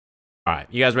All right,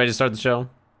 you guys ready to start the show?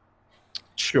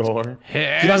 Sure. You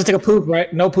guys take a poop,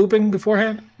 right? No pooping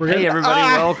beforehand? We're hey, everybody,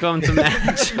 welcome to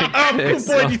Magic Pixel.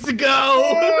 Poop needs to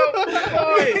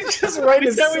go. Just right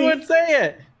as everyone say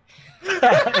it.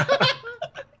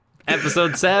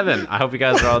 Episode 7. I hope you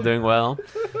guys are all doing well.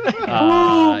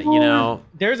 You know,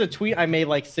 there's a tweet I made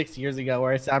like 6 years ago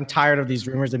where it said, I'm tired of these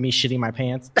rumors of me shitting my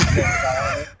pants.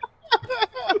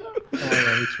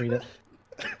 Retweet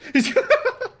it.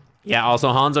 Yeah, also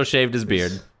Hanzo shaved his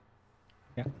beard.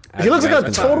 Yeah. He looks like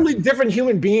a totally different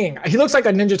human being. He looks like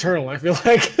a Ninja Turtle, I feel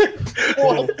like.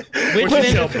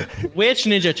 Which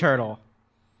Ninja Turtle?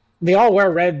 They all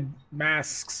wear red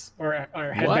masks or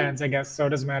headbands, I guess, so it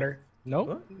doesn't matter.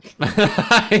 Nope.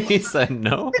 He said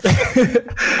no.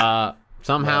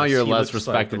 Somehow you're less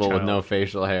respectable with no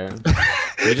facial hair.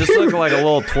 You just look like a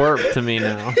little twerp to me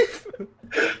now.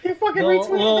 You fucking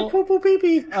retweeted the poo-poo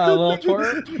pee-pee. Little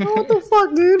twerp. What the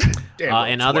fuck, dude?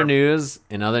 In other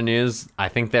news, I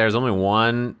think there's only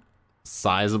one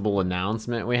sizable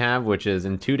announcement we have, which is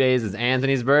in 2 days is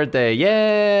Anthony's birthday.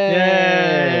 Yay!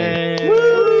 Yay!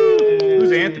 Woo!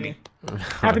 Who's Anthony?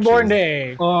 Happy born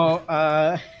day.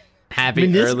 Happy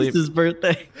Meniscus'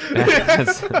 birthday.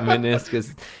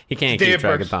 Meniscus. He can't keep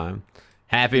track of time.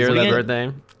 Happy early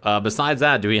birthday. Besides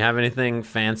that, do we have anything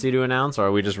fancy to announce, or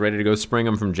are we just ready to go spring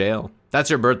him from jail? That's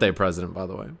your birthday present, by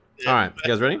the way. All right, you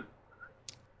guys ready?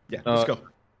 Yeah, let's go.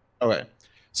 Okay.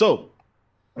 So,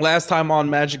 last time on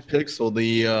Magic Pixel,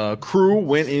 the crew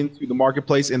went into the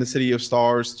marketplace in the City of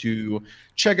Stars to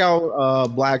check out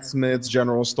blacksmiths,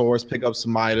 general stores, pick up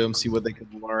some items, see what they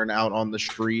could learn out on the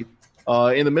street.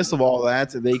 In the midst of all that,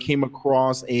 they came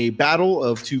across a battle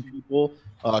of two people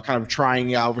kind of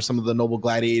trying out for some of the noble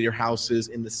gladiator houses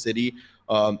in the city.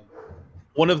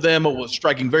 One of them was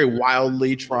striking very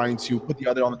wildly, trying to put the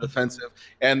other on the defensive.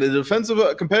 And the defensive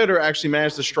competitor actually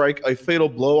managed to strike a fatal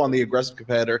blow on the aggressive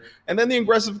competitor. And then the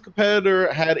aggressive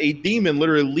competitor had a demon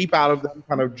literally leap out of them,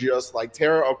 kind of just like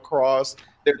tear across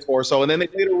their torso. And then they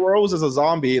later rose as a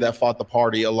zombie that fought the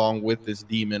party along with this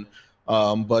demon.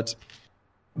 But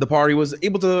the party was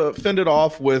able to fend it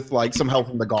off with like some help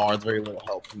from the guards, very little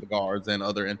help from the guards and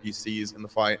other NPCs in the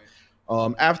fight.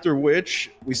 After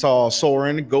which we saw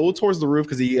Soren go towards the roof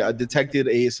because he detected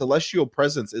a celestial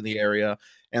presence in the area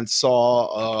and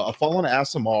saw a fallen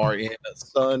Aasimar in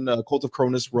Sun Cult of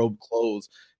Cronus robe clothes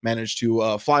manage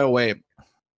to fly away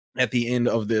at the end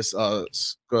of this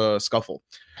scuffle.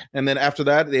 And then after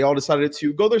that, they all decided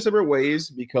to go their separate ways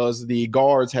because the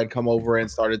guards had come over and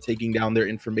started taking down their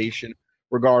information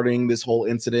regarding this whole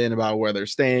incident about where they're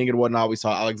staying and whatnot. We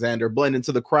saw Alexander blend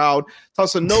into the crowd,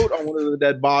 toss a note on one of the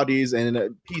dead bodies,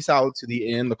 and peace out to the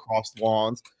inn, the crossed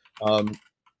wands.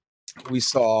 We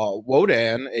saw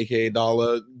Wodan, aka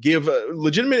Dala, give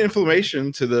legitimate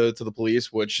information to the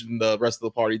police, which the rest of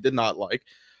the party did not like.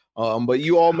 But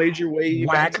you all made your way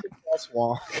back to the crossed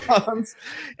wands,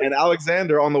 and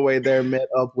Alexander on the way there met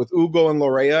up with Ugo and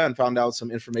Lorea and found out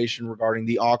some information regarding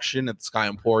the auction at the Sky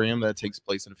Emporium that takes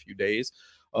place in a few days.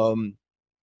 On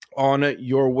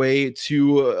your way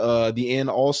to the inn,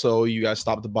 also, you guys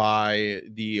stopped by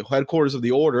the headquarters of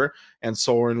the Order, and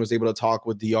Soren was able to talk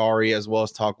with Diari as well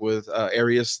as talk with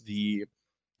Arius, the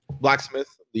blacksmith,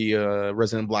 the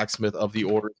resident blacksmith of the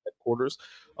Order's headquarters.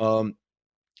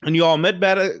 And you all met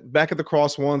back at the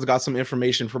Cross Ones, got some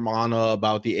information from Anna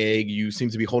about the egg. You seem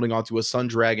to be holding on to a Sun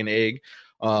Dragon egg.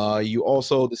 You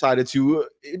also decided to,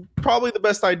 probably the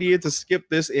best idea to skip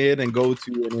this inn and go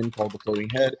to an inn called the Floating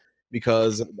Head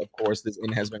because, of course, this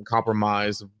inn has been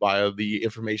compromised by the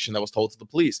information that was told to the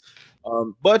police.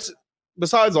 But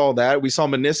besides all that, we saw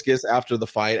Meniscus after the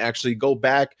fight actually go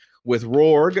back with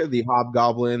Rorg, the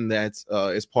hobgoblin that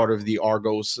is part of the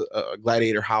Argos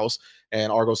gladiator house, and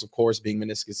Argos, of course, being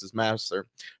Meniscus's master.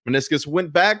 Meniscus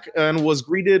went back and was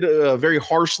greeted very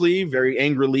harshly, very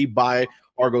angrily by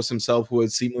Argos himself, who had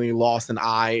seemingly lost an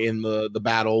eye in the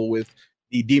battle with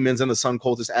the demons and the Sun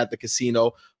Cultists at the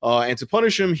casino. And to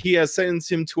punish him, he has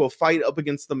sentenced him to a fight up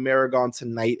against the Maragon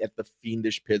tonight at the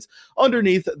Fiendish Pits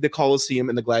underneath the Colosseum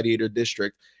in the Gladiator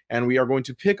District. And we are going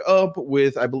to pick up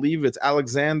with, I believe it's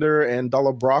Alexander and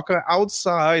Dalabraca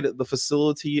outside the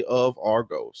facility of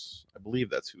Argos. I believe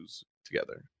that's who's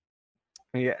together.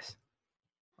 Yes.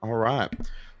 All right.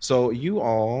 So you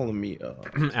all, let me...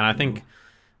 And I think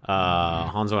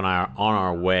Hanzo and I are on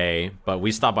our way, but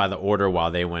we stopped by the Order while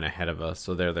they went ahead of us,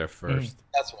 so they're there first.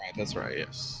 That's right,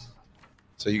 yes.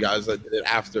 So you guys did it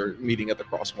after meeting at the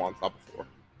Cross Wands, not before.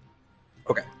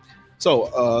 Okay.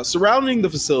 So, surrounding the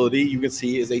facility, you can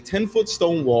see is a 10-foot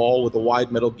stone wall with a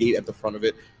wide metal gate at the front of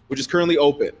it, which is currently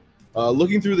open.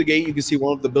 Looking through the gate, you can see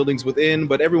one of the buildings within,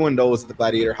 but everyone knows that the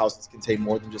gladiator houses contain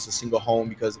more than just a single home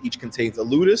because each contains a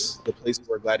ludus, the place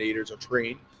where gladiators are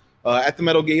trained. At the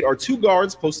metal gate are 2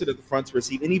 guards posted at the front to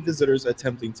receive any visitors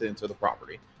attempting to enter the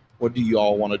property. What do you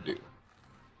all want to do?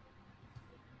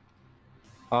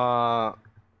 Are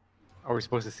we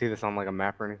supposed to see this on like a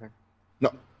map or anything?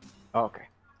 No. Oh, okay.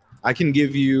 I can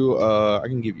give you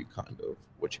kind of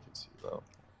what you can see though.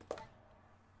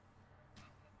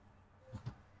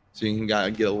 So you can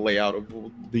get a layout of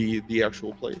the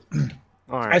actual place.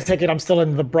 All I right. take it I'm still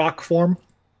in the Brock form,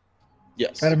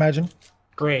 Yes. I'd imagine.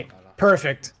 Great.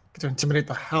 Perfect. Get to intimidate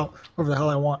the hell, whoever the hell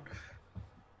I want.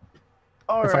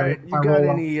 All if right. I You got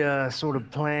roll any sort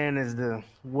of plan as to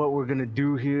what we're gonna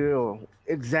do here, or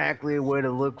exactly where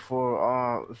to look for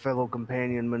our fellow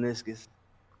companion Meniscus?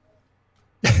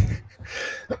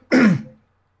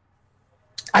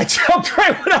 I jumped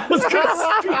right when I was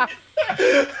gonna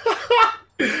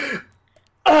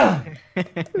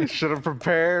speak. Should have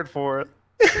prepared for it.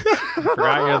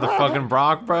 Forgot you're the fucking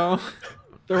Brock, bro.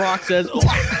 The Rock says,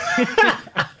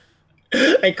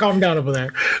 Hey, calm down over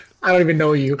there. I don't even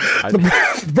know you.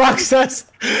 Brock says,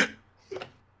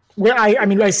 "Where I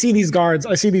mean, I see these guards.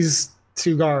 I see these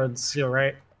 2 guards here,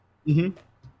 right? Mm-hmm.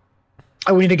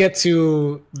 We need to get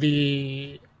to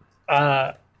the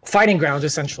fighting grounds,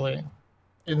 essentially,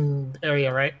 in the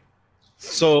area, right?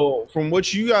 So, from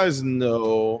what you guys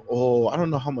know, I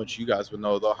don't know how much you guys would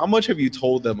know though. How much have you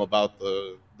told them about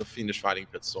the Fiendish Fighting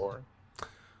Pit store?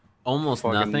 Almost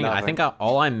Fucking nothing. I nothing. think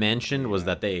all I mentioned was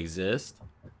that they exist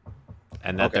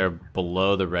and that Okay. they're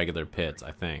below the regular pits,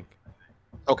 I think.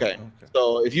 Okay.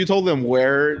 So, if you told them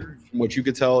where, from what you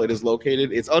could tell, it is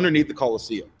located, it's underneath the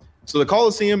Colosseum. So, the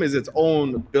Colosseum is its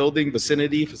own building,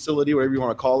 vicinity, facility, whatever you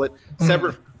want to call it,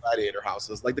 separate from gladiator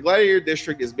houses. Like the gladiator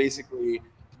district is basically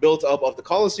built up of the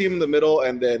Colosseum in the middle,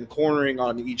 and then cornering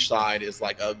on each side is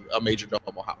like a major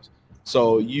domo house.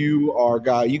 So you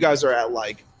guys are at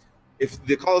like, if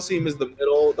the Colosseum is the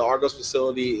middle, the Argos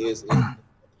facility is in the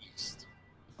east.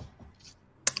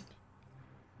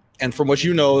 And from what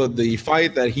you know, the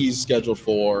fight that he's scheduled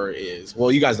for is,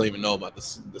 well, you guys don't even know about the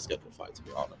scheduled fight, to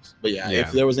be honest. But yeah,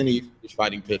 if there was any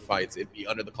fighting pit fights, it'd be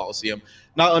under the Colosseum,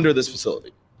 not under this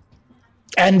facility.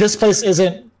 And this place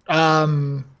isn't.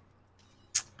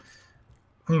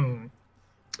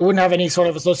 It wouldn't have any sort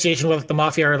of association with the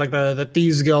mafia or like the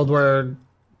thieves guild where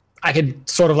I could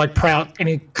sort of like pry out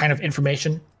any kind of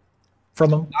information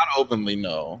from them. Not openly,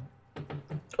 no.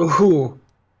 Ooh,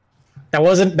 that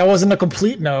wasn't a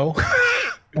complete no.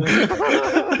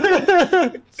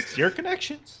 It's your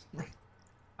connections.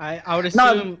 I would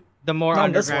Not- assume the more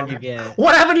not this underground one. you get.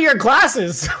 What happened to your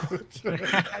glasses?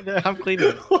 I'm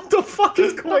cleaning. What the fuck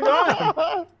is going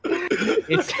on?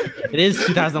 It is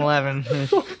 2011.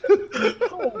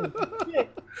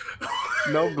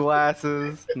 No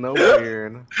glasses, no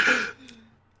beard.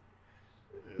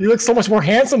 You look so much more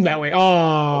handsome that way.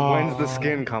 Oh, When's the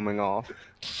skin coming off?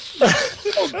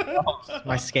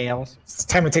 My scales. It's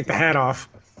time to take the hat off.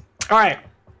 All right.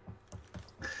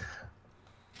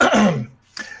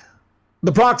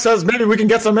 The Brock says maybe we can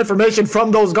get some information from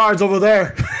those guards over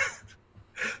there.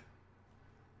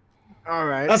 All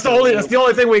right. That's the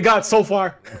only thing we got so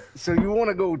far. So you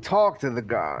want to go talk to the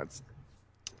gods?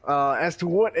 As to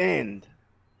what end?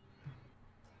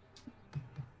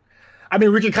 I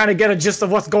mean, we can kind of get a gist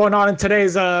of what's going on in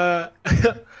today's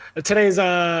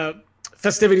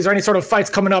festivities or any sort of fights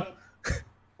coming up.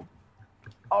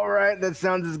 All right, that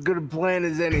sounds as good a plan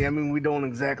as any. I mean, we don't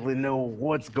exactly know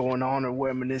what's going on or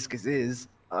where Meniscus is.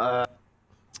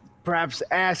 Perhaps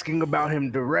asking about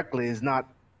him directly is not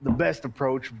the best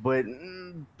approach, but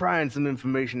prying some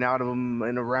information out of him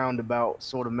in a roundabout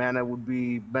sort of manner would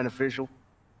be beneficial.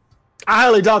 I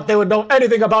highly doubt they would know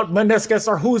anything about Meniscus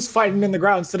or who's fighting in the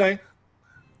grounds today.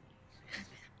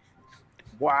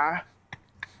 Why?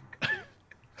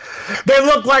 They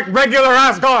look like regular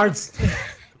ass guards.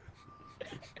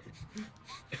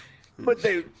 But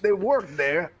they work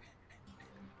there.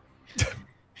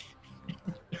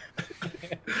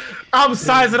 I'm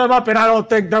sizing them up, and I don't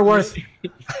think they're worth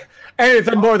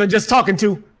anything more than just talking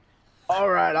to. All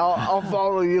right, I'll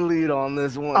follow your lead on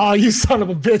this one. Oh, you son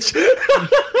of a bitch.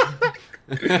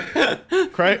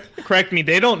 Correct me.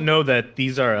 They don't know that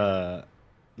these are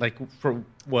like for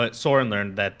what Soren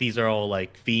learned that these are all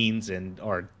like fiends and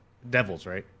or devils,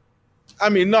 right? I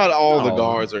mean, not all the Oh.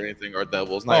 guards or anything are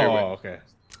devils. Not everybody okay.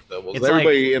 is devils. It's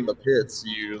Everybody in the pits,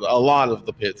 a lot of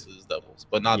the pits is devils,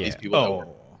 but not these Yeah. people. That work.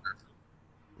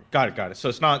 Got it. So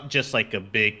it's not just like a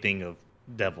big thing of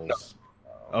devils.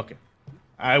 Okay.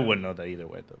 I wouldn't know that either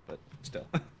way, though, but still.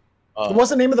 What's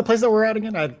the name of the place that we're at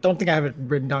again? I don't think I have it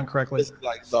written down correctly. It's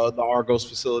like the Argos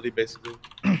facility, basically.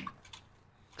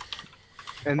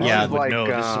 And this Yeah, is but like no,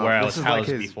 this is where I was like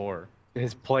housed before.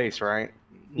 his place, right?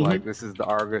 Like this is the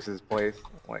Argus's place.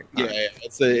 Like Yeah.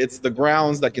 It's the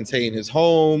grounds that contain his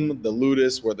home, the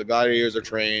ludus where the gladiators are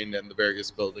trained, and the various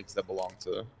buildings that belong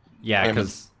to. Yeah,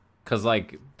 because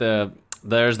like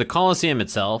there's the Colosseum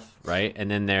itself, right? And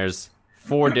then there's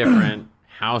 4 different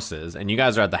houses, and you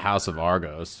guys are at the House of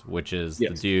Argos, which is the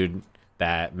dude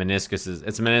that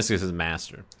it's Meniscus's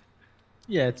master.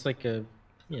 Yeah, it's like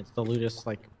it's the Ludus,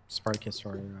 like Spartacus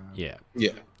or Yeah.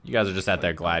 Yeah. You guys are just at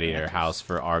their gladiator house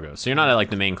for Argos. So you're not at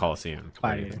like the main Colosseum.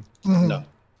 Gladiator. No.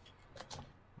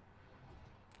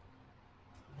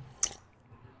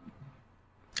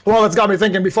 Well, it's got me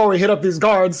thinking before we hit up these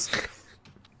guards.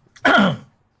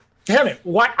 Damn it!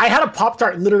 Why I had a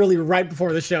Pop-Tart literally right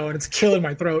before the show, and it's killing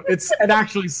my throat. It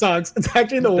actually sucks. It's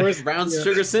actually the worst. Brown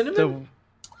sugar cinnamon?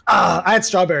 I had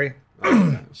strawberry.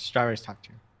 Strawberries top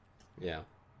tier. Yeah.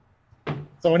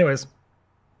 So, anyways,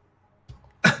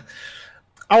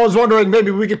 I was wondering maybe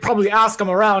we could probably ask them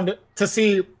around to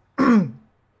see who.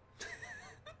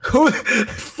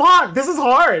 Fuck! This is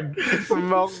hard. some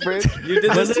milk, bitch. You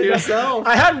did this to yourself.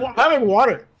 I'm having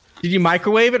water. Did you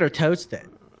microwave it or toast it?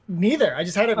 Neither. I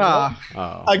just had it. Oh.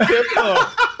 I can't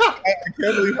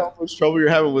believe how much trouble you're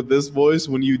having with this voice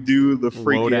when you do the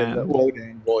freaking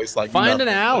Wodan voice. Like Find an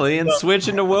alley and switch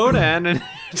into Wodan and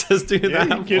just do Yeah,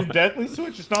 that. you can definitely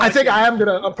switch. It's not I think I am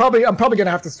gonna. I'm probably gonna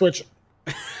have to switch.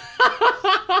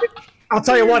 I'll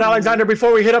tell you what, Alexander.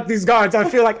 Before we hit up these guards, I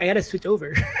feel like I gotta switch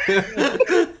over.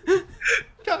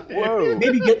 Whoa.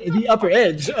 Maybe get the upper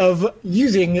edge of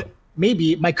using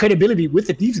maybe my credibility with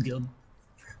the Thieves Guild.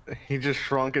 He just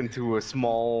shrunk into a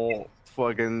small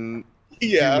fucking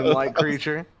Yeah. human-like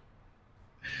creature.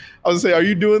 I was gonna say, are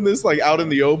you doing this like out in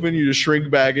the open? You just shrink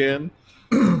back in.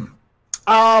 We're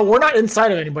not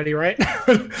inside of anybody, right?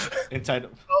 inside.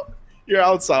 You're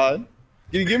outside.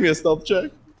 Can you give me a stealth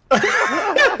check?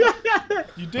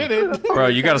 You did it, Bro,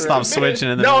 you gotta stop switching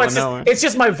and then No, no, it's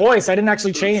just my voice. I didn't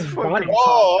actually change body.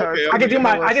 Oh, okay.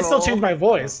 I can still change my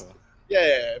voice.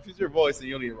 Yeah. If it's your voice, then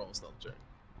you don't need to roll a stealth check.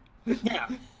 Yeah.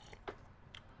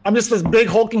 I'm just this big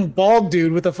hulking bald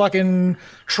dude with a fucking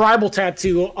tribal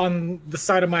tattoo on the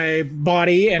side of my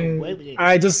body, and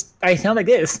I sound like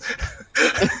this.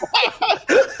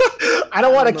 I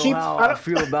don't want to keep. How I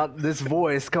feel about this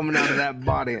voice coming out of that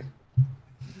body.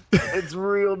 It's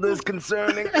real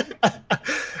disconcerting.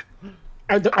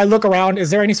 I look around. Is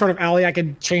there any sort of alley I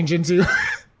could change into,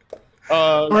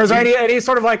 or is there any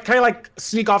sort of like, can I like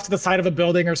sneak off to the side of a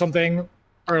building or something,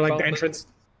 or like the entrance?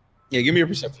 Yeah, give me a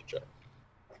perception check.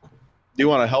 Do you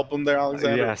want to help him there,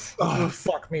 Alexander? Yes. Oh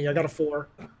fuck me! I got a 4.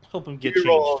 help him get You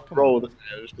changed. roll with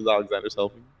advantage because Alexander's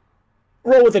helping.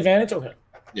 Roll with advantage. Okay.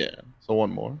 Yeah. So one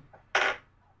more.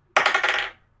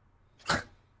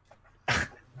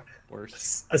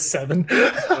 worse. A 7.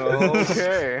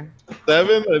 Okay.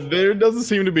 7. There doesn't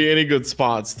seem to be any good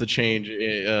spots to change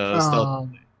stuff.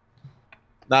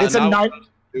 It's a 9.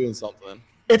 Doing something.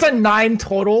 It's a 9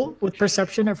 total with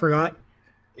perception. I forgot.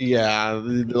 Yeah,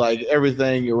 like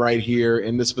everything right here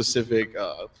in this specific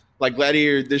like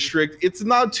Gladiator District, it's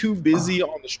not too busy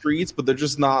on the streets, but there's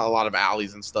just not a lot of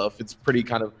alleys and stuff. It's pretty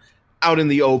kind of out in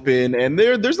the open, and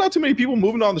there's not too many people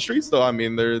moving on the streets though. I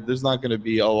mean, there's not going to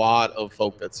be a lot of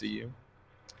folk that see you.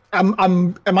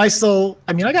 Am I still?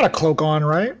 I mean, I got a cloak on,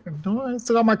 right? Do I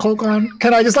still got my cloak on?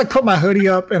 Can I just like put my hoodie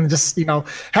up and just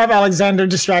have Alexander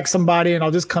distract somebody, and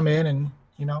I'll just come in and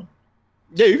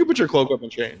Yeah, you can put your cloak up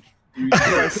and change. Do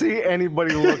I see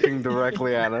anybody looking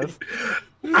directly at us?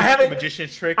 I haven't.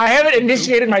 Magician's trick. I haven't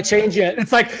initiated my change yet.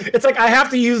 It's like I have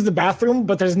to use the bathroom,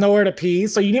 but there's nowhere to pee.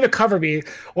 So you need to cover me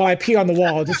while I pee on the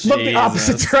wall. Just look the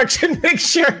opposite direction. Make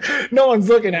sure no one's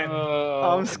looking at me.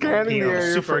 I'm scanning the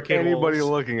area for anybody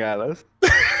looking at us.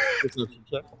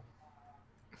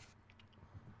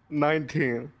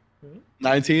 19.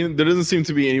 19. There doesn't seem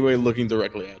to be anybody looking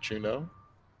directly at you. No.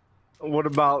 What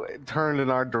about turned in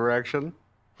our direction?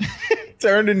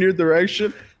 Turned in your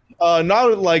direction.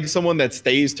 Not like someone that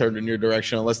stays turned in your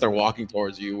direction unless they're walking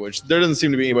towards you, which there doesn't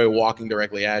seem to be anybody walking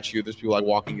directly at you. There's people like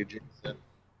walking adjacent.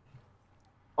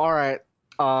 All right.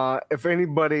 If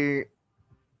anybody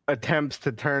attempts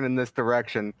to turn in this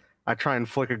direction, I try and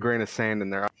flick a grain of sand in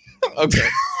their eye. Okay.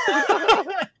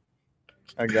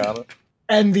 I got it.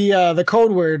 And the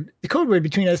code word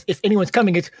between us, if anyone's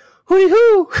coming, it's hooty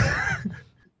hoo.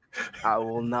 I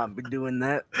will not be doing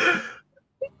that.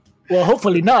 Well,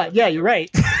 hopefully not. Yeah, you're right.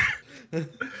 All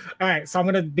right, so I'm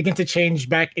gonna begin to change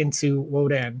back into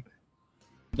Wodan.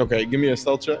 Okay, give me a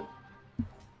stealth check.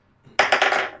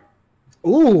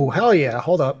 Ooh, hell yeah!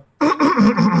 Hold up.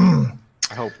 I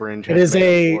hope Ringe It is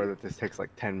that this takes like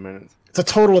 10 minutes. It's a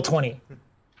total of 20.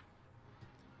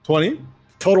 20.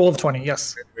 Total of 20.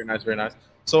 Yes. Very nice, very nice.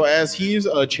 So as he's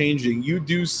changing, you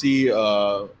do see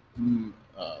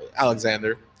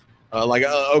Alexander, like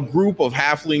a group of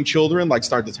halfling children, like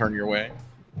start to turn your way.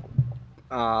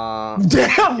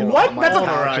 Damn! What?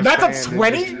 That's a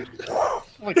 20.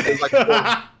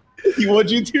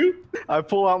 What'd you do? I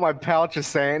pull out my pouch of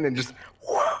sand and just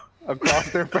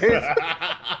across their face.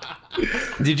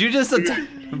 Did you just attack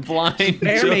blind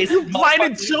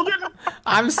Blinded children?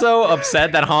 I'm so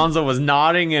upset that Hanzo was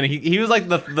nodding and he was like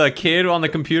the kid on the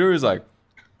computer who's like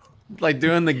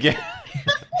doing the game.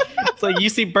 It's like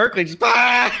UC Berkeley,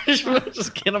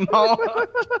 just get them all.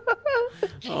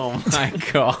 Oh my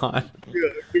god.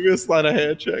 Give me a sleight of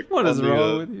hand check. What is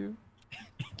wrong with you?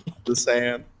 The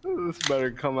sand. This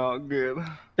better come out good.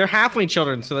 They're halfling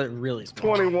children, so they're really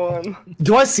small. 21.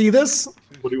 Do I see this?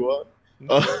 What do you want?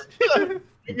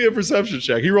 Give me a perception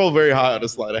check. He rolled very high on a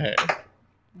sleight of hand.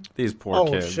 These poor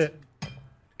kids. Shit.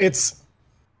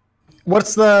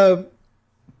 What's the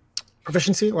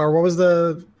proficiency, or what was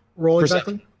the roll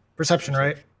exactly? Perception,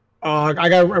 right?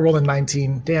 I rolled a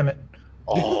 19. Damn it.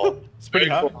 Oh, it's pretty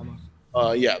cool.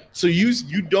 Yeah. So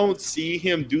you don't see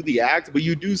him do the act, but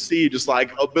you do see just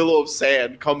like a billow of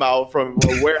sand come out from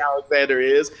where Alexander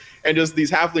is, and just these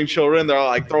halfling children, they're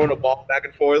like throwing a ball back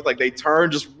and forth, like they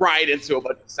turn just right into a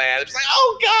bunch of sand. It's like,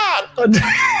 oh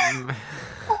god!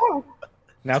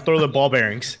 Now throw the ball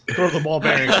bearings. Throw the ball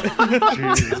bearings.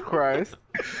 Jesus Christ.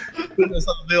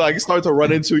 They like start to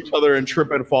run into each other and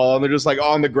trip and fall, and they're just like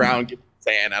on the ground getting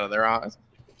sand out of their eyes.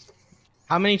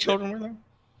 How many children were there?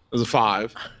 There's a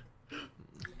 5.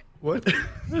 What? They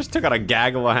just took out a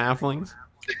gaggle of halflings.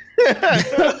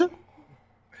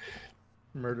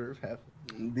 Murder of half.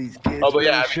 These kids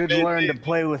should learn to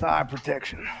play with eye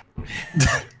protection.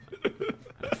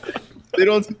 They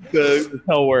don't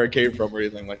tell where it came from or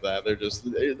anything like that. They're just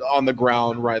on the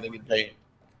ground writhing in pain.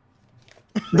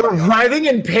 They're writhing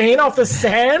in pain off the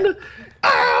sand?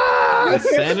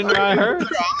 Sand in your eye hurt?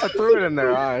 I threw it in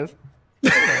their eyes.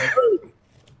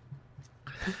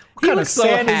 He looks so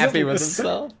happy with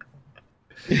himself.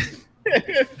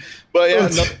 But yeah,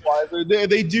 otherwise,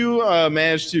 they do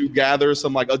manage to gather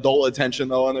some like adult attention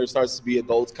though, and there starts to be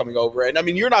adults coming over. And I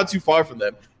mean, you're not too far from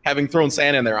them, having thrown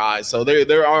sand in their eyes, so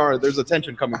there's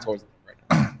attention coming towards them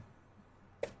right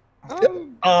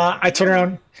now. I turn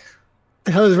around. What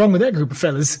the hell is wrong with that group of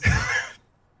fellas?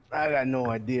 I got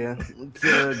no idea.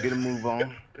 Let's get a move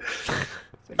on.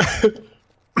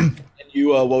 And you,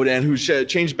 Wodan, who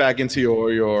changed back into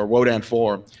your Wodan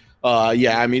form.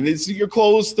 Yeah, I mean, your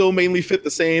clothes still mainly fit the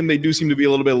same. They do seem to be a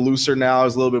little bit looser now.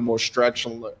 There's a little bit more stretch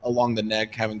along the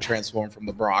neck, having transformed from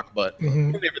the Brock, but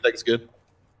everything's good.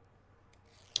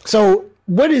 So,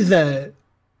 what do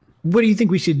you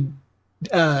think we should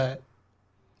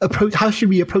approach? How should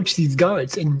we approach these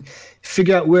guards and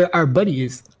figure out where our buddy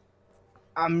is?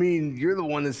 I mean, you're the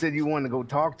one that said you wanted to go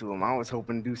talk to him. I was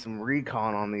hoping to do some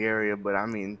recon on the area, but I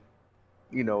mean,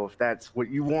 you know, if that's what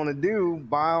you want to do,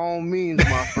 by all means,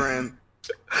 my friend.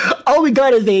 All we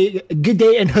got is a good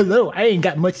day and hello. I ain't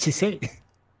got much to say.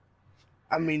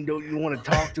 I mean, don't you want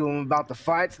to talk to him about the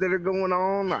fights that are going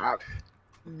on?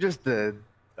 Just a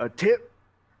tip,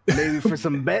 maybe for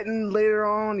some betting later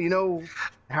on, you know,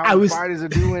 how the fighters are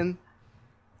doing.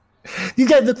 These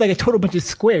guys look like a total bunch of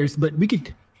squares, but we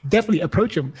could definitely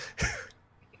approach them.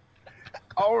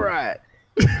 All right.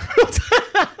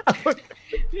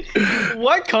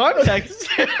 What context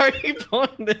are you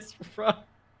pulling this from?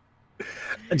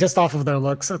 Just off of their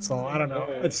looks, that's all. I don't know.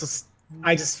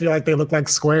 I just feel like they look like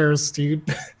squares, dude.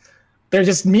 They're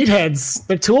just meatheads.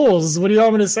 They're tools. What do you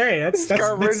want me to say?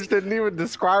 Rich didn't even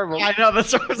describe them. I know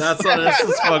that's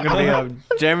just fucking thing up.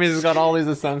 Jeremy's got all these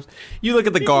assumptions. You look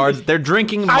at the guards. They're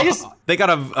drinking. They got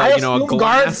a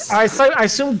glass. I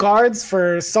assume guards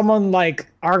for someone like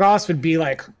Argos would be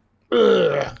like,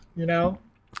 ugh, you know.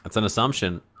 That's an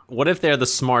assumption. What if they're the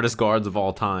smartest guards of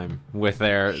all time with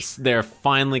their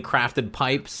finely crafted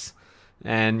pipes?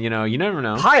 And you know, you never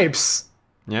know. Pipes.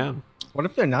 Yeah. What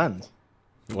if they're nuns?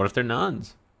 What if they're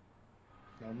nuns?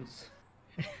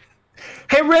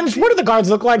 Hey, Ringe, what do the guards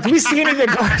look like? Do we see any of the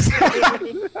guards?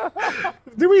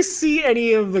 Do we see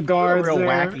any of the guards? A real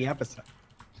wacky episode.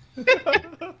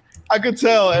 I could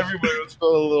tell everybody was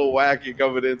feeling a little wacky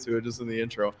coming into it just in the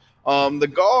intro.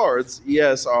 The guards,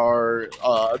 yes, are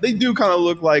they do kind of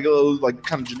look like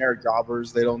kind of generic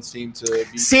jobbers. They don't seem to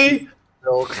be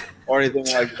built or anything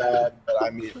like that. But I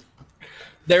mean,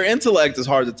 their intellect is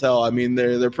hard to tell. I mean,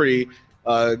 they're pretty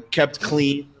kept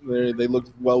clean. They look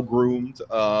well groomed,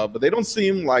 but they don't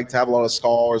seem like to have a lot of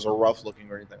scars or rough looking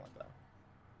or anything like that.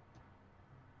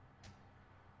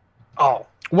 Oh,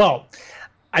 well,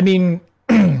 I mean,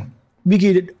 we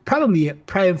could probably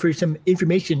pry him for some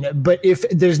information, but if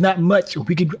there's not much,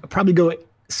 we could probably go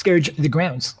scourge the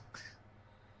grounds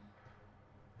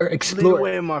or explore. Lead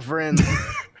away, my friend.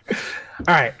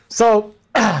 All right, so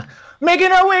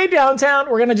making our way downtown,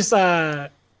 we're gonna just go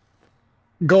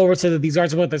over to these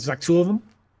guards. What? There's like 2 of them.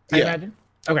 I imagine.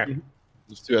 Okay.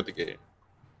 There's 2 at the gate.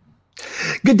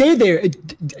 Good day there,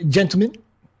 gentlemen.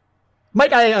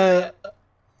 Might I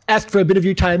ask for a bit of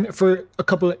your time for a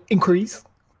couple of inquiries?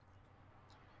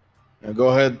 Yeah, go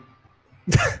ahead.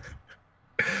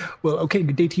 Well, okay,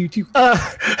 good day to you too.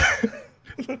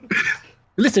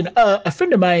 Listen, a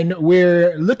friend of mine,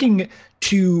 we're looking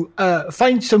to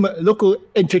find some local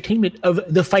entertainment of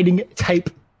the fighting type,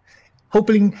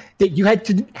 hoping that you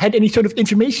had any sort of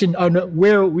information on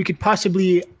where we could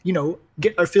possibly,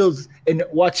 get our fills and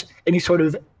watch any sort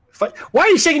of fight. Why are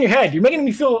you shaking your head? You're making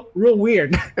me feel real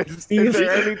weird. Is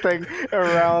there anything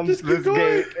around this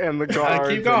gate and the guards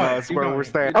keep going, and us keep where going. we're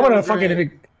staying? I'm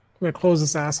gonna close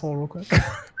this asshole real quick.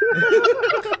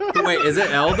 Wait, is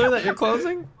it Elder that you're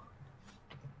closing?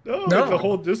 No, No. the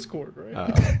whole Discord,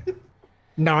 right?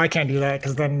 No, I can't do that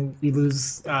because then you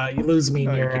lose me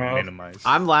in You your. can minimize.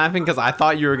 I'm laughing because I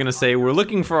thought you were gonna say we're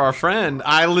looking for our friend.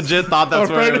 I legit thought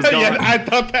that's where it was going. Yeah, I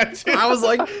thought that too. I was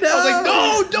like, no,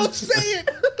 no, don't say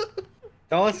it.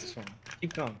 Don't listen to him.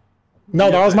 Keep going. No,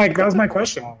 that was my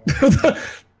question.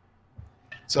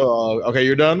 So, okay,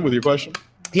 you're done with your question?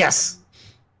 Yes.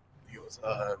 He goes,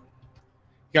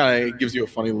 kind of gives you a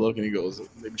funny look, and he goes,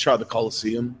 maybe try the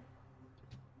Coliseum.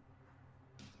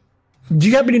 Do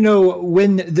you happen to know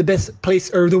when the best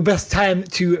place or the best time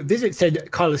to visit said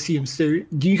Coliseum, sir?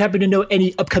 Do you happen to know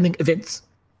any upcoming events?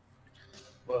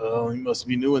 Well, you must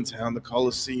be new in town. The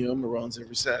Coliseum runs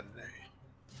every Saturday.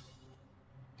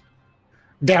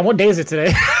 Damn, what day is it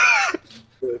today?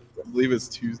 I believe it's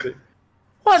Tuesday.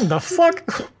 What the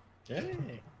fuck?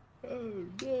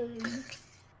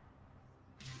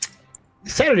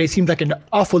 Saturday seems like an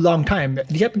awful long time. Do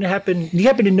you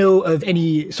happen to know of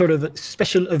any sort of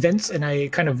special events? And I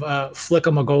kind of flick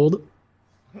him a gold.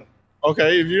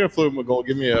 Okay, if you're gonna flip my goal,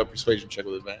 give me a persuasion check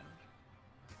with advantage.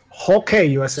 Okay,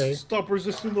 USA. Stop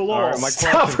resisting the law. All right, my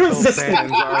Stop question still resisting.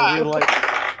 stands.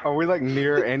 Are we like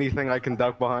near anything I can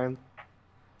duck behind?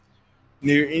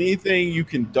 Near anything you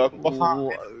can duck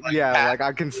behind? Yeah, like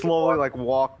I can slowly like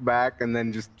walk back and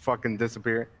then just fucking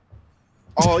disappear.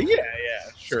 Oh yeah,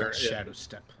 sure. Yeah. Shadow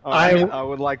step. I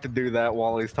would like to do that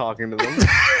while he's talking to them.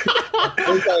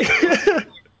 There's like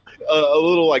a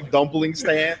little like dumpling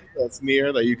stand that's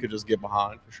near that you could just get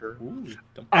behind for sure.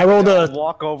 I rolled a.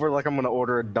 Walk over like I'm gonna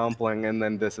order a dumpling and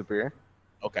then disappear.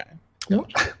 Okay.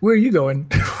 Where are you going?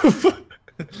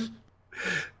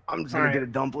 I'm just gonna Alright. get a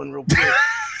dumpling real quick.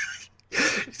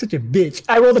 Such a bitch.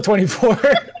 I rolled a 24.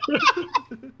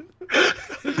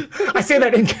 I say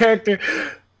that in character.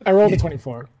 I rolled a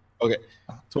 24. Okay.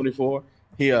 24.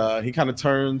 He kind of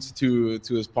turns to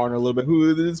his partner a little bit.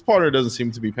 Who his partner doesn't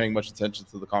seem to be paying much attention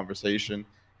to the conversation,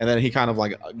 and then he kind of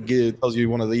like tells you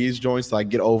one of these joints to like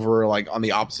get over like on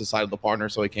the opposite side of the partner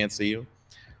so he can't see you,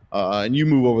 and you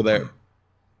move over there,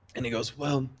 and he goes,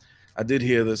 "Well, I did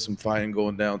hear there's some fighting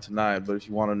going down tonight, but if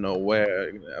you want to know where,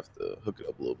 you're gonna have to hook it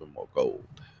up a little bit more gold."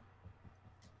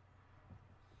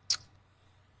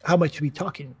 How much are we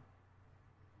talking?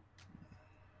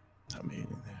 I mean,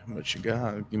 how much you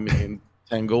got? Give me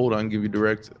 10 gold. I can give you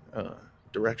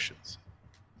directions.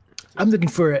 I'm looking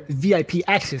for a VIP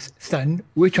access, son.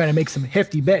 We're trying to make some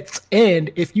hefty bets.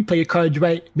 And if you play your cards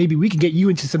right, maybe we can get you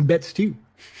into some bets too.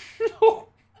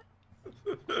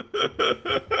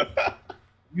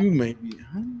 You may be.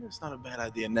 That's not a bad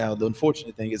idea. Now, the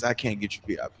unfortunate thing is I can't get you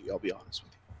VIP. I'll be honest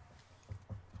with you.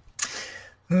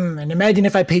 And imagine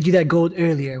if I paid you that gold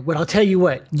earlier. Well, I'll tell you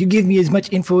what. You give me as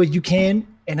much info as you can,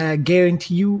 and I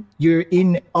guarantee you're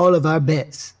in all of our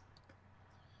bets.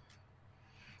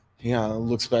 Yeah,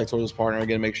 looks back towards his partner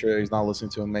again, make sure he's not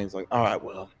listening to him. And he's like, all right,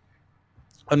 well,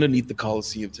 underneath the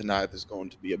Coliseum tonight, there's going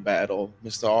to be a battle.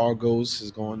 Mr. Argos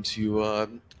is going to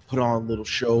put on a little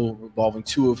show involving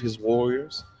 2 of his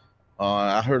warriors.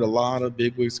 I heard a lot of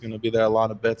bigwigs are going to be there. A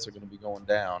lot of bets are going to be going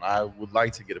down. I would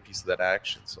like to get a piece of that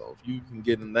action. So if you can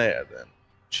get in there, then it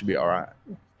should be all right.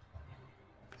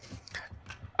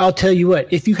 I'll tell you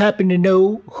what. If you happen to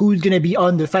know who's going to be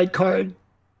on the fight card,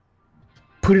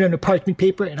 put it on a parchment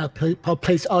paper, and I'll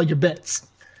place all your bets.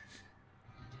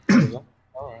 All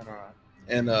right.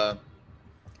 And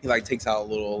he like takes out a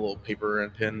little paper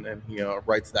and pen, and he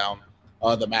writes down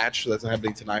the match that's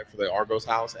happening tonight for the Argos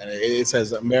house, and it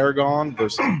says Maragon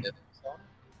versus Meniscus.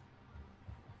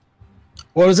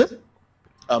 What was it?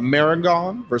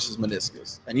 Maragon versus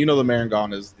Meniscus, and you know the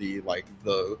Maragon is the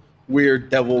weird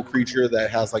devil creature that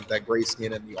has like that gray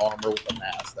skin and the armor with the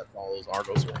mask that follows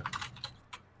Argos around.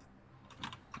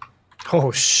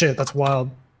 Oh shit, that's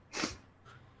wild.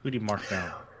 Who did he mark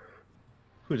down?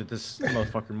 Who did this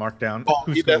motherfucker mark down? Oh,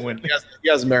 Who's gonna win? He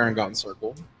has Maragon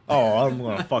circle. Oh, I'm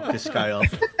gonna fuck this guy up.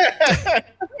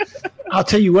 I'll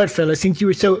tell you what, fella. Since you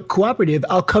were so cooperative,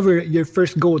 I'll cover your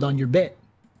first gold on your bet.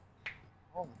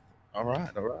 Oh, all right.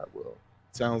 Well,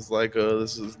 sounds like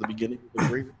this is the beginning of a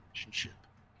great relationship.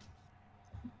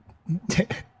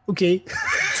 Okay.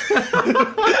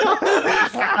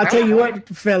 I'll tell you what,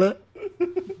 fella.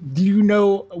 Do you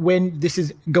know when this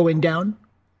is going down?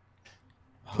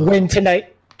 When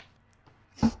tonight?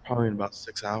 Probably in about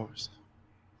 6 hours.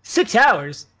 6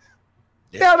 hours?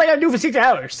 Yeah. What am I gonna do for 6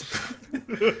 hours?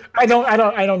 I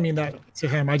don't mean that to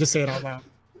him. I just say it out loud.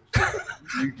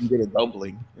 You can get a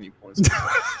dumpling when you point.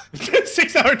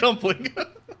 6 hour dumpling.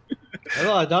 That's a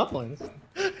lot of dumplings.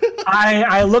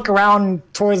 I look around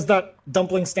towards that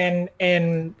dumpling stand,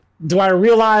 and do I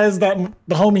realize that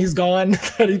the homie's gone?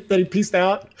 that he pieced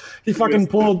out. He fucking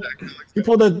pulled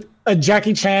a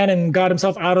Jackie Chan and got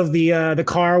himself out of the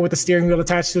car with the steering wheel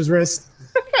attached to his wrist.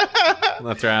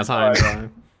 Left your ass high and dry.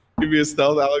 Give me a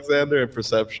stealth, Alexander, and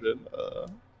perception,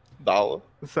 Dollar.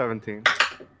 17.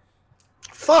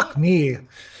 Fuck me.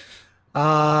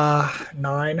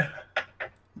 9.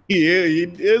 He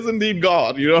is indeed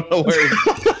God. You don't know where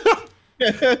he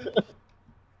is.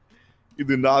 You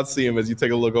do not see him as you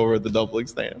take a look over at the dumpling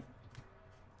stand.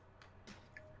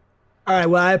 All right,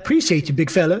 well, I appreciate you, big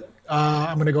fella.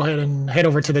 I'm going to go ahead and head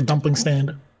over to the dumpling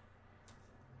stand.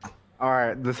 All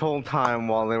right, this whole time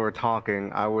while they were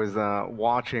talking, I was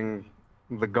watching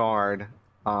the guard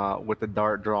with the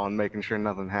dart drawn, making sure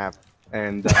nothing happened.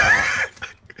 And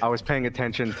I was paying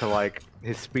attention to like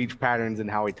his speech patterns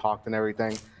and how he talked and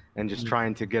everything, and just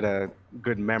trying to get a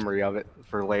good memory of it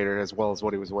for later, as well as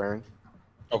what he was wearing.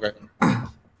 Okay. You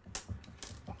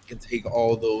can take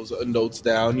all those notes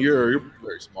down. You're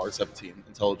very smart, 17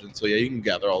 intelligence. So yeah, you can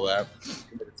gather all that,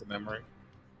 commit it to memory.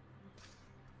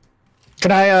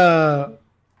 Can I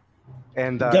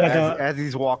And as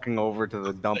he's walking over to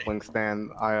the dumpling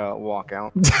stand, I walk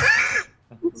out.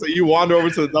 So you wander over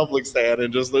to the dumpling stand,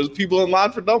 and just there's people in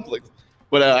line for dumplings.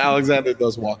 But Alexander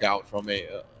does walk out from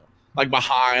like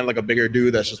behind like a bigger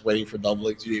dude that's just waiting for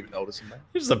dumplings. You didn't even notice him there.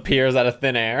 He just appears out of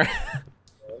thin air.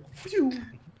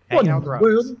 what in the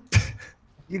world?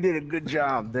 You did a good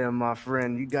job there, my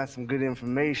friend. You got some good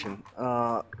information.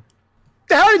 How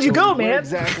did you go, man?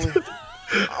 Exactly.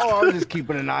 Oh, I was just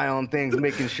keeping an eye on things,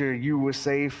 making sure you were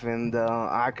safe, and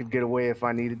I could get away if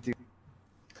I needed to.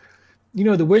 You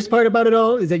know, the worst part about it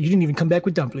all is that you didn't even come back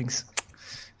with dumplings.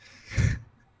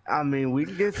 I mean, we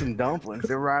can get some dumplings.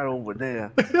 They're right over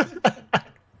there.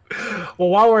 Well,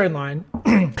 while we're in line,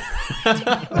 Moves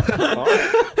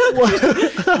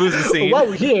the scene. while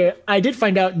we're here, I did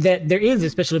find out that there is a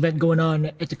special event going on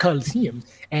at the Coliseum,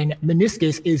 and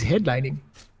Meniscus is headlining.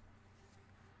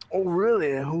 Oh,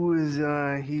 really? Who is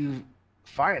he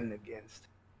fighting against?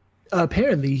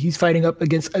 Apparently, he's fighting up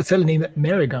against a fellow named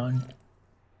Maragon,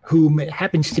 who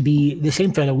happens to be the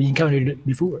same fellow we encountered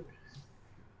before.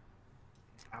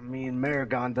 I mean,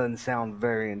 Maragon doesn't sound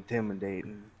very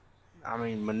intimidating. I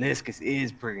mean, Meniscus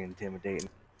is pretty intimidating.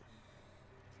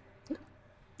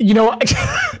 You know,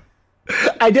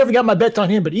 I definitely got my bets on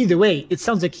him, but either way, it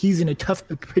sounds like he's in a tough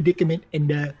predicament,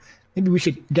 and maybe we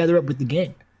should gather up with the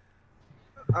gang.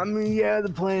 I mean, yeah, the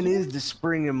plan is to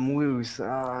spring him loose.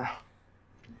 Man,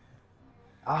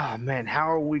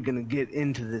 how are we gonna get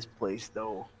into this place,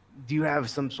 though? Do you have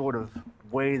some sort of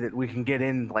way that we can get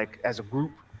in, like, as a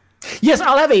group? Yes,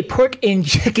 I'll have a pork and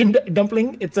chicken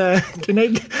dumpling. It's can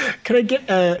I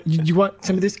get you want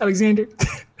some of this, Alexander?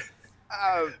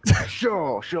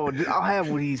 Sure. I'll have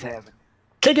what he's having.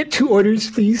 Can I get 2 orders,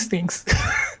 please? Thanks.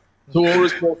 2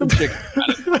 orders pork and chicken.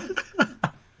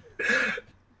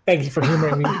 Thank you for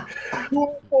humoring me. 2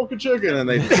 orders pork and chicken, and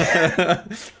they.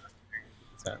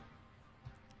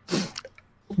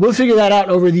 We'll figure that out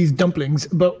over these dumplings,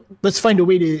 but let's find a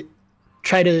way to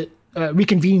try to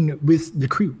reconvene with the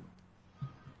crew.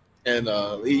 And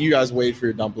you guys wait for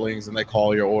your dumplings, and they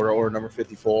call your order number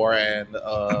 54, and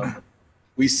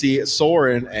we see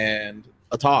Soren and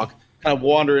Atak kind of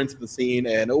wander into the scene.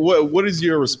 And what is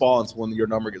your response when your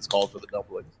number gets called for the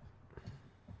dumplings?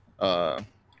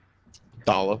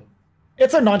 Dala.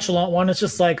 It's a nonchalant one. It's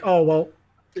just like, oh, well,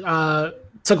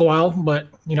 took a while, but,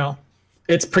 you know,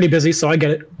 it's pretty busy, so I get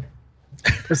it.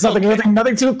 It's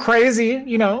nothing too crazy,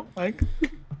 you know. Like,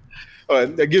 All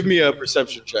right, give me a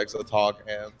perception check, so Talk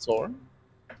and Soren.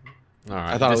 All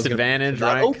right. I thought Disadvantage, it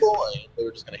was right? oh boy, they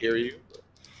were just gonna hear you.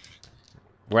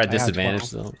 We're at I have disadvantage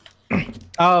still.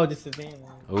 Oh, disadvantage.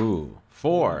 Ooh,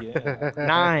 4.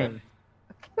 9.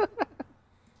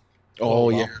 Oh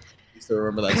yeah, you still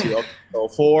remember that too. So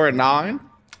 4 and 9.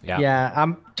 Yeah. Yeah,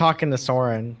 I'm talking to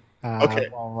Soren Okay.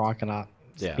 while rocking up.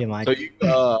 Just Yeah. being like, So you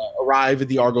arrive at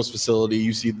the Argos facility.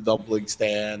 You see the dumpling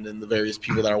stand and the various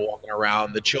people that are walking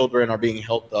around. The children are being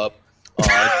helped up.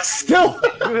 still,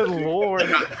 Good lord.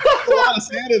 A lot of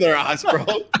sand in their eyes, bro.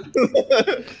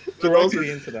 Directly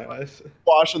into the eyes.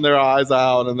 Washing their eyes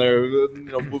out, and they're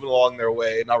moving along their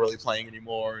way, not really playing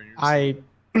anymore. And you're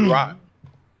just right.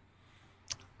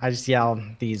 I just yell,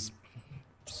 these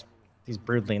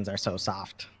broodlings are so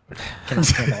soft. Can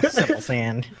handle simple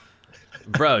sand.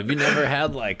 Bro, have you never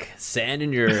had like sand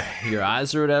in your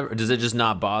eyes or whatever? Does it just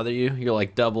not bother you? You're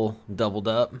like doubled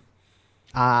up?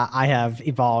 I have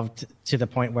evolved to the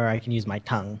point where I can use my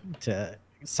tongue to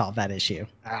solve that issue.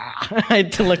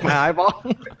 To lick my eyeball.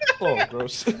 Oh,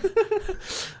 gross. I'm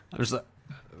just like,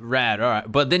 rad, all right.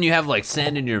 But then you have like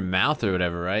sand in your mouth or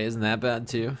whatever, right? Isn't that bad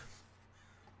too?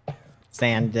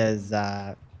 Sand is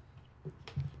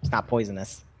it's not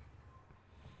poisonous.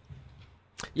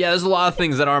 Yeah, there's a lot of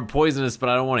things that aren't poisonous, but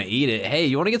I don't want to eat it. Hey,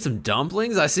 you want to get some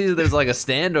dumplings? I see that there's like a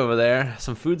stand over there.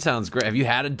 Some food sounds great. Have you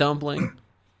had a dumpling?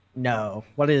 No.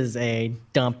 What is a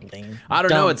dumpling? I don't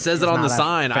know. Dump It says is it on the not a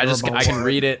sign. I favorable can word.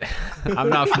 read it. I'm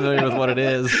not familiar with what it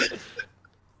is.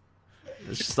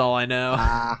 That's just all I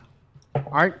know.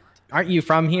 Aren't you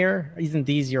from here? Isn't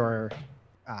these your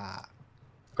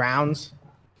grounds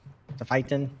to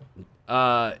fight in?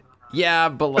 Yeah,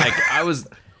 but like I was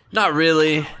not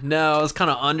really. No, I was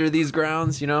kind of under these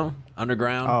grounds,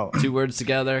 underground. Oh. 2 words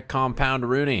together, compound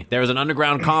Rooney. There was an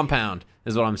underground compound,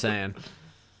 is what I'm saying.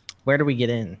 Where do we get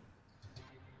in?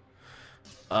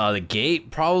 The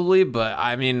gate probably, but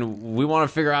I mean, we want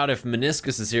to figure out if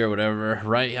Meniscus is here or whatever,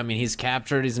 right? I mean, he's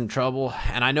captured, he's in trouble,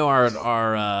 and I know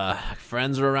our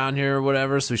friends are around here or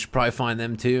whatever, so we should probably find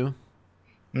them too.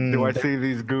 Do I see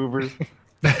these goobers?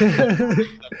 I'm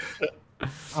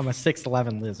a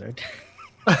 6'11" lizard.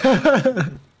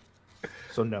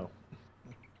 So no.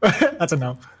 that's a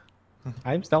no.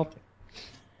 I'm stealthy.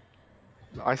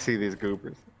 I see these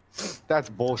goobers. That's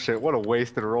bullshit. What a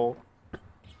wasted roll.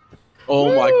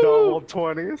 Oh my god. Double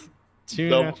 20s. 2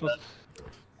 Double natural.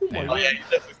 Oh, yeah, you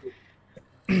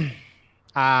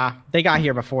definitely- They got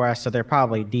here before us, so they're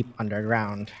probably deep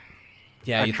underground.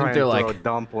 Yeah, I you try think they're and throw like a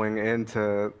dumpling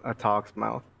into a Talk's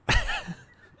mouth.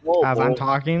 Whoa, As whoa. I'm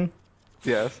talking,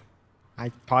 Yes. I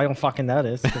probably don't fucking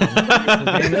notice.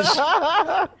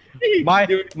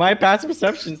 my passive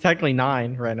perception is technically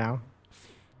 9 right now.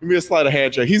 Give me a sleight of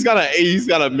hand check. He's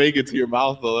gotta make it to your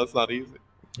mouth though. That's not easy.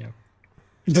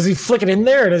 Does he flick it in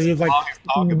there, or does he like?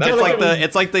 Talking. That's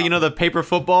it's like the the paper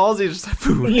footballs. You just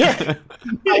Yeah.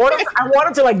 I want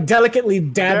him to like delicately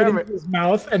dab Damn it it. into his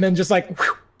mouth and then just like.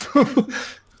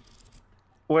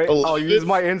 Wait, Oh, I'll use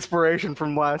my inspiration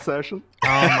from last session.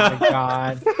 Oh my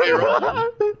god.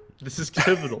 This is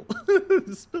pivotal. This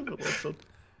is pivotal. So,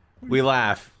 we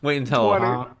laugh. Wait until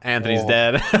 20. Anthony's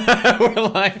dead. We're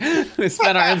like we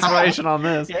spent our inspiration on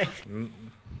this.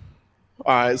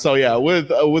 All right, so yeah,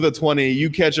 with a 20, you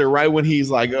catch it right when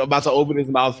he's like about to open his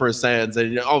mouth for his sands,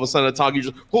 and all of a sudden, you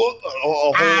just.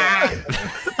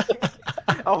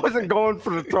 I wasn't going for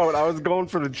the throat. I was going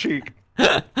for the cheek.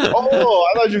 Oh,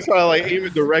 I thought you were trying to like aim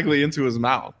it directly into his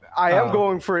mouth. I am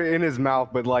going for it in his mouth,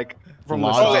 but like from the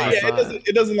Lodge Oh, side. yeah,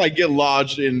 it doesn't like get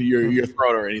lodged in your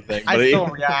throat or anything. I But still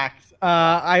react.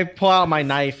 I pull out my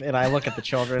knife and I look at the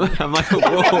children. I'm like,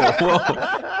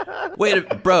 whoa.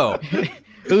 Wait, bro.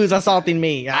 Who's assaulting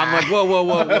me? I'm like,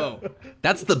 whoa.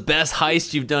 That's the best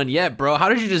heist you've done yet, bro. How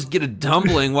did you just get a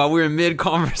dumpling while we were mid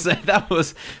conversation? That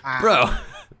was, bro.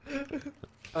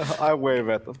 I wave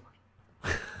at them.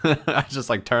 I just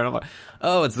like turn. I'm like,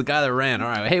 oh, it's the guy that ran. All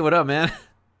right, hey, what up, man?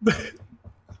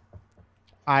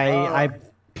 I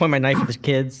point my knife at the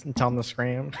kids and tell them to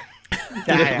scram.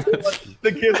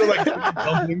 the kids are like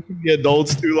dumpling to the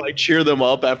adults to like cheer them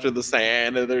up after the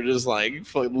sand, and they're just like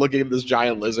looking at this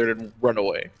giant lizard and run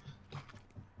away.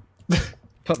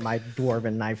 Put my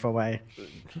dwarven knife away.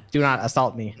 Do not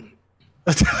assault me.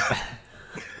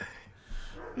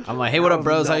 I'm like, hey, what up,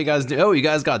 bros? How you guys do? Oh, you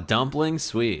guys got dumplings?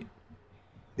 Sweet.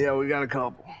 Yeah, we got a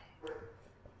couple.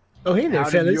 Oh, hey there, How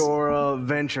did fellas. your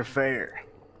venture fare?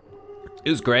 It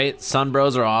was great. Sun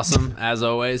Bros are awesome, as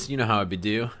always. You know how it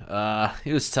do.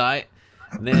 It was tight.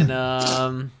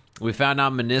 Then we found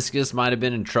out Meniscus might have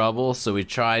been in trouble, so we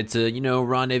tried to,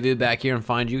 rendezvous back here and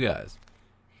find you guys.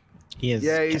 He is.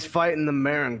 Yeah, he's fighting the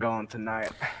Marangon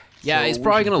tonight. Yeah, So he's we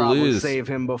probably should gonna lose. Save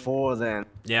him before then.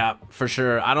 Yeah, for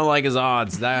sure. I don't like his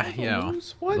odds. That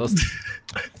What?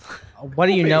 What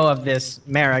do you know of this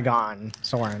Maragon,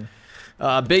 Soren?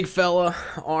 Big fella,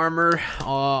 armor,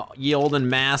 yielding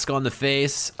mask on the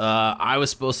face. I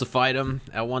was supposed to fight him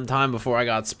at one time before I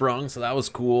got sprung, so that was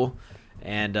cool.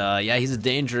 And yeah, he's a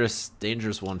dangerous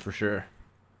one for sure.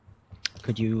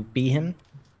 Could you beat him?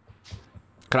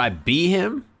 Could I beat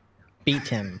him Beat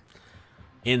him.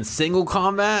 in single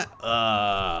combat?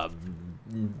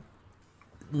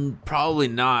 Probably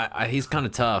not. He's kind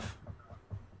of tough.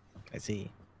 I see.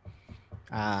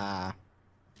 Like,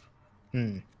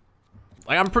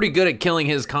 I'm pretty good at killing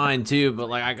his kind too, but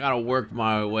like I gotta work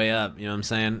my way up. You know what I'm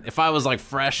saying? If I was like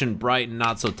fresh and bright and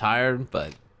not so tired,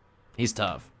 but he's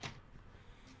tough.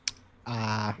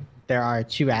 There are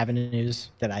two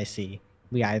avenues that I see.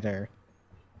 We either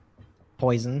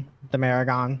poison the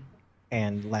Maragon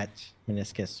and let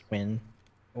Meniscus win,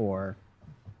 or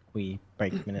we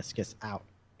break Meniscus out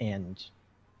and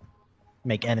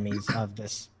make enemies of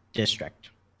this district.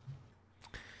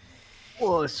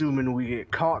 Well, assuming we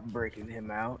get caught breaking him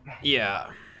out. Yeah.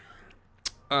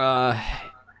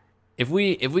 If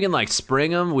we can like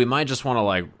spring him, we might just want to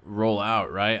like roll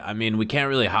out, right? I mean, we can't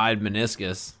really hide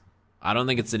Meniscus. I don't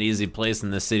think it's an easy place in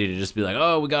this city to just be like,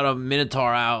 oh, we got a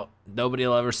Minotaur out. Nobody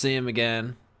will ever see him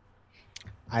again.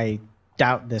 I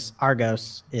doubt this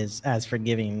Argos is as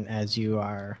forgiving as you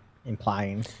are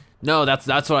implying. No, that's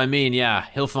what I mean. Yeah,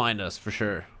 he'll find us for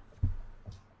sure.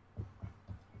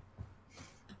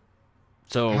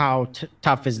 So How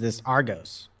tough is this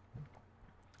Argos?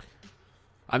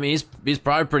 I mean, he's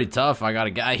probably pretty tough. I got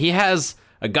a guy. He has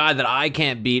a guy that I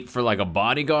can't beat for like a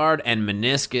bodyguard and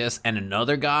Meniscus and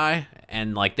another guy,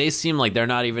 and like they seem like they're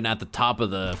not even at the top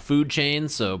of the food chain,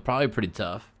 so probably pretty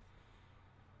tough.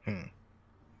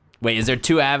 Wait, is there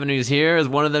two avenues here? Is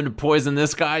one of them to poison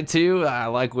this guy too? I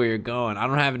like where you're going. I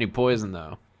don't have any poison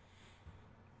though.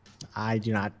 I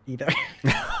do not either.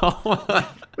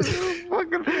 Why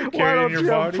Carrying your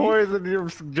body? poison you're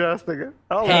suggesting it?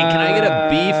 Hey, can I get a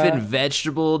beef and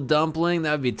vegetable dumpling?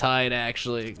 That'd be tight,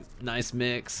 actually. Nice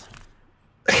mix.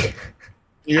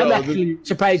 Yo, I'm actually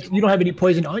surprised you don't have any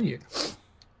poison on you.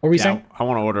 What were you saying? I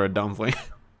want to order a dumpling.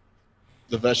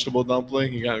 the vegetable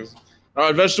dumpling. You guys, all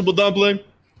right, vegetable dumpling.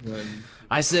 And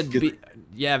I said,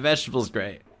 yeah, vegetables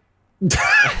great.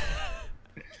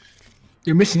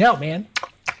 You're missing out, man.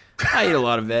 I eat a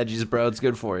lot of veggies, bro. It's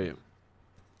good for you.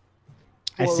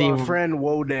 I Well, see. our friend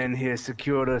Wodan here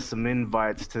secured us some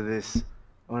invites to this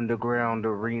underground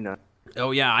arena.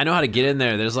 Oh, yeah, I know how to get in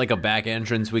there. There's like a back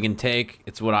entrance we can take.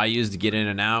 It's what I use to get in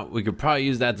and out. We could probably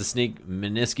use that to sneak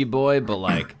Menisky Boy, but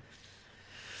like,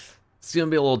 it's going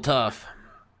to be a little tough.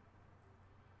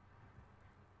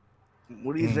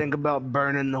 What do you think about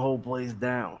burning the whole place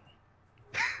down?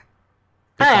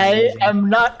 I am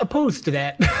not opposed to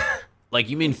that. Like,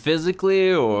 you mean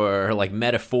physically or like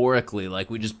metaphorically? Like,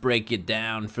 we just break it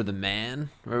down for the man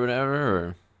or whatever?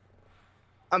 Or...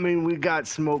 I mean, we got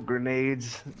smoke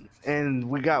grenades, and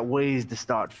we got ways to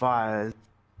start fires.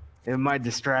 It might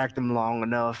distract them long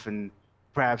enough, and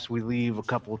perhaps we leave a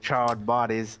couple charred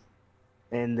bodies,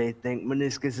 and they think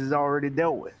Meniscus is already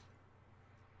dealt with.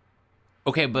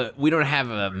 Okay, but we don't have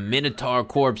a Minotaur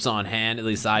corpse on hand. At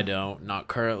least I don't, not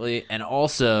currently. And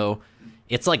also,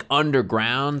 it's like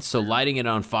underground, so lighting it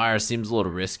on fire seems a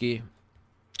little risky.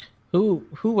 Who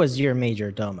was your major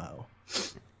domo?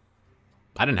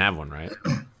 I didn't have one, right?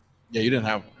 yeah, you didn't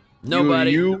have one.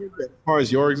 Nobody. You, as far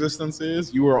as your existence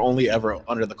is, you were only ever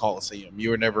under the Colosseum.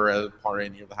 You were never a part of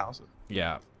any of the houses.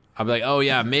 Yeah. I'd be like, oh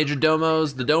yeah, major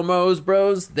domos, the domos,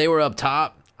 bros, they were up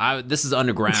top. This is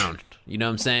underground. You know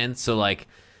what I'm saying? So like,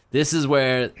 this is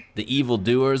where the evil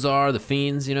doers are, the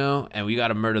fiends, you know, and we got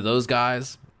to murder those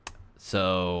guys.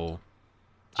 So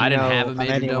I didn't have a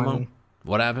major domo.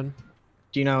 What happened?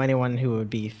 Do you know anyone who would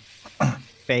be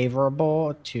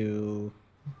favorable to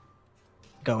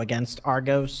go against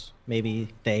Argos? Maybe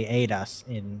they aid us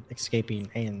in escaping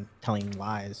and telling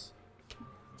lies.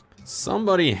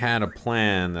 Somebody had a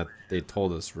plan that they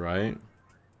told us, right?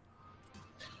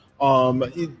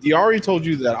 Diari told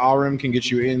you that Arim can get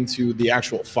you into the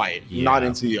actual fight, not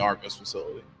into the Argos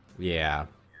facility. Yeah.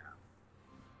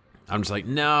 I'm just like,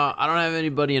 no, I don't have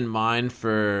anybody in mind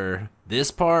for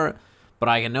this part, but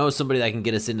I can know somebody that can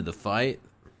get us into the fight.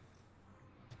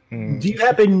 Do you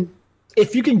happen,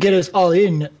 if you can get us all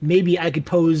in, maybe I could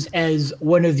pose as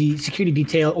one of the security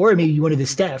detail or maybe one of the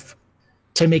staff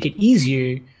to make it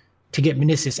easier to get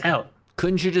Meniscus out.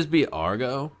 Couldn't you just be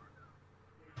Argo?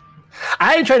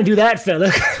 I ain't trying to do that,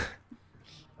 fella.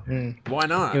 Why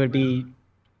not? It would be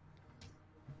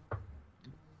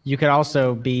You could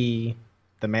also be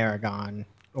the Maragon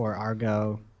or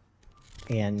Argo,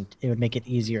 and it would make it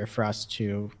easier for us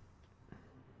to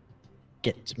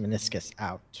get Meniscus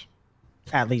out,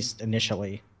 at least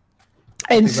initially.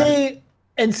 And say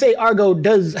Argo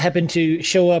does happen to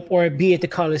show up or be at the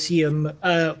Coliseum,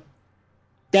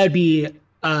 that'd be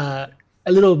a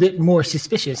little bit more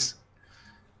suspicious.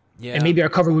 Yeah. And maybe our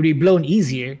cover would be blown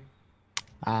easier.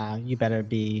 You better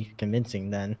be convincing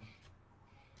then.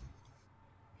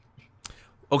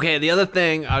 Okay, the other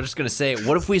thing I was just gonna say,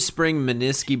 what if we spring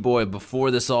Meniski Boy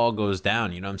before this all goes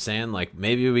down? You know what I'm saying? Like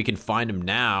maybe we can find him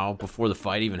now before the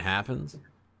fight even happens.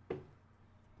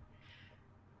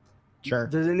 Sure.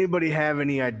 Does anybody have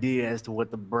any idea as to what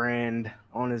the brand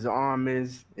on his arm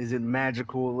is? Is it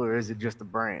magical or is it just a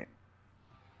brand?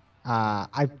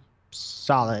 I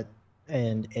saw it,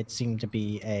 and it seemed to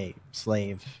be a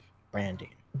slave branding.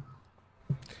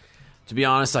 To be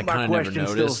honest, I My kind of never question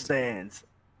still noticed. stands.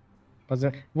 Was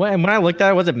it? When I looked at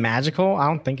it, was it magical? I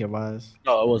don't think it was.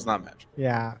 No, it was not magic.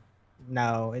 Yeah.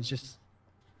 No, it's just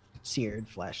seared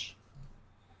flesh.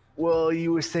 Well,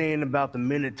 you were saying about the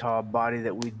Minotaur body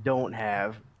that we don't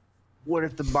have. What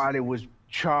if the body was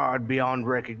charred beyond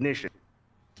recognition?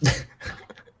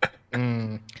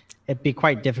 It'd be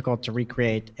quite difficult to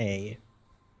recreate a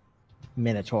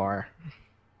Minotaur.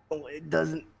 Well, it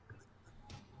doesn't.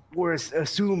 We're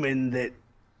assuming that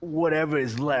whatever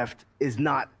is left is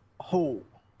not whole,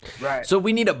 right? So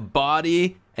we need a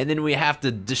body, and then we have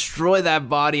to destroy that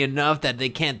body enough that they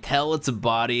can't tell it's a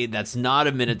body that's not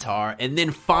a Minotaur, and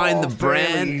then find All the fairly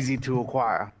brand. easy to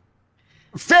acquire.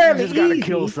 Fairly You just gotta easy.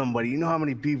 kill somebody. You know how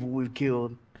many people we've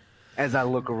killed? As I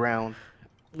look around,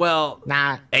 Well,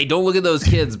 Nah. hey, don't look at those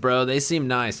kids, bro. They seem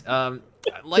nice.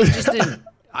 Like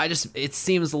it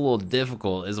seems a little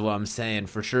difficult, is what I'm saying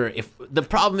for sure. If the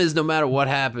problem is, no matter what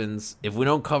happens, if we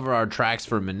don't cover our tracks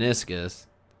for Meniscus,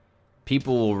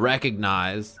 people will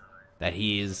recognize that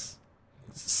he's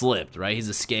slipped, right? He's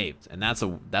escaped, and that's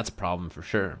a problem for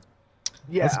sure.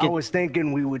 yeah, Let's I get- was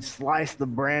thinking we would slice the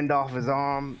brand off his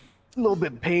arm. A little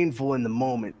bit painful in the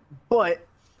moment, but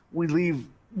we leave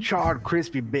charred,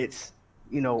 crispy bits,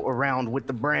 around with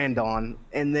the brand on,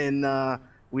 and then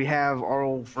we have our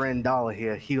old friend Dollar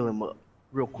here heal him up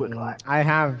real quick. Like,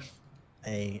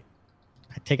 I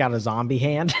take out a zombie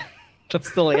hand that's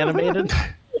still animated.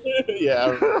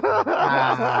 Yeah.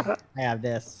 I have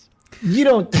this. You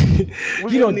don't.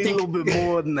 we You don't need think. a little bit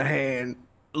more than the hand.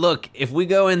 Look, if we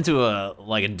go into a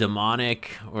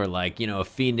demonic or a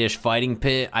fiendish fighting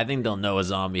pit, I think they'll know a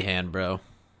zombie hand, bro.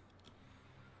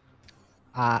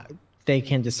 They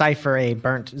can decipher a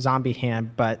burnt zombie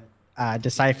hand, but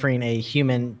deciphering a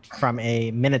human from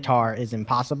a minotaur is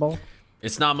impossible.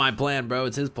 It's not my plan, bro.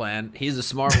 It's his plan. He's a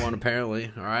smart one,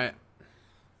 apparently. All right.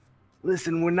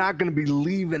 Listen, we're not gonna be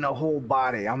leaving a whole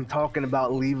body. I'm talking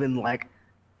about leaving like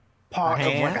part of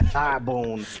like a hand? thigh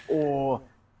bone or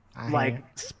like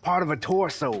part of a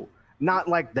torso, not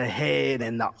like the head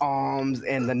and the arms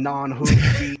and the non-hood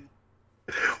feet.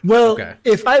 Well, Okay.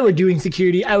 if I were doing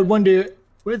security, I would wonder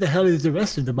where the hell is the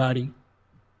rest of the body?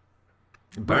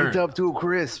 Burnt Burnt. up to a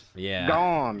crisp. Yeah.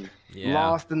 Gone. Yeah.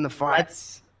 Lost in the fight.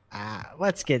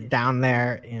 Let's get down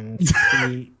there and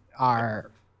see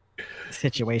our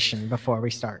situation before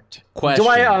we start. Question. Do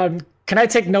I? Can I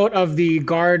take note of the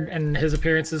guard and his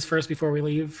appearances first before we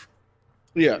leave?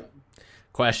 Yeah.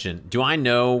 Question. Do I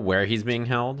know where he's being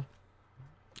held?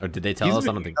 Or did they tell He's us? I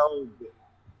don't being think. held-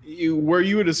 where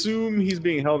you would assume he's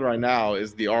being held right now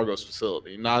is the Argos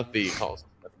facility, not the Coliseum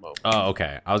at the moment. Oh,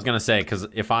 okay. I was going to say, because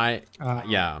if I.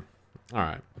 Yeah. All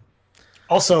right.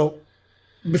 Also,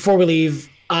 before we leave,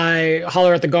 I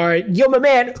holler at the guard, "Yo, my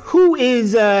man, who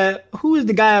is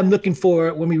the guy I'm looking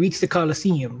for when we reach the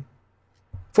Coliseum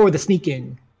for the sneak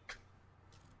in?"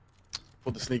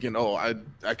 For the sneak in, I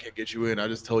can't get you in. I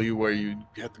just tell you where you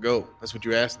have to go. That's what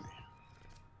you asked me.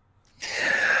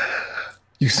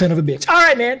 You son of a bitch! All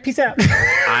right, man, peace out.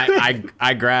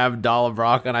 I grabbed Dollar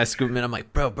Brock and I scoop him in. I'm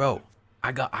like, bro,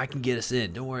 I can get us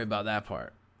in. Don't worry about that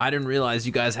part. I didn't realize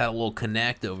you guys had a little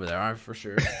connect over there. All right, for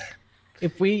sure.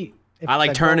 If I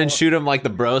the turn and goal- shoot him like the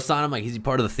bro sign. I'm like, is he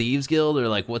part of the Thieves Guild or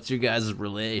what's your guys'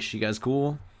 relation? You guys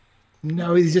cool?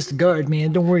 No, he's just a guard,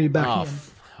 man. Don't worry Oh, about him.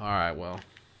 all right. Well,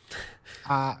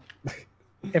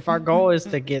 if our goal is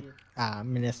to get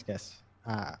Meniscus,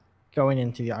 going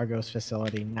into the Argos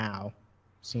facility now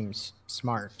seems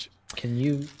smart. Can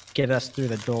you get us through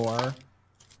the door,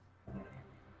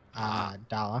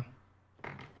 Dala?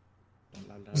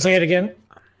 Say it again.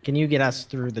 Can you get us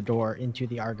through the door into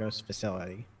the Argos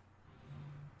facility?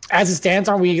 As it stands,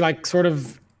 aren't we sort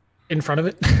of in front of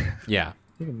it? yeah.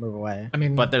 You can move away. I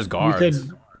mean, But there's we guards.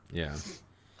 could- Yeah.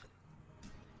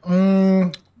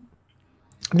 Not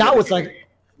with like.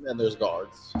 And then there's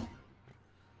guards.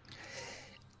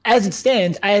 As it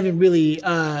stands, I haven't really,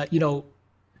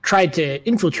 tried to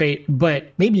infiltrate,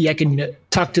 but maybe I can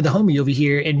talk to the homie over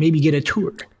here and maybe get a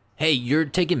tour. Hey, you're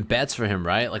taking bets for him,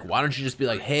 right? Like, why don't you just be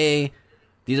like, hey,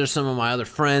 these are some of my other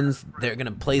friends. They're going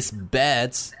to place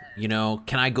bets. You know,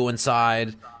 can I go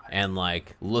inside and,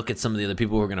 like, look at some of the other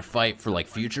people who are going to fight for, like,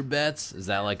 future bets? Is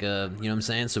that like a, you know what I'm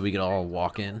saying? So we could all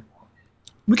walk in?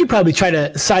 We could probably try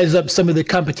to size up some of the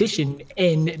competition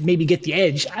and maybe get the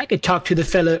edge. I could talk to the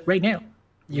fella right now.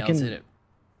 You can hit it.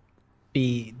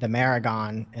 Be the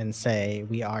Maragon and say,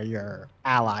 we are your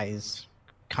allies.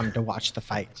 Come to watch the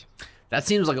fight. That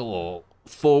seems like a little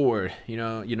forward, you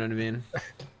know what I mean?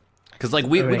 Because, like,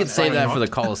 we could save that for the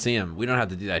Coliseum. We don't have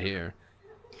to do that here.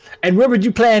 And where would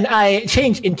you plan I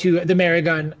change into the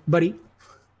Maragon, buddy?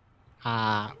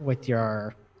 With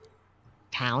your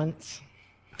talents.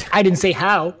 I didn't say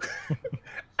how.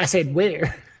 I said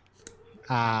where.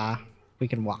 We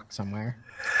can walk somewhere.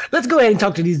 Let's go ahead and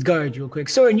talk to these guards real quick.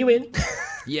 Soren, you in?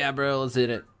 Yeah, bro, let's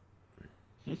hit it.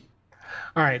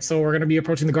 All right, so we're going to be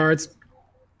approaching the guards.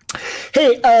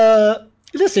 Hey,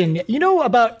 listen, you know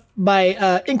about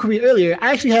my inquiry earlier?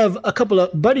 I actually have a couple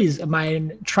of buddies of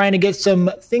mine trying to get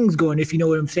some things going, if you know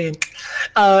what I'm saying.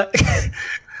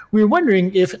 We were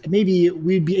wondering if maybe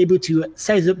we'd be able to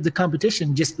size up the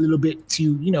competition just a little bit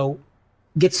to,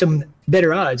 get some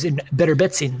better odds and better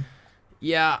bets in.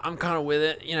 Yeah, I'm kind of with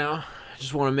it,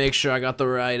 Just want to make sure I got the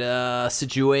right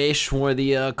situation for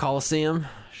the Coliseum.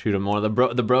 Shoot him more the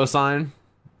bro sign.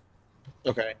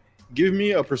 Okay. Give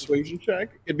me a persuasion check.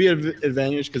 It'd be an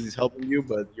advantage because he's helping you,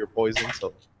 but you're poisoned,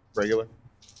 so regular.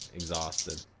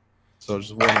 Exhausted. So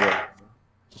just one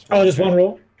roll. Just one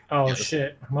roll? Oh,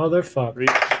 shit. Motherfucker.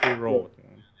 Re-roll.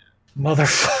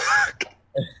 Motherfucker.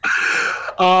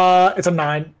 It's a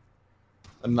 9.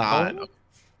 A 9. Oh.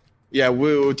 Yeah,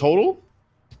 total?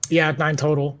 Yeah, 9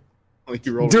 total. Like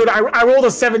you rolled. Dude, I rolled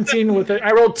a 17 with it.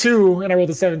 I rolled 2 and I rolled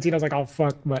a 17. I was like, oh,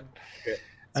 fuck. But okay.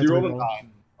 So you rolled a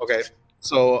 9. Okay.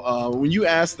 So when you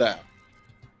ask that,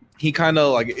 he kind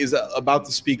of like is about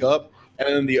to speak up, and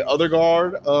then the other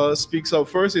guard speaks up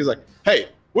first. He's like, "Hey,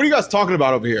 what are you guys talking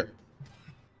about over here?"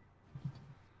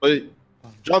 But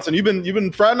Johnson, you've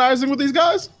been fraternizing with these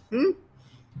guys?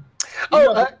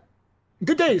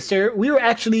 Good day, sir. We were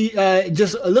actually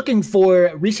just looking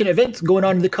for recent events going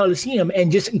on in the Coliseum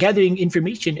and just gathering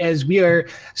information as we are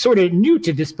sort of new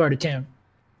to this part of town.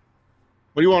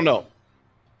 What do you want to know?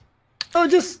 Oh,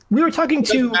 we were talking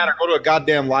to. Doesn't matter. Go to a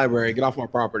goddamn library. Get off my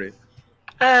property.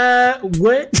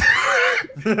 What?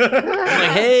 I'm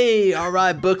like, hey, all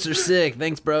right, books are sick.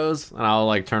 Thanks, bros. And I'll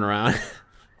like turn around.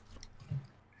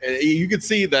 And you could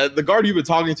see that the guard you've been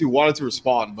talking to wanted to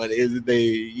respond, but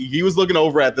he was looking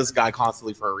over at this guy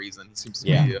constantly for a reason. He seems to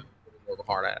be more of a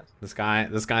hard ass. This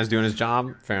guy's doing his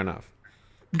job. Fair enough.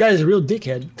 The guy's a real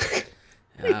dickhead.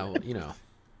 Well,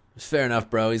 it's fair enough,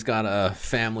 bro. He's got a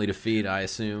family to feed, I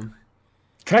assume.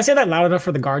 Can I say that loud enough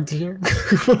for the guard to hear?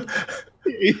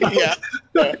 Yeah.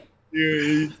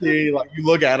 You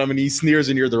look at him and he sneers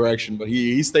in your direction, but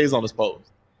he stays on his post.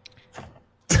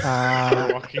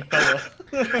 Walking fella.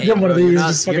 Hey, bro, you're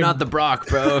not the Brock,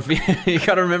 bro. You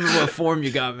gotta remember what form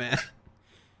you got, man.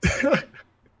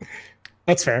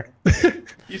 That's fair.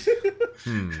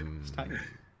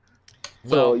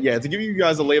 So yeah, to give you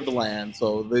guys a lay of the land,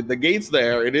 so the gate's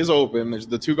there, it is open. There's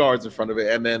the 2 guards in front of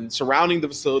it, and then surrounding the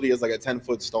facility is like a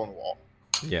 10-foot stone wall.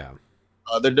 Yeah.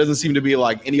 There doesn't seem to be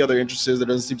like any other entrances. There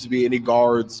doesn't seem to be any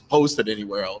guards posted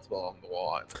anywhere else along the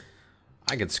wall.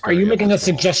 I could. Are you making a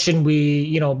suggestion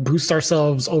we, boost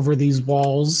ourselves over these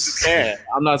walls? Yeah,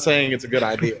 I'm not saying it's a good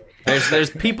idea. There's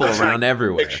people around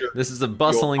everywhere. This is a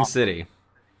bustling city.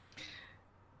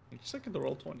 Just look at the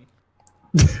roll 20.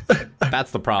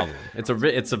 That's the problem.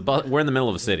 We're in the middle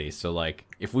of a city, so like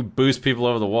if we boost people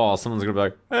over the wall, someone's gonna be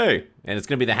like, "Hey," and it's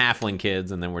gonna be the halfling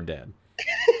kids, and then we're dead.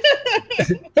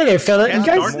 Hey there, fella. You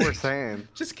guys, more sand.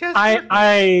 Just cast.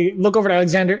 I look over to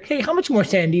Alexander. Hey, how much more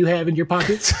sand do you have in your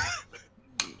pockets?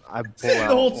 I pull out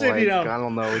the whole city down. I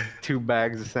don't know, 2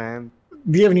 bags of sand.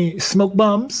 Do you have any smoke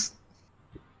bombs?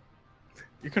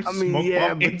 I mean,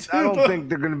 yeah, but I don't think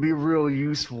they're going to be real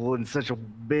useful in such a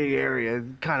big area.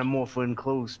 Kind of more for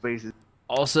enclosed spaces.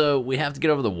 Also, we have to get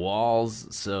over the walls,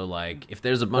 so like if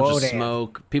there's a bunch of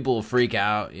smoke, people will freak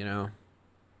out.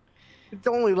 It's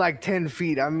only like 10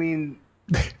 feet. I mean,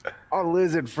 our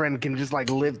lizard friend can just like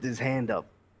lift his hand up.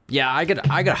 Yeah, I could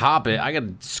hop it, I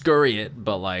could scurry it,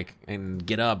 and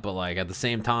get up, but like at the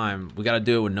same time, we got to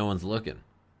do it when no one's looking.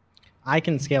 I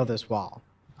can scale this wall.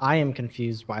 I am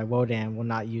confused why Wodan will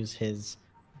not use his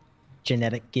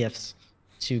genetic gifts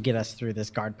to get us through this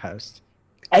guard post.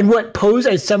 And what, pose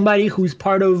as somebody who's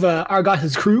part of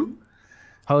Argoth's crew?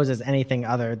 Pose as anything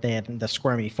other than the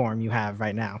squirmy form you have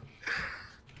right now.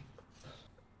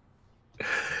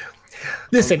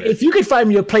 Listen, if you could find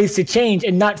me a place to change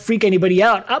and not freak anybody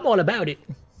out, I'm all about it.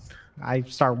 I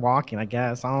start walking, I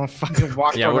guess. I don't fucking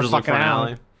walk Yeah, through we'll the just look for fucking an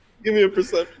alley. alley. Give me a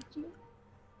perception check.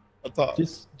 Up top.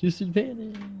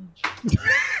 Disadvantage.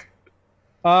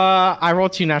 I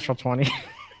rolled 2 natural 20.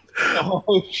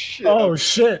 Oh shit. Oh,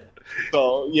 shit.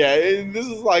 So yeah, this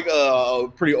is like a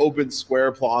pretty open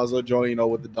square plaza joint, you know,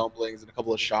 with the dumplings and a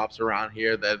couple of shops around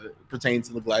here that pertain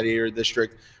to the Gladiator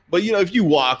District. But you know, if you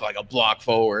walk like a block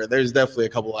forward, there's definitely a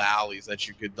couple of alleys that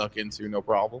you could duck into, no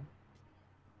problem.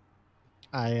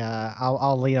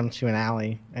 I'll lead them to an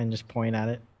alley and just point at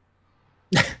it.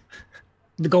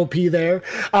 The go pee there.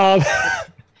 Oh,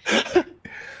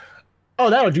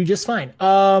 that'll do just fine.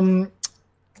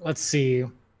 Let's see.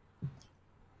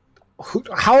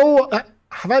 How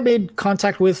have I made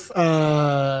contact with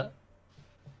Maragon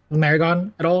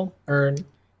at all? Or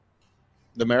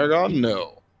The Maragon?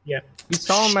 No. yeah, You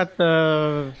saw him at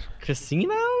the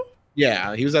casino?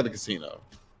 Yeah, he was at the casino.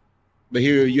 But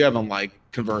you haven't like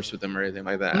conversed with him or anything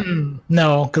like that.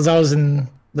 no, because I was in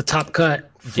the top cut.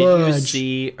 Did you Fudge.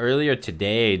 see earlier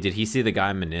today? Did he see the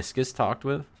guy Meniscus talked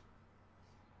with?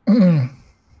 I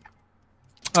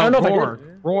don't know if I Roar. did.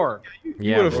 Roar.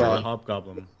 Yeah, would've bro. thought.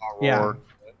 Hobgoblin. Yeah. Or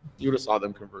you would have saw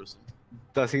them conversing.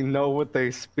 Does he know what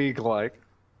they speak like?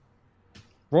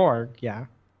 Roar, yeah.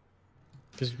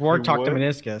 Because Roar You talked to would?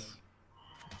 Meniscus.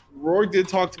 Rourke did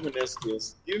talk to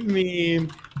Meniscus. Give me.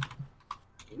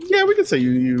 Yeah, we could say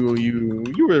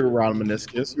you were around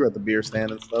Meniscus. You were at the beer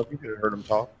stand and stuff. You could have heard him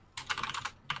talk.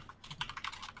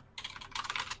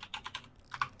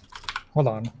 Hold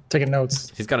on, taking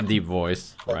notes. He's got a deep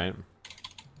voice, right?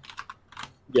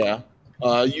 Yeah.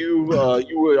 Are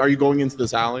you going into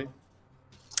this alley?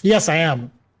 Yes, I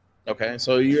am. Okay,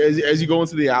 so as you go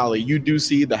into the alley, you do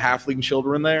see the halfling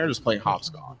children there just playing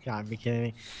hopscotch. God, be kidding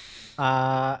me.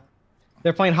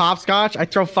 They're playing hopscotch. I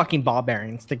throw fucking ball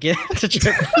bearings to get to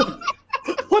trip.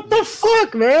 What the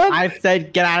fuck, man? I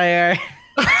said, get out of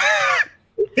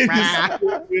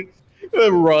here.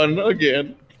 Run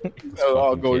again.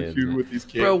 I'll go Kids, feud man. with these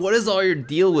kids. Bro, what is all your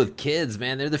deal with kids,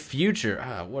 man? They're the future.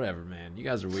 Whatever, man. You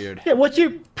guys are weird. Yeah, what's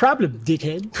your problem,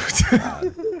 dickhead?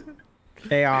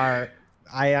 They are.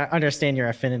 I understand your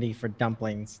affinity for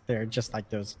dumplings. They're just like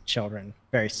those children,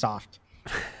 very soft.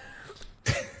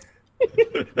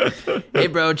 Hey,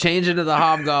 bro, change into the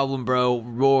hobgoblin, bro.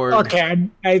 Roar. Okay,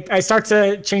 I start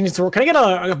to change it to. Can I get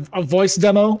a voice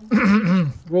demo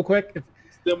real quick?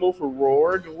 Demo for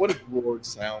Rourke. What did Rourke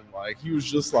sound like? He was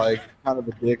just like kind of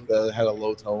a dick that had a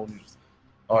low tone. Just,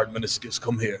 all right, Meniscus,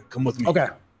 come here. Come with me. Okay,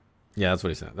 Yeah, that's what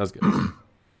he said. That's good. all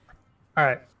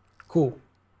right, cool.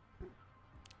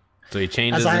 So he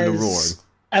changes As I into Roar.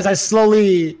 as I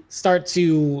slowly start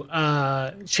to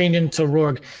change into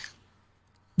Rourke,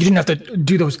 you didn't have to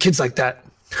do those kids like that.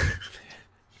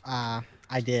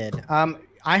 I did.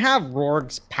 I have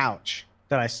Rourke's pouch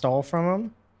that I stole from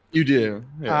him. You do.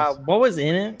 Yes. What was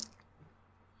in it?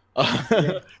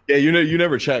 Yeah, you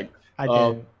never checked. I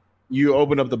did. You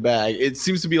open up the bag. It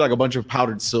seems to be like a bunch of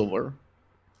powdered silver.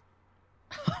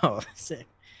 Oh, sick.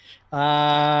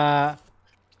 I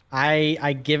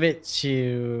give it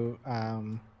to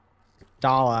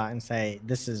Dala and say,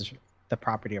 "This is the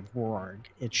property of Rourke.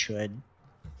 It should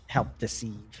help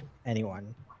deceive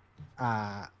anyone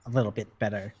a little bit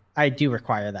better. I do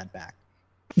require that back."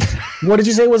 What did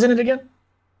you say was in it again?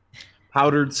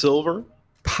 Powdered silver?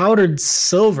 Powdered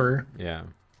silver. Yeah.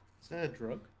 Is that a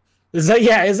drug? Is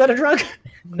that a drug?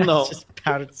 No. It's just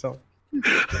powdered silver.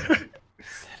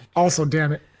 Also,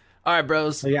 damn it. All right,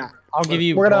 bros. So yeah, I'll give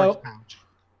you We're gonna- Rourke's pouch.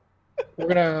 We're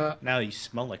gonna. Now you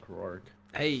smell like Rourke.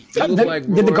 Hey, you Did, look like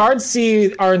did the Roar. guards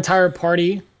see our entire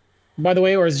party, by the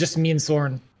way, or is it just me and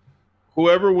Soren?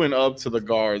 Whoever went up to the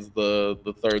guards the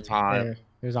third time.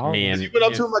 There's all of Me them. and You went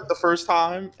up to him like the first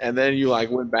time, and then you like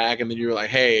went back, and then you were like,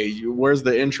 "Hey, where's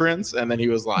the entrance?" And then he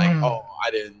was like, "Oh, I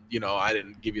didn't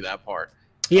give you that part.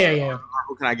 Yeah.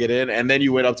 Who can I get in?" And then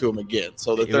you went up to him again.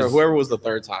 So the It was- whoever was the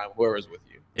third time, whoever was with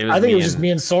you. It I think it was and- just me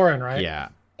and Soren, right? Yeah.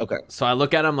 Okay. So I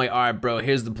look at him like, all right, bro,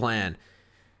 here's the plan.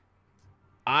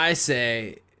 I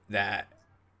say that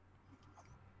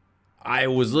I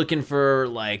was looking for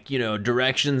like,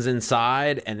 directions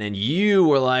inside, and then you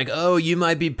were like, oh, you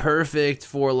might be perfect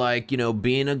for like,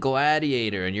 being a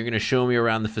gladiator, and you're gonna show me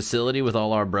around the facility with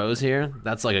all our bros here.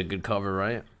 That's like a good cover,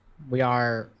 right? We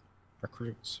are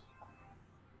recruits.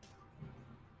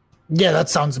 Yeah, that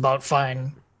sounds about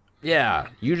fine. Yeah,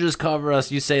 you just cover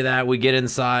us. You say that. We get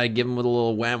inside, give them with a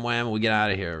little wham wham, and we get out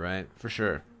of here, right? For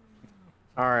sure.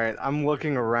 All right, I'm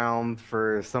looking around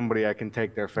for somebody I can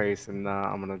take their face, and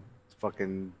I'm gonna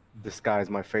fucking disguise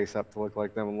my face up to look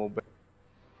like them a little bit.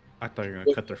 I thought you were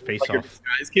gonna cut their face Like a off.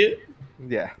 disguise kid?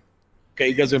 Yeah. Okay,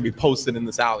 you guys are gonna be posted in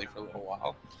this alley for a little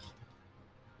while.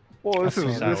 Well, this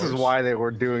is hours. why they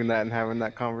were doing that and having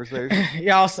that conversation.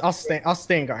 Yeah, I'll stay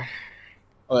in guard.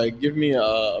 All right, give me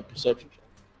a perception check.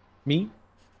 Me?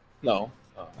 No,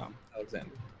 Alexander.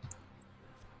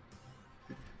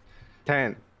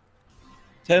 10.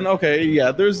 10. Okay,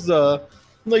 yeah. There's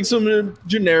like some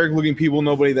generic looking people.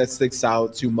 Nobody that sticks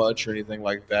out too much or anything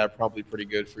like that. Probably pretty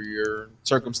good for your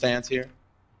circumstance here.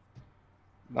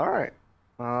 All right.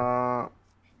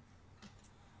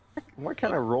 Why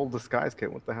can't I roll disguise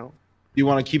kit? What the hell? You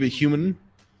want to keep it human?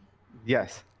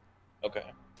 Yes. Okay.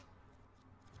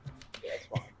 Yeah, that's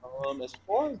fine. As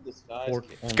far as disguise,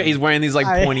 Okay, he's wearing these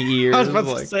like pointy ears. I was about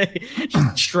like, to say,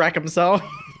 just Shrek himself.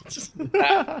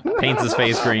 paints his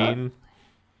face green.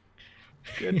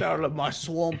 Get out of my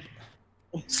swamp.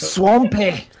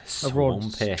 Swampy. I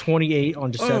rolled Swampy. 28 on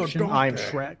deception. don't I am they?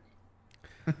 Shrek.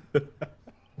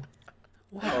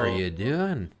 What are you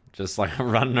doing? Just like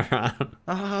running around.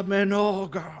 I'm an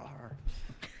ogre.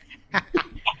 I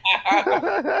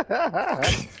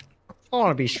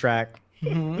want to be Shrek.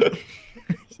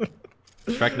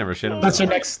 Shrek never shit himself.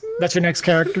 That's your next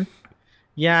character.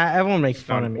 Yeah, everyone makes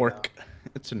fun Fun of me. orc.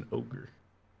 It's an ogre.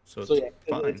 So it's So yeah,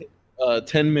 fine.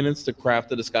 10 minutes to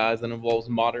craft a disguise that involves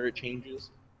moderate changes,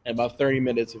 and about 30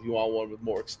 minutes if you want one with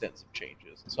more extensive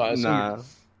changes. So I assume Nah.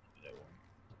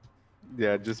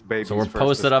 Yeah, just babies. So we're first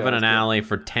posted up in an disguise kit. alley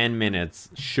for 10 minutes,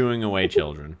 shooing away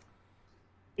children.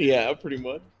 yeah, pretty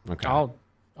much. Okay. I'll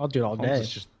do it all day. It's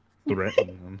just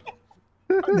threatening them.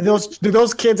 Do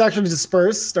those kids actually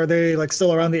disperse? Are they like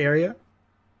still around the area?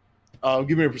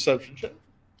 Give me a perception check.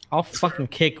 I'll fucking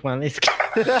kick when they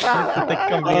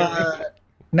come here.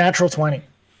 Natural 20.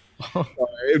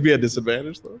 It'd be a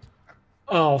disadvantage though.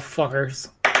 Oh, fuckers.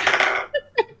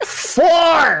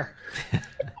 4!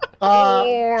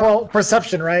 Well,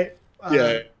 perception, right?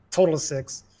 Yeah. Total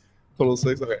 6. Total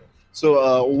 6. Okay.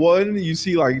 So one, you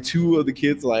see like two of the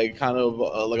kids like kind of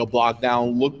like a block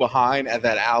down, look behind at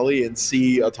that alley and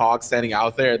see a Tog standing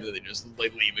out there, and then they just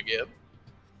like leave again.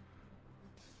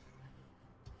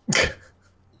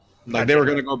 Like they were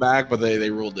gonna go back, but they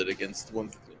ruled against it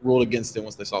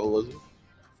once they saw the lizard.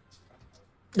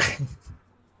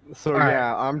 So Alright.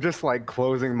 yeah, I'm just like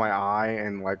closing my eye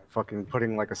and like fucking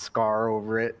putting like a scar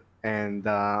over it and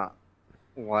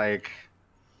like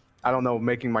I don't know,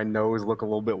 making my nose look a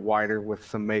little bit wider with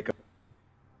some makeup.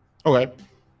 Okay.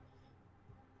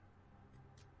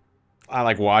 I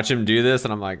like watch him do this,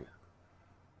 and I'm like,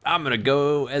 I'm gonna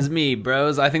go as me,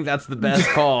 bros. I think that's the best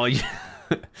call.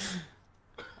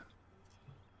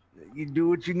 You do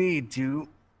what you need to.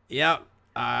 Yep.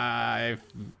 I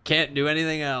can't do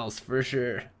anything else for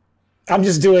sure. I'm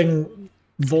just doing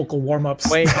vocal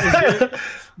warm-ups. Wait, is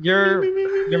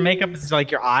your makeup is like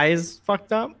your eyes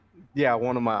fucked up? Yeah,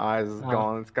 one of my eyes is Oh.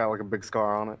 gone. It's got like a big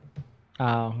scar on it.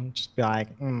 Oh, just be like,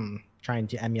 trying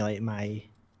to emulate my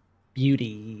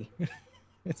beauty.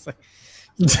 It's like,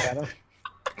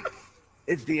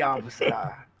 It's the opposite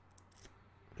eye.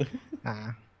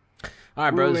 ah. All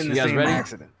right, We were bros. in You the guys same ready?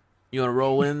 accident. You want to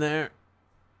roll in there?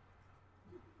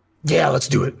 Yeah, let's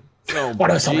do it. Oh, Why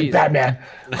do I sound like geez. Batman?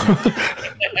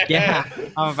 Yeah,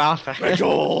 I'm about that.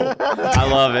 I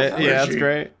love it. Yeah, that's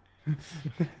great.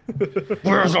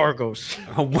 Where's Argos?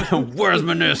 Where's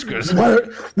Meniscus?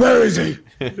 Where is he?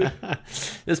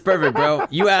 It's perfect, bro.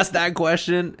 You asked that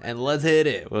question, and let's hit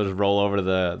it. We'll just roll over to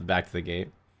the back to the gate.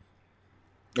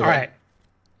 All right.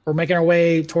 We're making our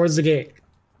way towards the gate.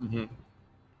 Mhm.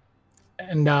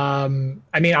 And I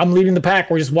mean, I'm leading the pack.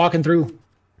 We're just walking through.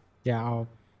 Yeah,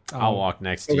 I'll walk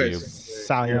next to Okay. you.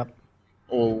 Sally up.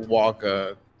 We'll walk.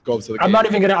 Go up to the. I'm gate. not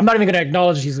even gonna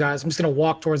acknowledge these guys. I'm just gonna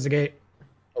walk towards the gate.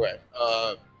 Okay.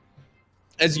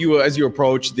 As you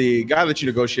approach, the guy that you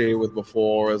negotiated with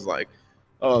before is like,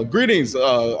 "Greetings,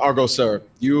 Argo sir.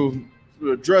 You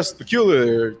dressed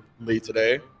peculiarly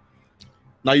today.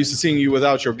 Not used to seeing you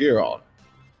without your gear on."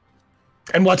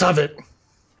 And what's of it?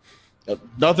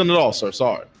 Nothing at all, sir.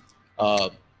 Sorry.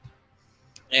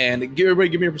 And everybody,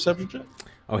 give me a perception check.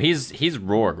 Oh, he's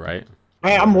Rorg, right?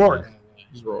 Hey, I'm Ward.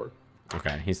 He's roared.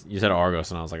 Okay. You said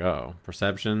Argos, and I was like, oh,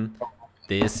 perception,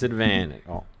 disadvantage.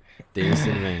 Oh,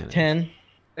 disadvantage. 10.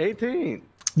 18.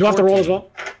 Do I have to roll as well?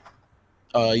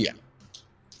 Yeah.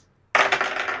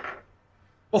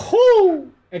 Oh,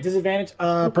 at disadvantage.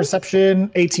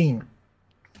 Perception 18.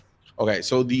 Okay,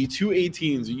 so the two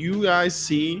 18s, you guys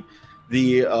see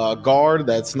the guard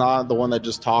that's not the one that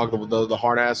just talked, the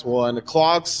hard ass one,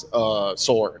 clocks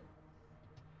sword.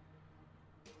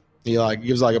 He like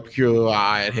gives like a peculiar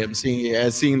eye at him,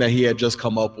 seeing that he had just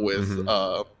come up with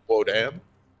Wodan.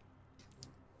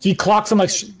 He clocks him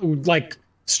like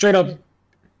straight up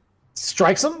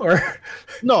strikes him, or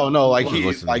no, like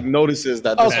he like notices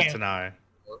that. Okay. That's an eye.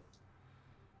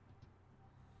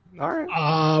 All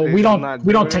right. we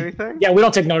don't take anything? Yeah, we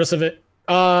don't take notice of it.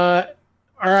 Or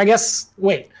I guess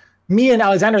wait, me and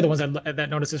Alexander are the ones that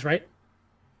notices, right?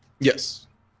 Yes.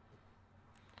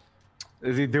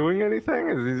 Is he doing anything?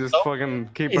 Is he just fucking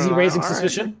keeping? Is he an eye? raising All right.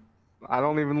 suspicion? I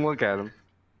don't even look at him.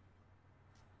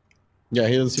 Yeah,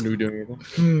 he doesn't seem to be doing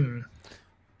anything.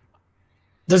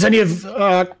 Does any of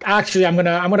actually I'm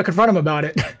gonna confront him about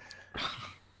it.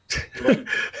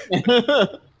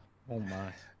 Oh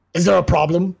my. Is there a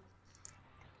problem?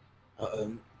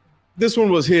 This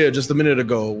one was here just a minute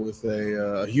ago with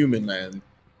a human man.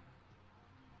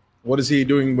 What is he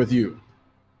doing with you?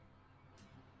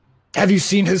 Have you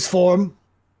seen his form?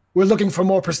 We're looking for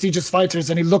more prestigious fighters,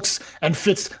 and he looks and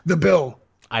fits the bill.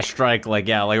 I strike like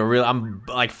I'm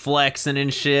like flexing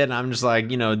and shit. And I'm just like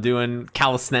doing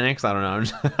calisthenics. I don't know.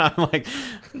 I'm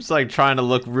just like trying to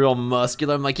look real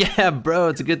muscular. I'm like, yeah, bro,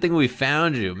 it's a good thing we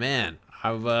found you, man.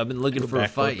 I've been looking for a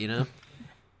fight,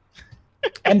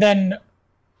 And then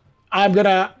I'm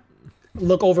gonna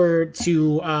look over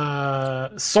to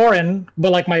Soren,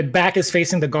 but like my back is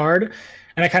facing the guard,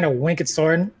 and I kind of wink at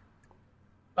Soren.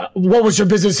 What was your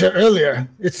business here earlier?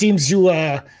 It seems you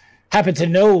happen to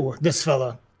know this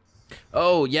fella.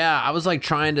 Oh yeah, I was like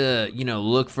trying to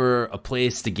look for a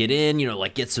place to get in,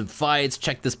 like get some fights,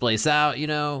 check this place out,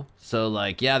 So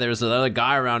like yeah, there was another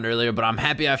guy around earlier, but I'm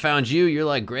happy I found you. You're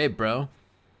like great, bro.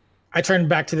 I turned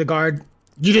back to the guard.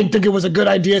 You didn't think it was a good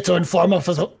idea to inform us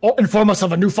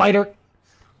of a new fighter?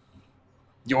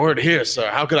 You weren't here,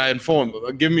 sir. How could I inform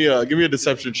them? Give me a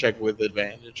deception check with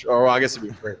advantage, or I guess it'd be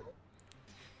a straight roll.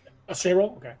 A straight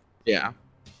roll? Okay. Yeah.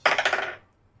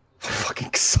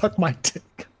 Fucking suck my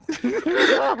dick.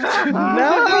 No,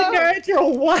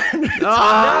 natural one.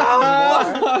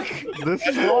 Oh, This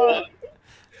is what.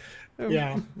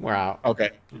 Yeah, we're out.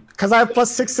 Okay. because I have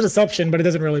 +6 to deception, but it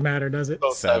doesn't really matter, does it?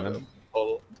 So 7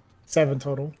 total. 7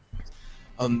 total.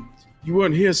 You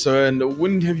weren't here, sir, and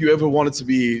when have you ever wanted to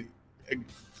be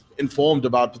informed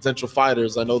about potential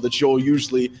fighters? I know that you're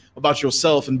usually about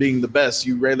yourself and being the best.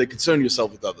 You rarely concern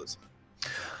yourself with others.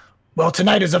 Well,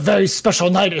 tonight is a very special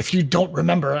night. If you don't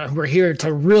remember, we're here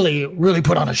to really, really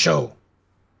put on a show.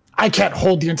 I can't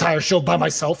hold the entire show by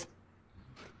myself.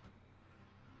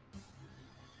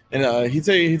 And he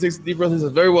takes a deep breath and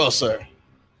says, "Very well, sir.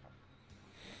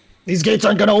 These gates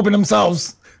aren't going to open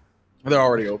themselves." They're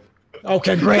already open."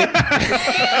 Okay, great.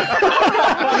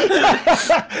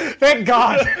 Thank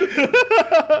God.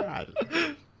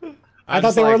 I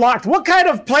thought they were locked. What kind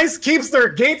of place keeps their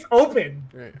gates open?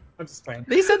 Right. I'm just playing.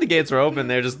 They said the gates were open.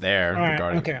 They're just there. All right.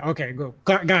 guarding. Okay. Go.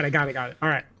 Got it. All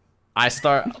right. I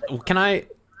start. Can I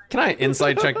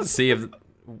insight check to see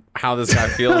how this guy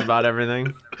feels about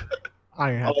everything?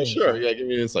 Oh, sure. Yeah, give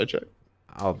me an insight check.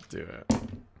 I'll do it.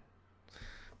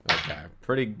 Okay,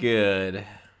 pretty good.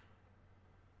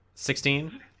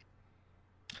 16.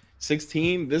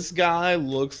 16. This guy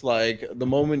looks like the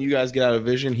moment you guys get out of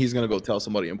vision, he's gonna go tell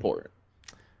somebody important.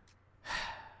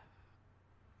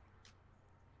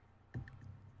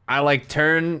 I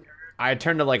turn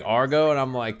to like Argo and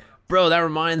I'm like, bro, that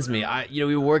reminds me.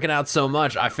 We were working out so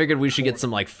much. I figured we should get some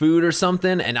like food or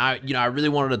something. And I really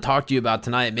wanted to talk to you about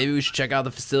tonight. Maybe we should check out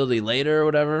the facility later or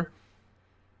whatever.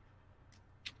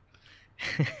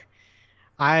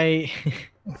 I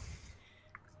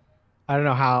don't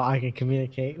know how I can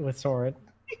communicate with Soren.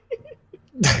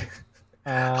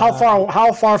 How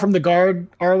far from the guard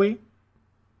are we?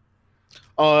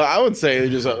 I would say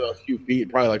just a few feet,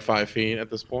 probably like 5 feet at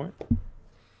this point.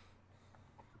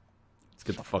 Let's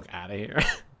get the fuck out of here.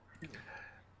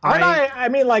 I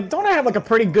mean, like, don't I have like a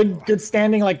pretty good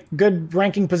standing, like good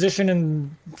ranking position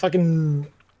in fucking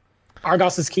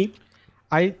Argos's keep?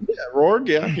 Yeah, Rorg,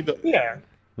 yeah, he does. Yeah.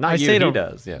 Not I you, say he to-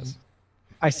 does, yes.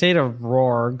 I say to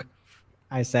Rorg,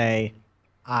 I say,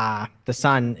 the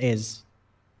sun is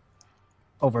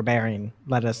overbearing.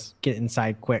 Let us get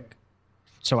inside quick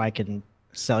so I can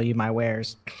sell you my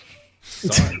wares.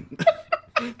 Son.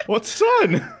 What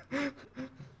son?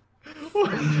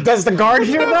 Does the guard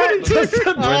hear that?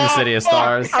 We're in the city of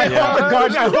stars. I Yeah. hope the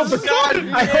guard. I hope the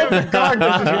guard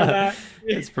doesn't hear that.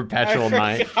 It's perpetual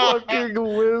night. Fucking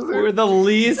wizard. We're the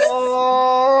least.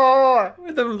 Oh,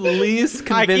 We're the least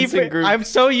I keep convincing it, group. I'm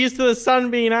so used to the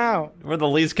sun being out. We're the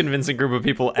least convincing group of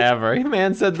people ever. Hey,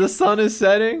 man said the sun is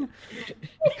setting.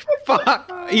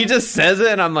 Fuck. He just says it,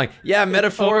 and I'm like, yeah,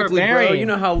 metaphorically, bro. overbearing. You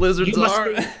know how lizards are.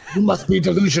 You must be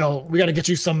delusional. We got to get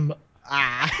you some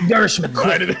nourishment.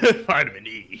 Vitamin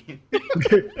E.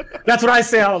 That's what I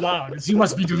say out loud. Is you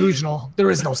must be delusional. There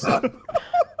is no sun.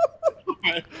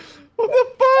 What the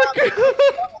fuck?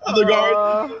 The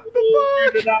guards.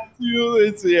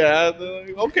 It's they're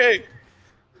like, okay.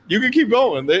 You can keep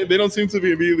going. They don't seem to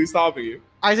be immediately stopping you.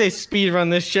 I say speed run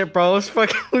this shit, bro. Let's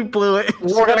fucking we blew it.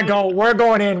 We're gonna go. We're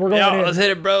going in. We're going Yo, in. let's hit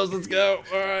it, bros. Let's go.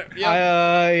 All right.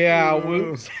 Yeah.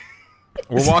 Whoops.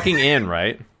 We're walking in,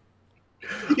 right?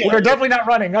 We're definitely not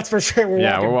running. That's for sure.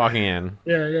 We're walking in.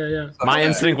 Yeah. My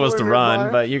instinct was to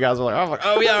run, but you guys were like,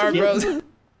 oh yeah, our bros.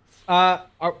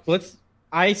 Let's.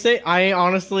 I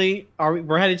honestly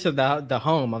we're headed to the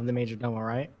home of the Major Domo,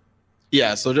 right?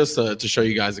 Yeah, so just to show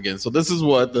you guys again. So this is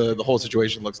what the whole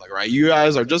situation looks like, right? You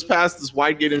guys are just past this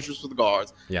wide gate entrance with the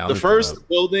guards. Yeah. The first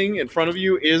building in front of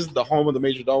you is the home of the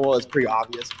Major Domo. It's pretty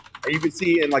obvious. And you can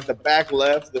see in like the back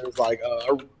left, there's like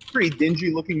a pretty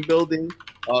dingy looking building.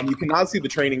 You cannot see the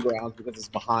training grounds because it's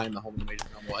behind the home of the Major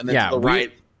Domo. And then to the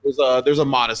right, there's a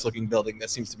modest looking building that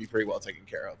seems to be pretty well taken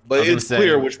care of. But it's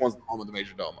clear which one's the home of the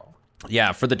Major Domo.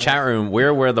 Yeah, for the chat room,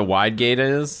 we're where the wide gate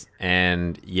is,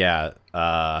 and yeah,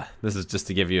 this is just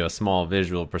to give you a small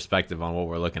visual perspective on what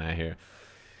we're looking at here.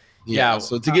 Yeah,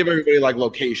 so to give everybody like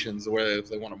locations where if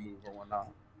they want to move or whatnot.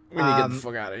 We need to get the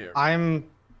fuck out of here. I'm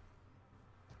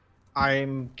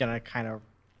gonna kind of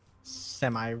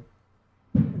semi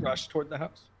rush toward the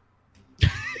house.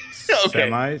 Okay.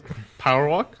 Semi power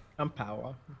walk. I'm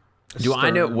power.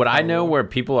 Would I know where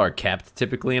people are kept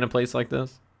typically in a place like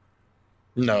this?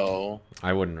 No.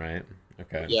 I wouldn't, right?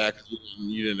 Okay. Yeah, because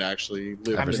you didn't actually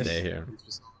live Never in stay here.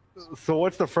 So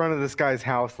what's the front of this guy's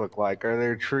house look like? Are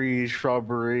there trees,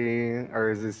 shrubbery,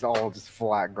 or is this all just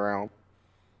flat ground?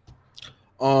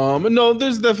 No,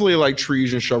 there's definitely like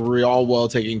trees and shrubbery, all well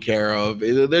taken care of.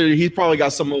 He's probably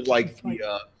got some of like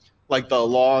the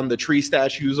lawn, the tree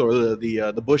statues or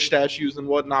the bush statues and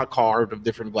whatnot carved of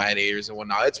different gladiators and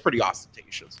whatnot. It's pretty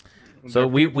ostentatious. So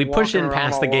we push in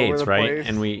past the gates, right? place?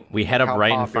 And we head up How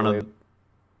right in front of. populated?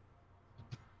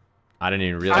 I didn't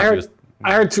even realize.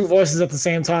 I heard two voices at the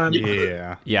same time.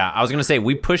 Yeah. Yeah, I was gonna say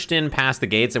we pushed in past the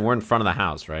gates and we're in front of the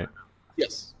house, right?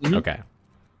 Yes. Okay.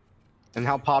 And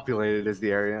how populated is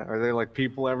the area? Are there like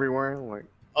people everywhere? Like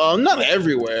Not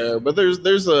everywhere, but there's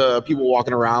people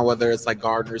walking around, whether it's like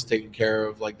gardeners taking care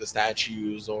of like the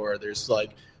statues, or there's like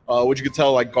what you could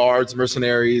tell like guards,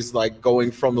 mercenaries, like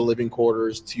going from the living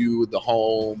quarters to the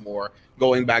home or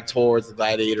going back towards the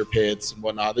gladiator pits and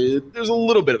whatnot. There's a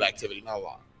little bit of activity, not a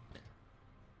lot.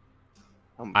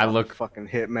 I'm I about look- to fucking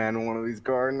hitman one of these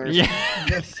gardeners.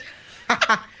 Yeah.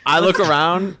 I look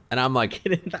around and I'm like,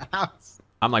 Get in the house.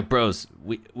 bros,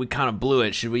 we kind of blew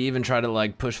it. Should we even try to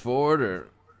like push forward or?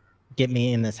 Get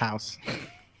me in this house.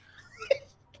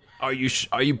 Are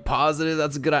you positive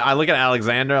that's a good idea? I look at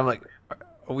Alexander. I'm like,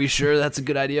 are we sure that's a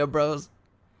good idea, bros?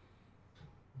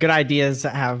 Good ideas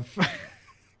that have.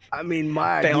 I mean,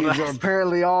 my Failed ideas us. are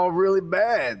apparently all really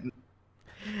bad.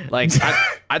 Like,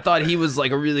 I thought he was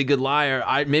like a really good liar.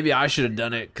 Maybe I should have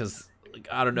done it because, like,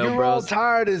 I don't know, You're all bros.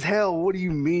 tired as hell. What do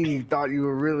you mean you thought you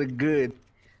were really good?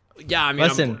 Yeah, I mean,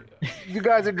 Listen, You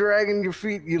guys are dragging your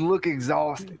feet. You look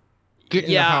exhausted. get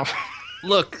in Yeah. the house.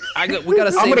 Look, we gotta.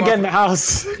 I'm save gonna our- get in the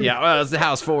house. Yeah, well, it's the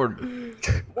house forward.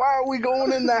 Why are we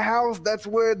going in the house? That's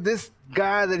where this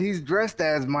guy that he's dressed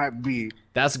as might be.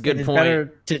 That's a good It's point.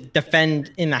 better to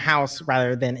defend in the house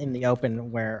rather than in the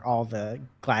open where all the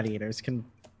gladiators can.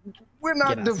 We're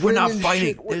not Get us. defending We're not shit.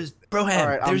 fighting. There's Broham. All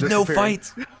right, I'm there's no disappearing.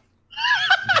 fights.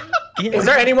 Is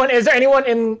there anyone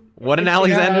in? What did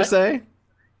Alexander say?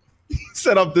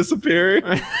 Set up disappearing.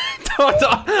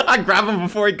 I grab him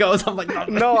before he goes. I'm like, no.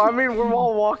 No, I mean we're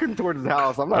all walking towards the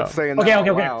house. I'm not saying that Okay, out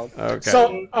okay, okay. loud. Okay.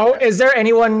 So, is there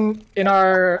anyone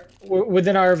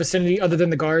within our vicinity other than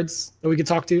the guards that we could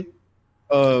talk to?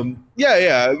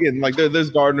 Yeah. Again, like there's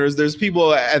gardeners, there's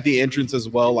people at the entrance as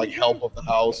well, like help of the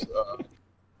house,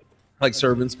 like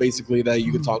servants basically that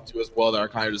you can talk to as well that are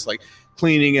kind of just like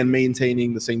cleaning and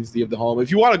maintaining the sanctity of the home.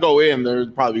 If you want to go in,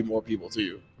 there'd probably be more people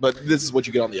too. But this is what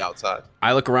you get on the outside.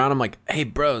 I look around. I'm like, hey,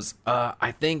 bros.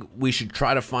 I think we should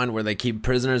try to find where they keep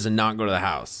prisoners and not go to the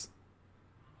house.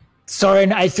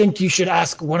 Soren, I think you should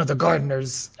ask one of the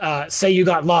gardeners. Say you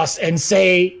got lost and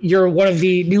say you're one of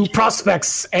the new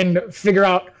prospects and figure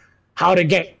out how to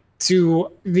get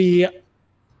to the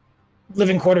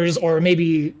living quarters or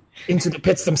maybe into the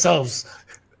pits themselves.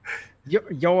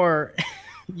 You're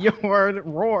You're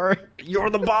Roar. You're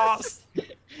the boss.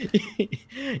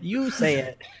 You say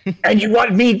it. And you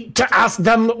want me to ask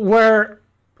them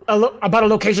about a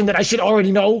location that I should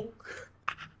already know?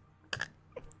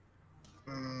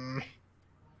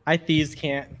 I thieves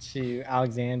can't to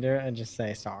Alexander and just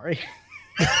say sorry.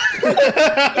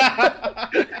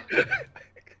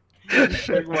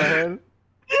 Shake my head.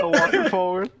 I'm walking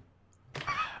forward.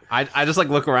 I just like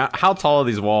look around. How tall are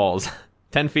these walls?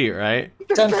 10 feet, right?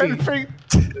 10 feet.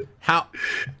 How?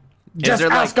 Just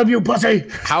ask him, you pussy.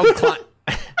 How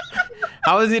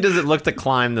easy does it look to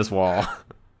climb this wall?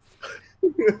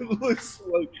 It looks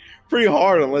like pretty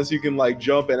hard unless you can like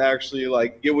jump and actually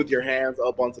like get with your hands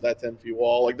up onto that 10 feet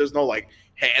wall. Like there's no like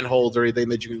handholds or anything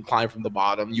that you can climb from the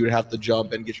bottom. You would have to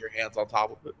jump and get your hands on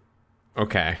top of it.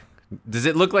 Okay. Does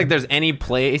it look like there's any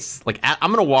place like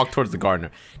I'm gonna walk towards the gardener?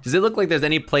 Does it look like there's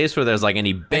any place where there's like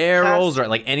any barrels or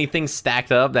like anything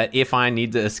stacked up that if I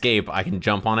need to escape, I can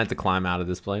jump on it to climb out of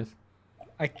this place?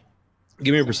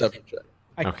 Give me a perception check.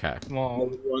 Okay. Well,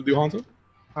 You want to do Haunter?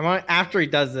 after he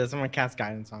does this, I'm gonna cast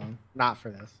guidance on him. Not for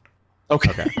this.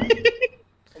 Okay.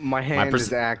 My hand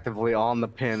is actively on the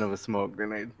pin of a smoke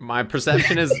grenade. My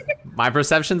perception's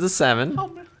a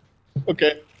 7.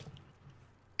 Okay.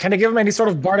 Can I give him any sort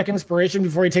of bardic inspiration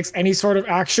before he takes any sort of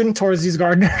action towards these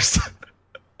gardeners?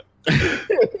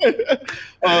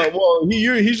 Well,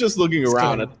 he's just looking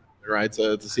around, right,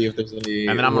 to see if there's any.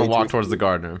 And then I'm gonna walk towards the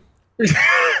gardener.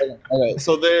 Okay,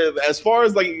 so there, as far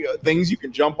as like things you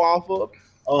can jump off of,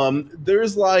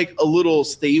 there's like a little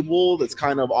stable that's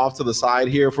kind of off to the side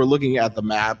here. If we're looking at the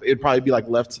map, it'd probably be like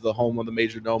left to the home of the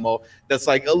Major Domo. That's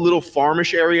like a little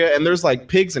farmish area, and there's like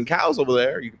pigs and cows over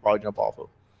there. You can probably jump off of.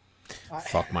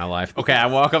 Fuck my life. Okay, I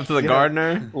walk up to the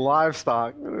gardener.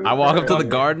 Livestock. I walk up to the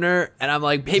gardener and I'm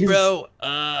like, "Hey, bro,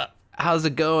 how's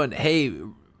it going? Hey,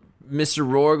 Mr.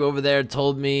 Rourke over there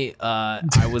told me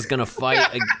I was gonna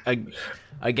fight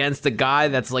against a guy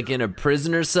that's like in a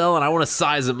prisoner cell, and I want to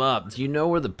size him up. Do you know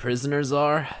where the prisoners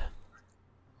are?"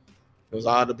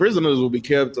 Because the prisoners will be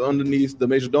kept underneath the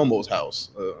Major Domo's house.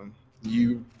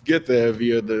 You get there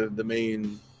via the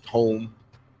main home.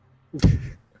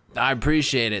 I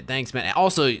appreciate it. Thanks, man.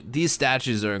 Also, these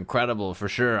statues are incredible for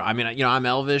sure. I mean, you know, I'm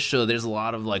Elvish, so there's a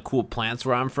lot of like cool plants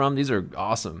where I'm from. These are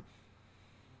awesome.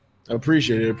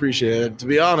 Appreciate it. To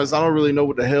be honest, I don't really know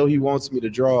what the hell he wants me to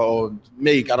draw or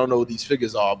make. I don't know what these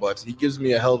figures are, but he gives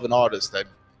me a hell of an artist that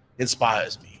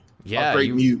inspires me. Yeah,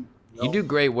 great mute. You do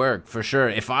great work for sure.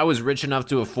 If I was rich enough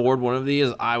to afford one of these,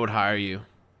 I would hire you.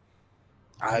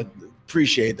 I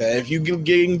appreciate that. If you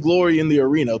gain glory in the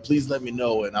arena, please let me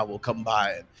know, and I will come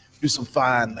by and do some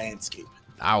fine landscaping.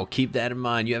 I will keep that in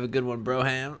mind. You have a good one,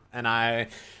 Broham. And I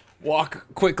walk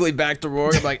quickly back to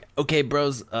Rory. I'm like, okay,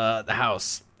 bros, the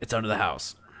house. It's under the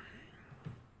house.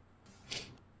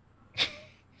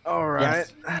 All right.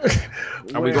 Yes.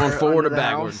 Are we going forward or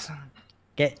backwards?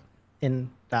 Get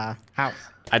in the house.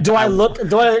 Can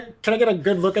I get a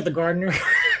good look at the gardener?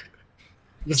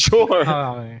 Sure.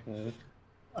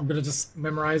 I'm gonna just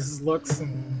memorize his looks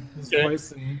and his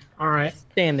voice. And, all right.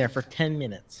 Stand there for 10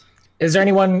 minutes. Is there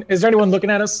anyone looking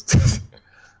at us?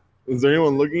 Is there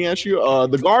anyone looking at you?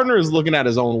 The gardener is looking at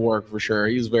his own work for sure.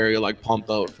 He's very like pumped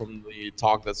out from the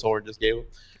talk that Soren just gave him.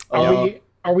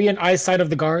 Are we in eyesight of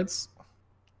the guards?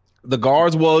 The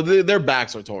guards, well, their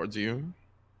backs are towards you.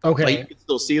 Okay. Like, you can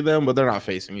still see them, but they're not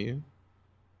facing you.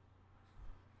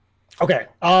 Okay.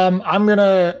 I'm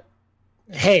gonna.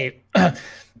 Hey,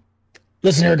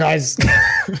 listen here, guys.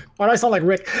 Why do I sound like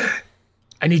Rick?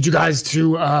 I need you guys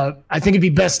to. I think it'd be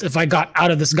best if I got out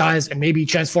of this guise and maybe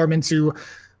transform into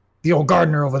the old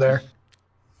gardener over there.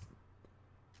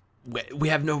 We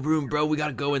have no room, bro. We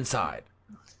gotta go inside.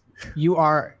 You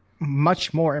are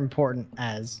much more important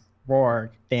as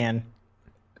Rourke than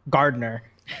Gardener.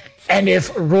 And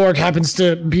if Rourke happens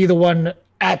to be the one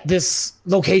at this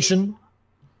location,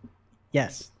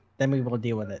 yes, then we will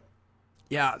deal with it.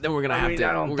 Yeah, then we're gonna have to.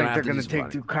 I don't think they're gonna use take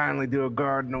money. too kindly to a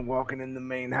gardener walking in the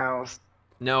main house.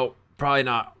 No, probably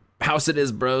not. House it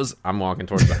is, bros. I'm walking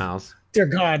towards the house. dear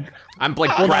God, I'm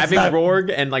like grabbing Rourke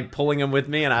and like pulling him with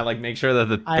me, and I like make sure that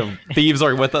the thieves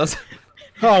are with us.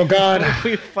 oh God,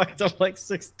 We fucked up like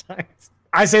 6 times.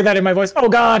 I say that in my voice. Oh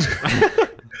God.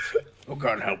 Oh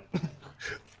God, help!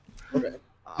 Okay.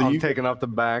 I'm taking up the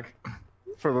back,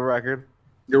 for the record.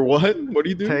 You're what? What do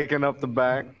you do? Taking up the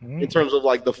back, In terms of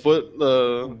like the foot,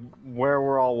 where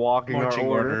we're all walking Marching our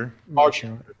order. order.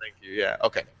 marching. Thank you. Yeah.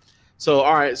 Okay. So,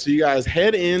 all right. So you guys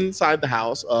head inside the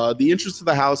house. The entrance to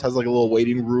the house has like a little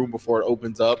waiting room before it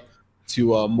opens up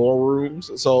to more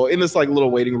rooms. So in this like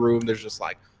little waiting room, there's just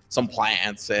like some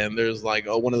plants, and there's like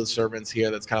one of the servants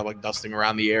here that's kind of like dusting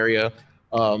around the area.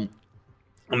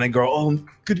 and they go,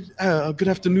 "Oh, good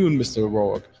afternoon, Mr.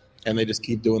 Rourke," and they just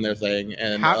keep doing their thing.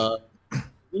 And how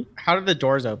do the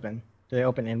doors open? Do they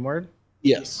open inward?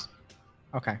 yes,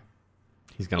 Okay.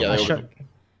 He's gonna.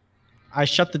 I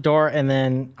shut the door and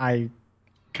then I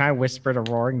kind of whisper to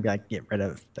Rourke and be like, "Get rid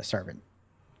of the servant."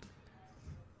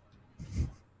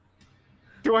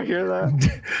 Do I hear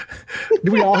that?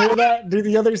 Do we all hear that? Do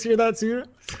the others hear that too?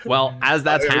 Well, as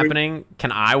that's happening,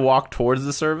 can I walk towards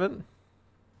the servant?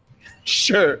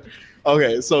 sure.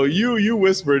 Okay, so you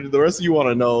whispered. The rest of you want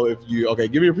to know if you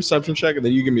give me a perception check, and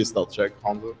then you give me a stealth check,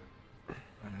 Hanzo.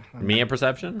 Me a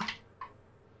perception?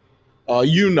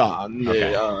 You not.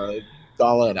 Okay.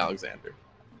 Dala and Alexander.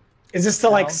 Is this to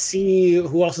like see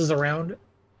who else is around?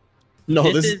 No,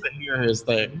 This this is- is to hear his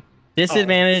thing.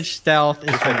 Disadvantage stealth is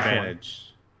 24.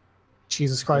 Disadvantage.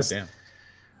 Jesus Christ.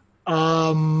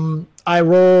 Damn. I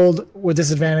rolled with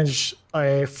disadvantage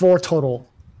a 4 total.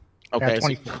 Okay, Yeah, so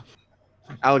 24.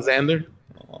 Alexander.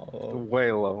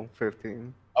 Way low,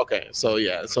 15. Okay, so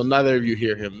neither of you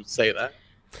hear him say that.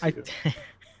 I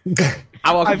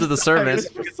walk up to the servant.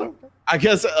 I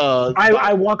guess.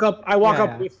 I walk up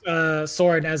Yeah. with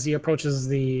Soren as he approaches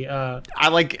the.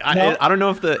 I don't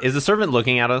know if is the servant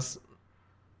looking at us.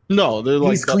 no, they're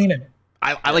like He's cleaning.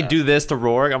 I like do this to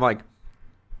Rourke. I'm like,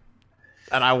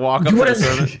 and I walk up to the wouldn't-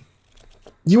 servant.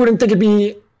 You wouldn't think it'd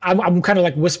be. I'm kind of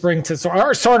like whispering to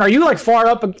Soren. Soren, are you like far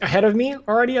up ahead of me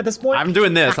already at this point? I'm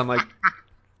doing this. I'm like,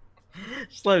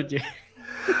 Slow dude.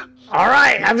 All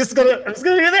right, I'm just gonna do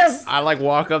this. I like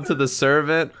walk up to the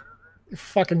servant.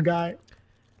 Fucking guy.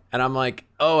 And I'm like,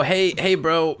 oh, hey,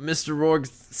 bro, Mr. Rourke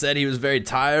said he was very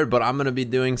tired, but I'm going to be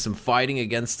doing some fighting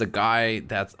against a guy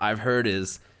that I've heard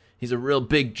he's a real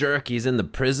big jerk. He's in the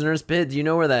prisoner's pit. Do you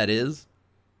know where that is?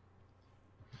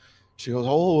 She goes,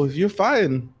 "Oh, if you're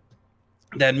fighting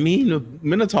that mean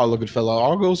Minotaur-looking fella,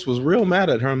 Argos was real mad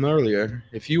at him earlier.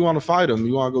 If you want to fight him,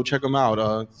 you want to go check him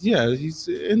out. Yeah, he's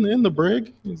in the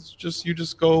brig. It's just you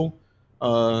just go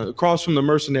across from the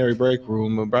mercenary break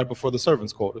room right before the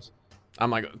servants' quarters." I'm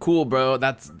like, cool, bro.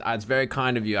 That's very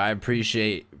kind of you. I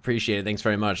appreciate it. Thanks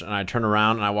very much. And I turn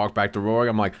around and I walk back to Rourke.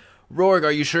 I'm like, Rourke,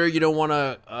 are you sure you don't want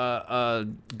to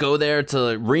go there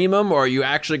to ream him, or are you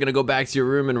actually going to go back to your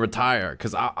room and retire?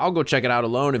 Because I'll go check it out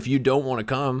alone if you don't want to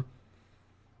come.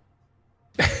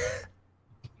 I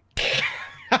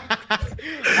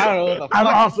don't know what the I'm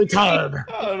fuck. awfully tired.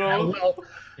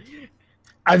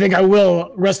 I think I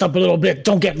will rest up a little bit.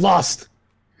 Don't get lost.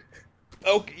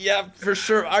 Okay, yeah, for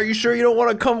sure. Are you sure you don't want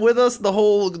to come with us? The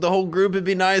whole group. It'd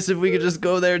be nice if we could just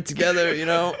go there together, you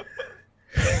know?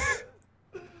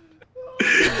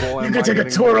 Boy, You can take a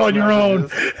tour on your own.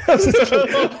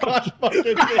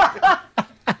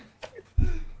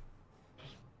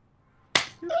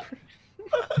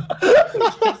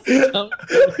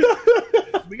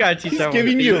 We gotta teach that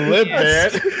Giving you a lip,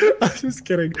 man. I'm just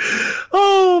kidding.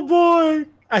 Oh boy.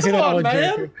 I say that all in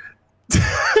man.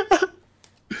 character.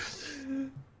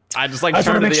 I just like I just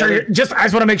turn want to to make the sure other. I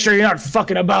just want to make sure you're not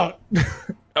fucking about.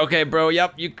 Okay, bro.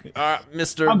 Yep, you,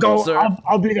 Mr. I'll go. Sir.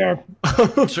 I'll be there.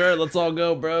 Sure, let's all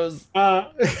go, bros. We're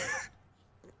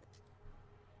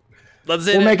Let's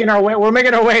hit it. making our way. We're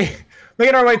making our way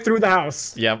through the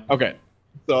house. Yep. Okay,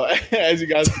 so as you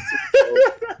guys,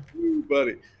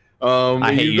 buddy,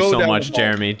 I hate you go so down much, the hall.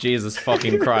 Jeremy. Jesus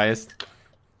fucking Christ.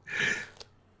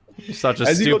 You're such a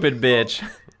As you go- stupid bitch.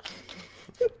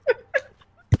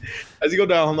 As you go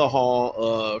down the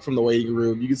hall from the waiting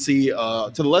room, you can see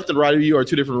to the left and right of you are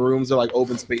two different rooms. They're like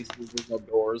open spaces. There's no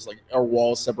doors, like or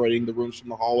walls separating the rooms from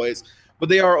the hallways. But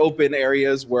they are open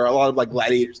areas where a lot of like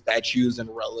gladiator statues and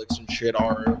relics and shit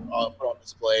are put on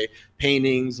display.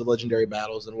 Paintings of legendary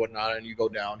battles and whatnot. And you go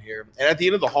down here. And at the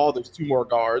end of the hall, there's two more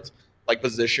guards, like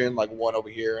positioned, like one over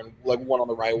here and like one on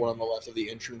the right, one on the left of the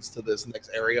entrance to this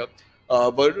next area.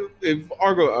 But if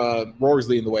Rourke's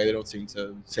leading the way, they don't seem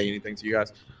to say anything to you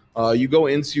guys. You go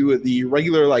into the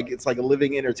regular, like it's like a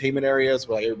living entertainment areas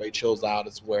where like everybody chills out.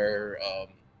 It's where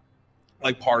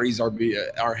like parties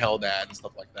are held at and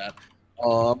stuff like that.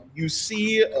 You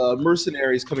see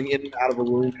mercenaries coming in and out of a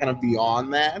room, kind of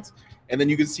beyond that, and then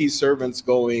you can see servants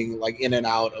going like in and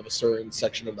out of a certain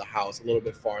section of the house, a little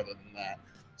bit farther than that.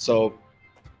 So,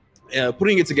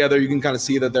 putting it together, you can kind of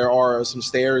see that there are some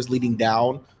stairs leading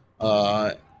down,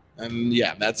 and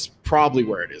yeah, that's probably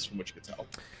where it is from what you can tell.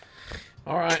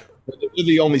 All right. They're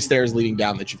the only stairs leading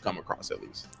down that you've come across, at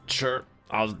least. Sure.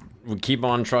 We'll keep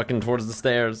on trucking towards the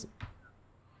stairs.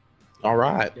 All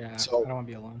right. Yeah, I So, don't want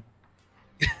to be alone.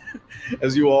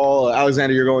 as you all,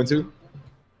 Alexander, you're going to?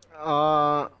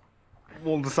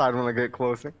 We'll decide when I get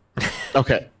closer.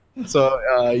 Okay.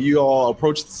 So, you all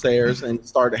approach the stairs and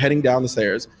start heading down the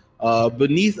stairs.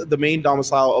 Beneath the main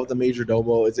domicile of the Major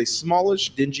Domo is a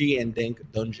smallish, dingy, and dank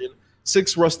dungeon.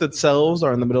 6 rusted cells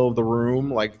are in the middle of the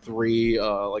room, like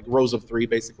rows of 3,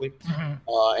 basically.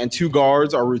 And 2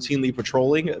 guards are routinely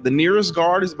patrolling. The nearest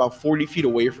guard is about 40 feet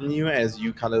away from you as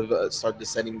you kind of start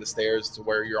descending the stairs to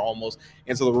where you're almost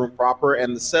into the room proper.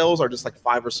 And the cells are just like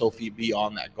 5 or so feet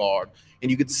beyond that guard. And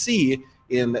you could see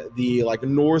in the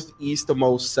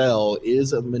northeastmost cell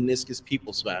is a Meniscus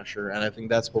People Smasher, and I think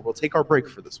that's where we'll take our break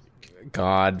for this week.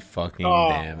 God fucking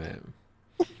damn it!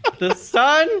 The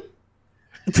sun.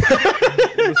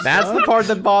 That's the part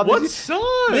that bothers What you.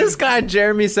 son? This guy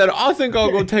Jeremy said, "I think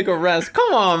I'll go take a rest."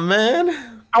 Come on, man.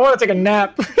 I want to take a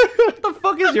nap. What the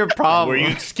fuck is your problem? Where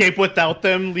you escape without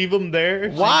them, leave them there.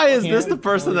 Why is this the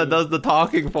person that does the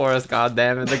talking for us? God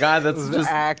damn it! The guy that's just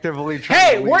actively trying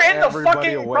Hey, to we're lead in the everybody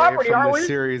fucking away property, from aren't this we?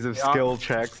 series of skill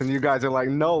checks, and you guys are like,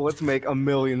 no, let's make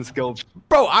 1,000,000 skill checks.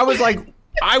 bro. I was like,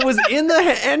 I was in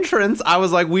the entrance. I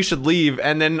was like, we should leave,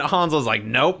 and then Hans was like,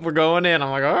 nope, we're going in. I'm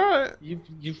like, all right.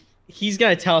 He's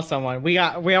gonna tell someone. We're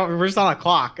just on a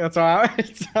clock. That's why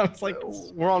I was like,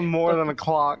 We're on more than a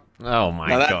clock. Oh my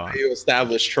Now that's god. how you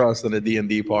establish trust in a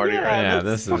D&D party, right? Yeah,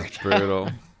 this is brutal.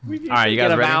 All right, you guys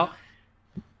get him ready? out.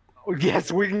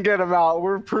 Yes, we can get them out.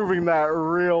 We're proving that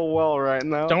real well right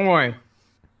now. Don't worry.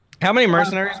 How many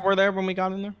mercenaries were there when we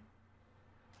got in there?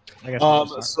 I guess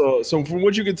So from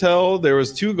what you could tell, there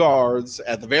was 2 guards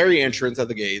at the very entrance at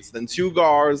the gates, then 2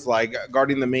 guards like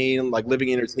guarding the main like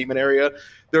living entertainment area.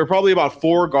 There were probably about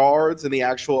 4 guards in the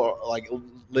actual like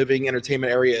living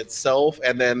entertainment area itself,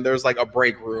 and then there's like a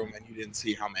break room, and you didn't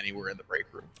see how many were in the break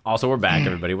room. Also, we're back,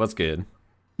 everybody. What's good?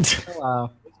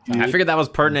 Hello. I figured that was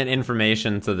pertinent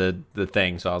information to the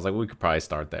thing, so I was like, we could probably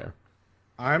start there.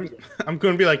 I'm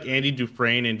gonna be like Andy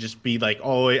Dufresne and just be like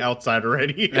all the way outside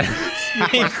already.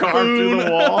 Carved through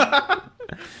the wall.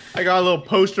 I got a little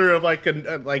poster of like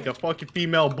a fucking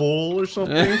female bull or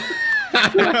something. He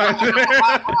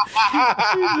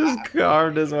just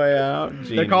carved his way out.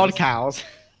 They're called cows.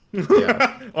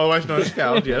 Otherwise known as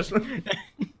cows, yes.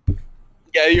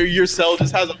 Yeah, your cell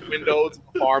just has a window to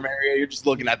the farm area. You're just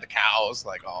looking at the cows,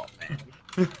 like, oh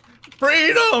man.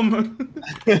 Freedom!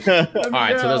 All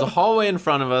right, so there's a hallway in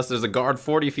front of us. There's a guard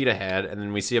 40 feet ahead, and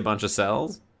then we see a bunch of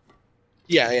cells.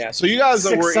 Yeah. So you guys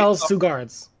 6 cells, 2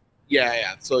 guards.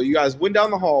 Yeah. So you guys went down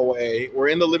the hallway. We're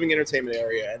in the living entertainment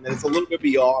area, and then it's a little bit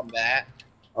beyond that.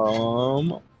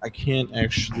 I can't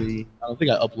actually. I don't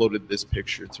think I uploaded this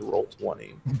picture to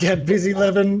Roll20. Get busy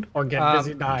living or get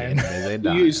busy dying.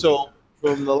 So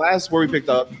from the last where we picked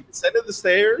up, you descended the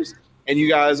stairs, and you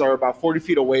guys are about 40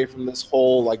 feet away from this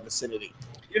whole like vicinity.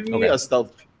 Give me a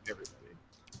stealth check, everybody.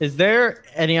 Is there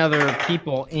any other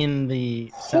people in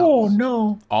the Oh cells?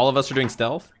 no. All of us are doing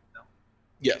stealth?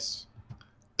 Yes.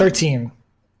 13.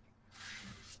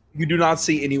 You do not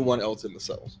see anyone else in the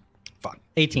cells. Fuck.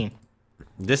 18.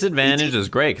 Disadvantage is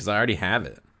great because I already have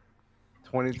it.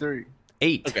 23.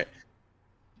 8. Okay.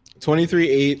 23,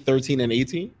 8, 13, and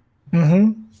 18?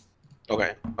 Mm-hmm.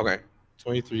 Okay.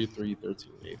 23, 3,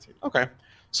 13, 18. Okay.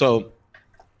 So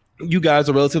you guys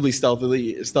are relatively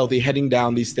stealthy heading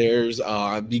down these stairs.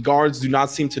 The guards do not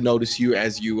seem to notice you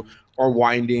as you are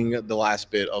winding the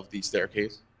last bit of the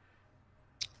staircase.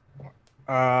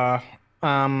 Fuck.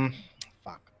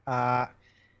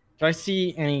 Do I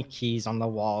see any keys on the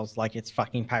walls like it's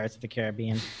fucking Pirates of the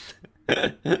Caribbean?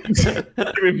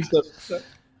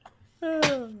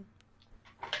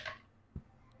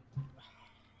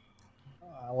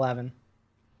 11.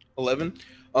 11.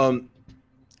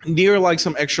 Near like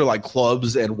some extra like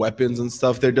clubs and weapons and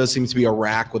stuff, there does seem to be a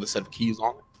rack with a set of keys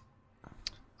on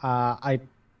it.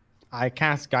 I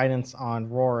cast guidance on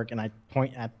Rorg and I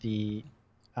point at the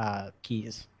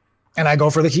keys. And I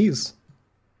go for the keys.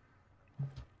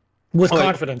 With Oh, like-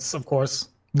 confidence, of course.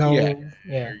 No. Yeah.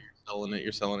 Yeah.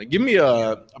 You're selling it. Give me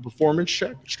a performance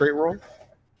check, straight roll.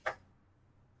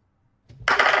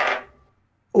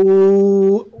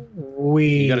 Ooh,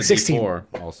 You got a 16. D4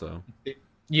 also.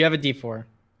 You have a D4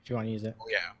 if you want to use it. Oh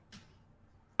yeah.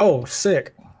 Oh,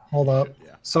 sick. Hold up.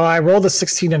 So I rolled a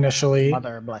 16 initially.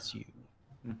 Mother bless you.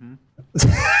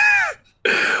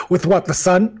 With what? The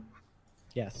sun?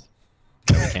 Yes.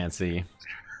 I can't see.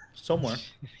 Somewhere.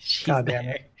 She's God damn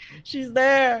there. it. She's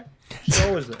there.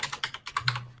 So is it?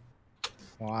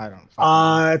 Well, I don't.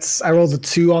 I rolled a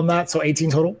 2 on that, so 18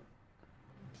 total.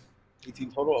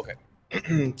 18 total. Okay.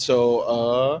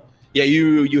 So yeah,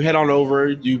 you head on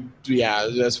over.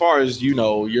 As far as you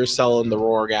know, you're selling the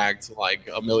Rorg Act like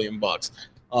 $1 million.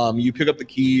 You pick up the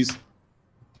keys,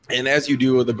 and as you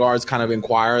do, the guards kind of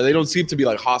inquire. They don't seem to be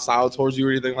like hostile towards you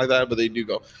or anything like that, but they do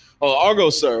go, "Oh, Argo,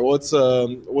 sir, what's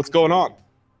going on?"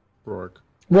 Rourke.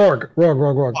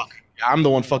 Rorg. Fuck. I'm the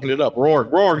one fucking it up.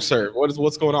 Rorg, sir.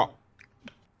 What's going on?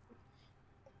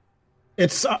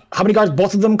 It's how many guards?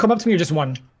 Both of them come up to me, or just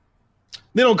one?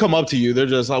 They don't come up to you. They're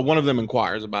just one of them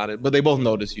inquires about it, but they both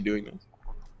notice you doing this.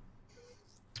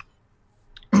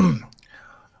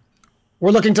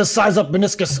 We're looking to size up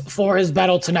Meniscus for his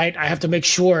battle tonight. I have to make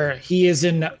sure he is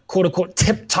in quote unquote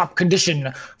tip-top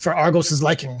condition for Argos's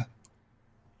liking.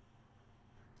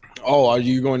 Oh, are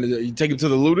you going to take him to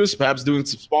the Ludus, perhaps doing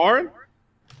some sparring?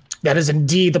 That is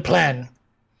indeed the plan.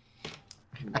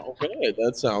 Okay,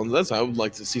 I would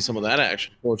like to see some of that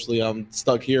action. Fortunately, I'm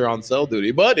stuck here on cell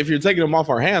duty, but if you're taking him off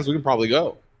our hands, we can probably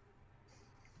go.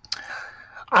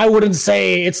 I wouldn't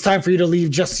say it's time for you to leave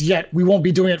just yet. We won't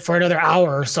be doing it for another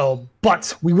hour or so,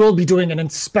 but we will be doing an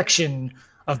inspection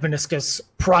of Meniscus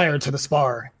prior to the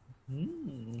spar.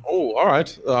 Oh, all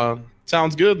right.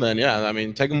 Sounds good then. Yeah, I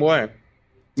mean, take him away.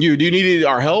 Do you need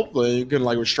our help? You can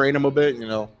restrain him a bit,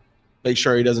 make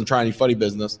sure he doesn't try any funny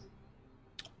business.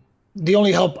 The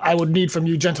only help I would need from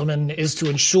you gentlemen is to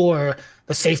ensure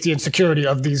the safety and security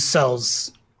of these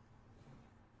cells.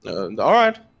 All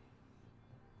right.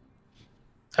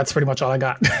 That's pretty much all I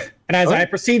got. And as I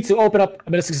proceed to open up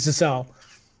Meniscus' cell,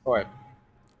 All right.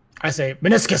 I say,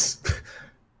 Meniscus!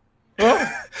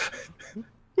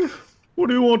 What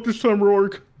do you want this time,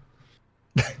 Rorg?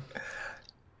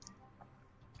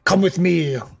 Come with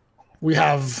me. We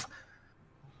have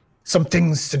some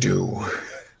things to do.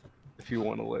 If you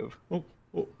want to live.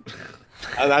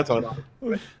 That's all.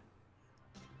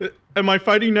 Am I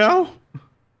fighting now?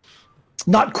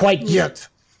 Not quite yet,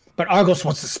 but Argos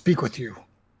wants to speak with you.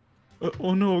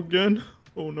 Oh no, again?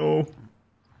 Oh no.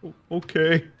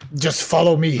 Okay. Just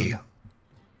follow me.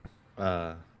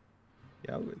 Yeah.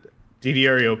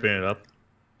 DDR, open it up.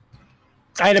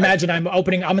 I'd imagine I'm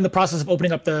in the process of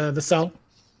opening up the cell.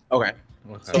 Okay.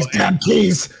 These damn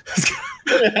keys.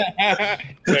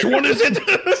 Which one is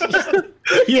it?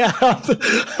 Yeah,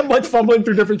 I'm like fumbling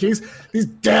through different keys. These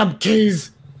damn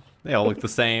keys. They all look the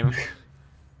same.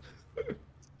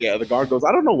 Yeah, the guard goes,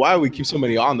 I don't know why we keep so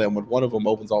many on them when one of them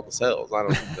opens all the cells. I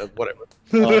don't whatever.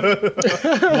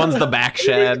 One's the back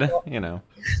shed,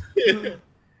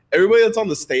 Everybody that's on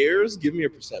the stairs, give me a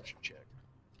perception check.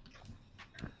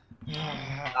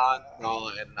 Not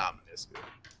Nala and not Meniscus.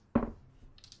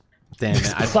 Damn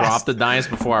it. I dropped the dice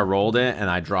before I rolled it, and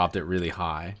I dropped it really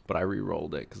high. But I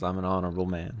re-rolled it because I'm an honorable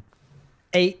man.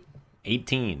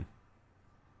 18.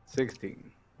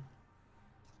 16.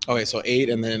 Okay, so 8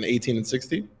 and then 18 and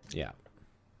 16? Yeah.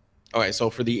 Okay, so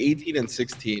for the 18 and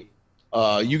 16,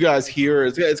 you guys hear,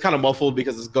 it's kind of muffled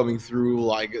because it's coming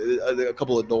through a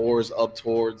couple of doors up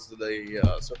towards the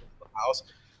surface of the house.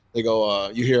 They go,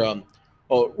 you hear,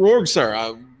 oh, Rorg,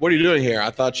 sir, what are you doing here? I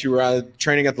thought you were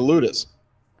training at the Ludus,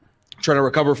 trying to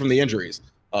recover from the injuries.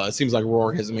 It seems like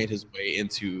Rorg has made his way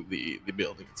into the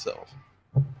building itself.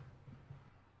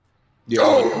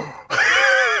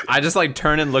 I just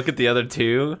turn and look at the other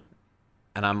two,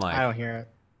 and I'm like, I don't hear it.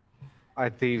 Our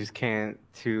thieves can't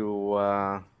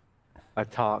to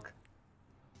talk.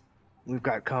 We've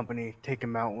got company. Take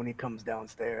him out when he comes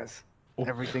downstairs.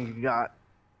 Everything you got.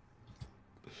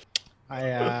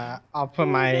 I'll put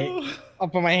my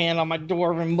hand on my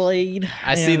dwarven blade.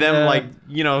 I see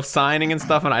them signing and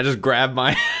stuff, and I just grab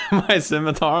my my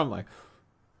scimitar. I'm like,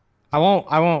 I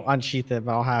won't unsheath it,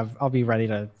 but I'll be ready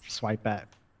to swipe at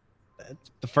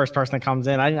the first person that comes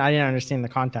in. I didn't understand the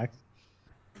context.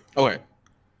 Okay.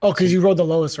 Oh, because you rolled the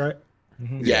lowest, right?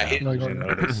 Mm-hmm. Yeah. No, you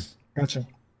rolled Gotcha.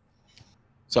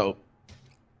 So,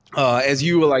 as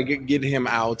you get him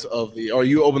out of or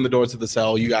you open the door to the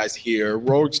cell, you guys hear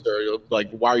Roadster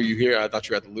why are you here? I thought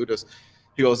you were at the Ludus.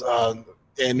 He goes,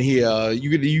 and he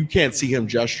you can't see him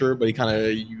gesture, but he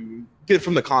you get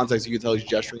from the context you can tell he's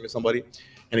gesturing to somebody,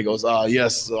 and he goes,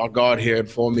 yes, our guard here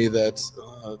informed me that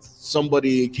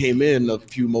somebody came in a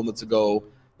few moments ago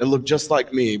that looked just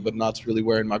like me, but not really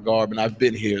wearing my garb, and I've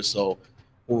been here. So,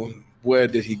 where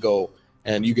did he go?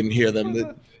 And you can hear them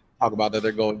talk about that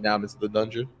they're going down into the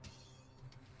dungeon.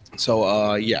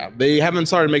 So, yeah, they haven't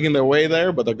started making their way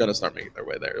there, but they're going to start making their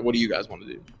way there. What do you guys want to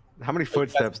do? How many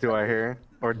footsteps do I hear?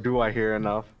 Or do I hear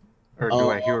enough? Or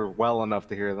do I hear well enough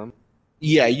to hear them?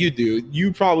 Yeah, you do.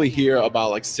 You probably hear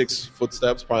about 6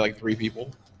 footsteps, probably 3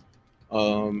 people.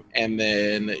 And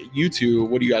then you two,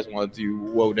 what do you guys want to do?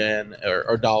 Wodan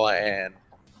or Dala and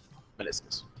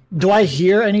Meniscus? Do I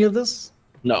hear any of this?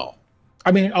 No.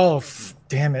 I mean,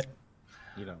 damn it.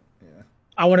 You don't. Yeah.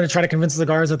 I wanted to try to convince the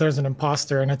guards that there's an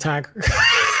imposter and attack.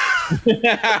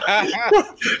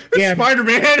 Yeah,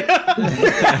 Spider-Man.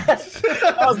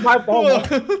 That was my fault.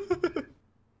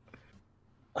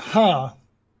 Huh.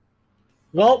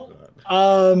 Well,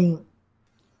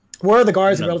 Where are the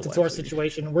guards None relative to our otherwise.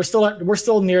 situation? We're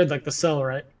still near like the cell,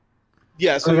 right?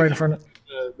 Yeah, so Right in front of.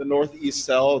 the northeast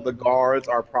cell, the guards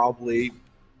are probably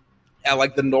at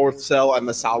like the north cell and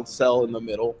the south cell in the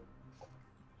middle.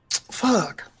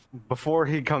 Fuck. Before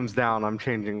he comes down, I'm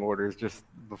changing orders just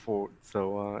before,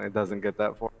 so it doesn't get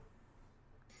that far.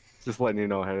 Just letting you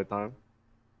know ahead of time.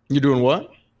 You're doing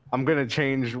what? I'm gonna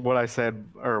change what I said,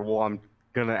 I'm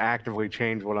gonna actively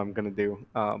change what I'm gonna do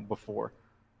before,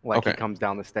 like he Okay. comes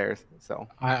down the stairs. So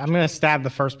I'm gonna stab the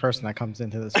first person that comes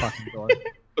into this fucking door.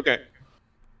 Okay.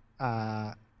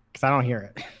 Because I don't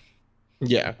hear it.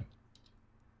 Yeah.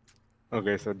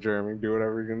 okay, so Jeremy, do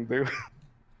whatever you're gonna do.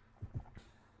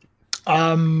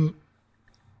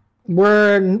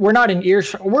 We're not in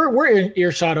earshot. We're in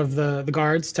earshot of the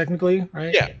guards technically,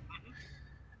 right? Yeah.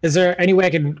 Is there any way I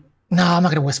can? No, I'm not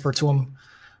gonna whisper to him.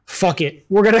 Fuck it.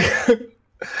 We're gonna.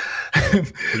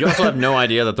 You also have no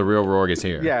idea that the real Rorg is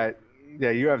here. yeah,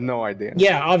 you have no idea.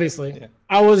 Yeah, obviously.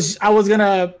 I was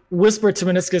gonna whisper to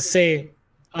Meniscus, say,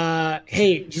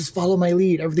 "Hey, just follow my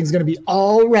lead. Everything's gonna be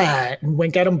all right," and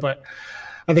wink at him. But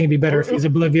I think it'd be better if he's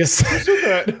oblivious. What's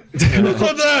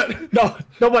that? No,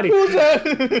 nobody.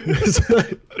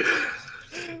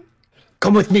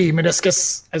 Come with me,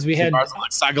 Meniscus, as we head. Like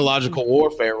psychological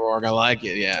warfare, Rorg. I like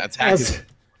it. Yeah, attack As,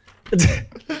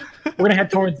 we're gonna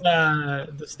head towards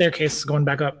the staircase, going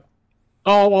back up.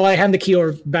 Oh, well, I hand the key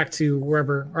over back to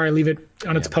wherever, or I leave it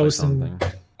on its play post and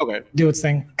something. Okay. do its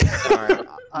thing. All right.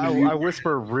 I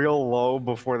whisper real low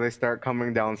before they start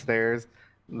coming downstairs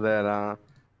that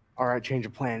All right, change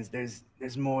of plans. There's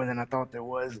more than I thought there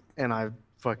was. and I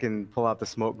fucking pull out the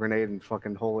smoke grenade and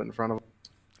fucking hold it in front of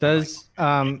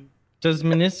him. Does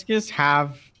Meniscus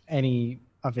have any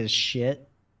of his shit?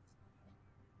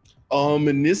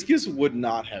 Meniscus would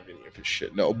not have any of his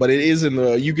shit, no. But it is in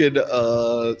the. You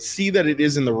could see that it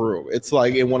is in the room. It's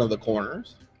like in one of the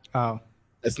corners. Oh,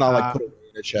 It's not like put away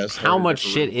in a chest. or How in a much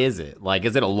different shit room. is it? Like,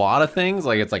 is it a lot of things?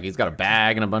 Like, it's like he's got a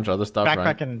bag and a bunch of other stuff, backpack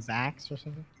right? and his axe or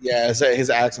something. Yeah, it's his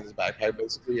axe in his backpack,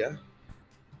 basically. Yeah.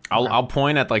 I'll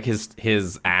point at like his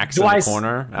axe Do in I the s-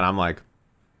 corner, and I'm like,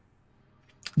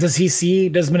 Does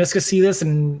Meniscus see this,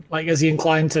 and like, is he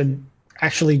inclined to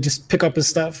actually just pick up his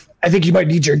stuff? I think you might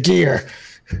need your gear.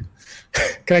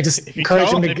 Can I just If you encourage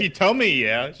him if to? you tell me,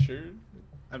 yeah, sure.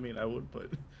 I mean, I would, but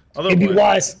It'd be otherwise,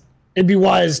 wise. It'd be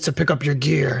wise to pick up your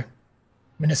gear,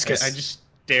 Meniscus. I just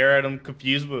stare at him,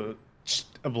 confused, but just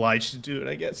obliged to do it,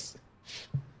 I guess.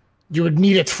 You would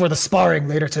need it for the sparring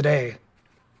later today.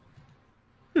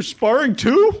 You're sparring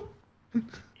too?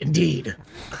 Indeed.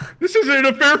 This isn't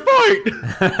a fair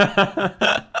fight.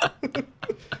 Why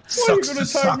Sucks are you to gonna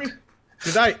suck. time me?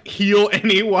 Did I heal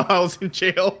any while I was in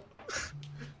jail?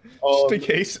 Just in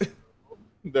case.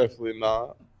 Definitely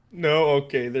not. No,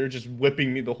 okay, they're just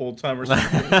whipping me the whole time or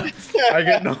something. I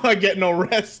get no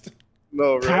rest.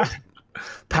 No, right?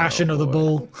 Passion of the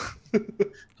bull.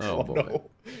 oh boy.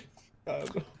 No.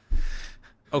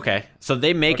 Okay, so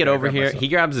they make it Okay, I over grabbed here. myself. He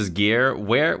grabs his gear.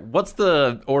 What's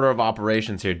the order of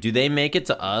operations here? Do they make it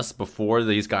to us before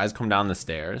these guys come down the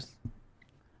stairs?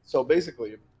 So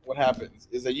basically, what happens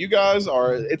is that you guys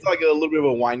are. It's like a little bit of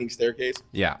a winding staircase.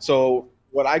 Yeah. So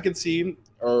what I can see,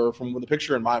 or from the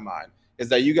picture in my mind, is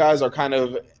that you guys are kind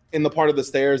of in the part of the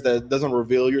stairs that doesn't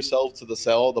reveal yourself to the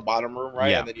cell, the bottom room,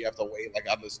 right? Yeah. And then you have to wait like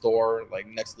on this door, like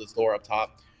next to this door up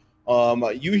top.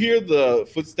 You hear the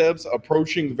footsteps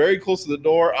approaching very close to the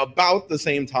door about the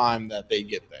same time that they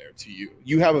get there to you.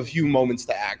 You have a few moments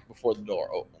to act before the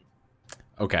door opens.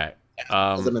 Okay.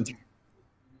 As a mentor.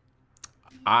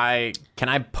 Can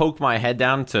I poke my head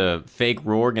down to fake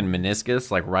Rorg and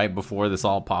Meniscus like right before this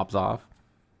all pops off?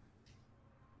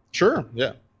 Sure,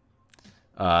 yeah.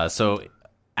 So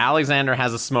Alexander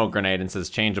has a smoke grenade and says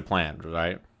change of plan,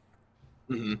 right?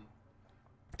 Mm-hmm.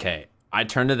 Okay. I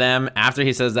turn to them after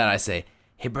he says that. I say,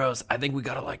 "Hey, bros, I think we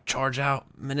gotta like charge out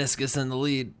Meniscus in the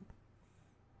lead."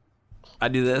 I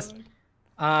do this.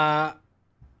 I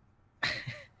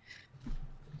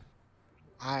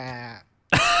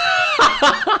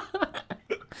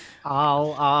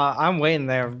I'm waiting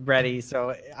there ready,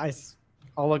 so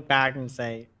I'll look back and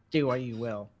say, "Do what you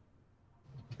will."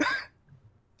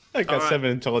 I got 7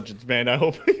 intelligence, man. I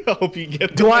hope you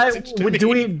get the Do message to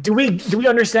me. do we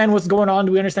understand what's going on?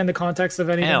 Do we understand the context of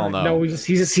anything? Hell Like, no. he's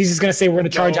just gonna say we're gonna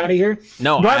charge No. out of here.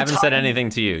 No, Do I have haven't said time? anything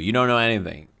to you. You don't know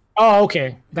anything. Oh,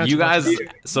 okay. That's You guys.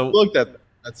 So Looked at that.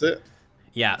 That's it.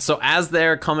 yeah. So as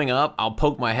they're coming up, I'll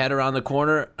poke my head around the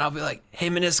corner. And I'll be like, "Hey,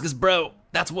 Meniscus, bro,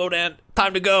 that's Wodan.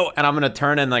 Time to go." And I'm gonna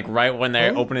turn and like right when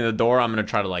they're opening the door, I'm gonna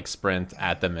try to like sprint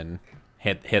at them and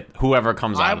hit whoever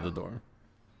comes out of the door.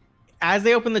 As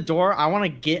they open the door, I want to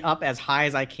get up as high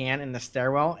as I can in the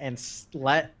stairwell and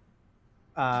let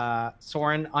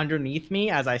Soren underneath me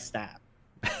as I stab.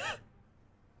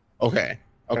 Okay.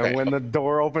 Okay. And when the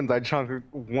door opens, I chunk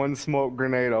one smoke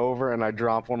grenade over and I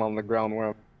drop one on the ground where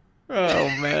I'm... Oh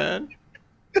man.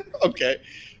 Okay.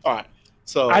 All right.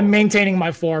 So I'm maintaining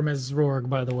my form as Rourke,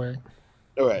 by the way.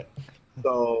 all right.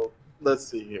 So let's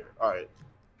see here. All right.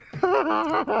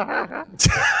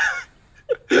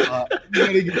 I'm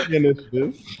gonna get the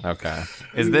initiative. Okay.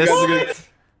 Is this?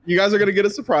 You guys are gonna get a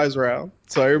surprise round,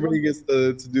 so everybody gets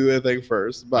to do their thing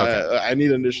first. But Okay. I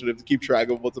need initiative to keep track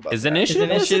of what's about. Is to happen. initiative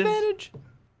a initiative- disadvantage?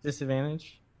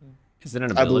 Disadvantage. Is it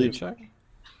an I ability believe-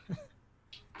 check?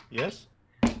 Yes.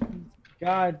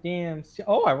 God damn.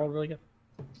 Oh, I rolled really good.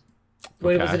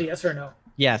 Wait, Okay. was it a yes or no?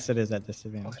 Yes, it is at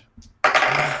disadvantage.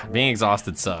 Being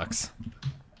exhausted sucks.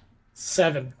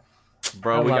 7.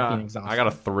 Bro, I we love got. being exhausted. I got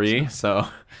a 3, so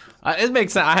it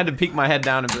makes sense. I had to peek my head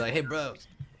down and be like, "Hey, bro."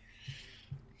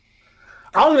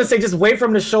 I was gonna say just wait for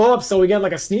him to show up so we get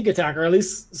like a sneak attack, or at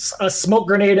least a smoke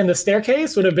grenade in the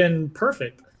staircase would have been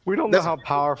perfect. We don't know how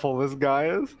powerful this guy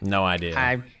is. No idea.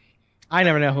 I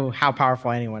never know how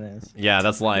powerful anyone is. Yeah,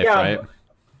 that's life, Yeah, right?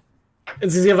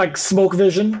 Does he have like smoke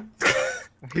vision?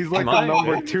 He's like Am I? the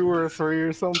number 2 or 3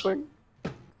 or something.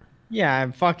 Yeah,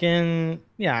 he's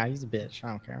a bitch. I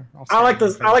don't care. I like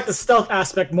the stealth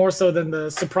aspect more so than the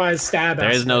surprise stab. There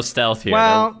is aspect. no stealth here.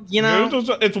 Well, you know,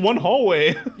 It's one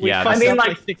hallway. yeah, I the- mean,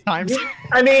 like 6 times.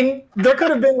 I mean, there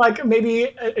could have been like maybe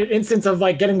an instance of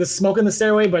like getting the smoke in the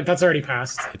stairway, but that's already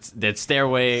passed. it's that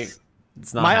stairway.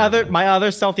 It's not. my happening.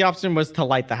 other stealthy option was to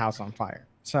light the house on fire.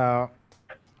 So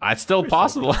It's still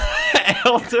possible.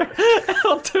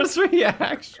 Elder's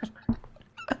reaction.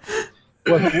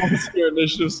 What's your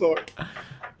initiative sword?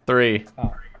 3.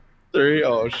 3.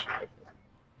 Oh shit.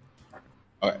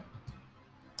 Okay.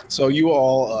 So you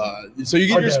all, so you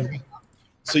get your, Okay.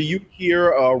 so you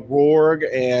hear Rourke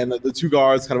and the 2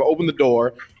 guards kind of open the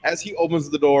door. As he opens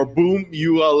the door, boom!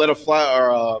 You let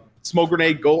a smoke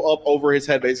grenade go up over his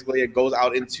head. Basically, it goes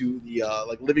out into the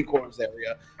like living quarters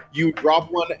area. You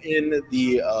drop one in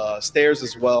the stairs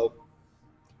as well,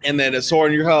 and then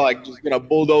Soren, you're kind of like just gonna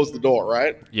bulldoze the door,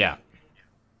 right? Yeah.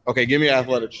 Okay, give me an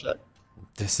athletics check.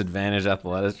 Disadvantage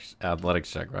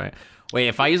athletics check, right? Wait,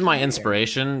 if I use my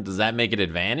inspiration, does that make it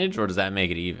advantage or does that make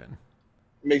it even?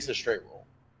 It makes it a straight roll.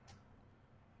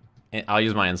 I'll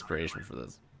use my inspiration for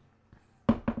this.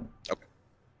 Okay.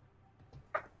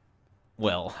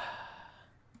 Well,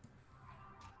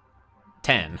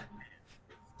 10.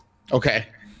 Okay.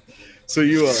 So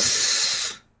you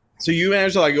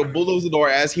manage to like go bulldoze the door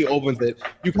as he opens it.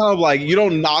 You kind of like you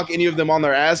don't knock any of them on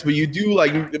their ass, but you do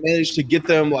like manage to get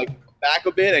them like back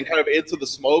a bit and kind of into the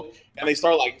smoke, and they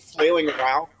start like flailing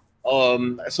around.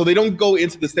 So they don't go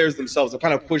into the stairs themselves. They're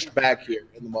kind of pushed back here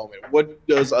in the moment. What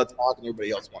does Talk and everybody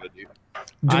else want to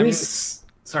do?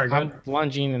 Sorry, go ahead. I'm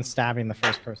lunging and stabbing the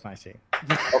first person I see.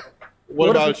 What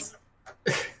if about it's-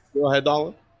 Go ahead,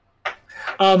 Dollar.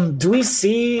 Do we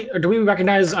see or do we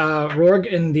recognize Rourke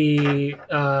in the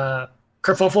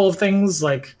kerfuffle of things?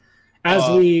 Like as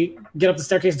we get up the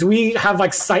staircase, do we have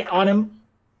like sight on him,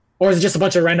 or is it just a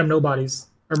bunch of random nobodies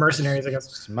or mercenaries? I guess.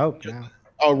 Smoke now.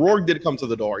 Rourke did come to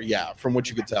the door, yeah, from what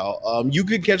you could tell. You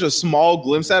could catch a small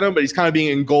glimpse at him, but he's kind of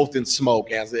being engulfed in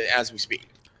smoke as we speak.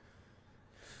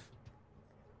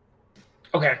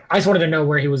 Okay, I just wanted to know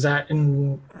where he was at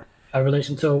in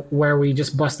relation to where we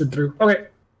just busted through. Okay.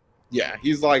 Yeah,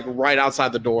 he's like right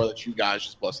outside the door that you guys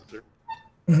just busted through.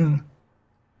 Mhm.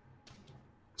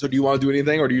 So do you want to do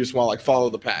anything, or do you just want to like follow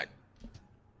the pack?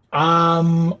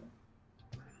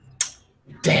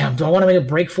 Damn, do I want to make a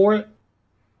break for it?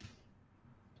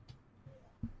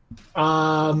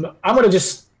 I'm gonna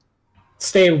just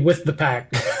stay with the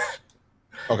pack.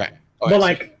 Okay. But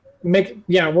like we're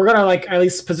gonna like at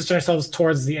least position ourselves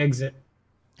towards the exit.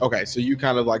 Okay, so you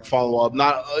kind of like follow up.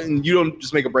 Not you don't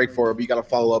just make a break for it, but you got to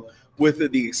follow up with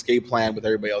the escape plan with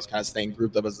everybody else kind of staying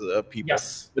grouped up as people.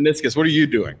 Yes. Meniscus, what are you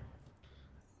doing?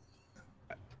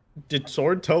 Did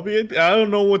Sword tell me it? I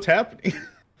don't know what's happening.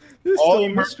 This is All still a you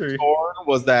heard mystery. from Soren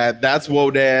was that's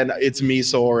Wodan. It's me,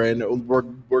 Soren.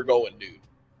 We're going, dude.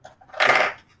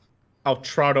 I'll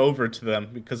trot over to them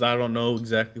because I don't know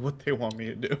exactly what they want me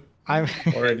to do I'm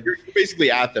already. You're basically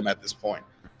at them at this point.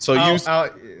 So you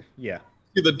Yeah.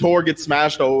 see the door get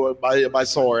smashed over by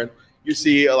Soren. You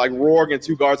see like Rourke and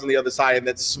 2 guards on the other side, and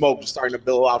then smoke just starting to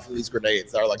billow out from these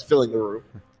grenades that are like filling the room.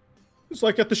 It's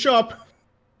like at the shop.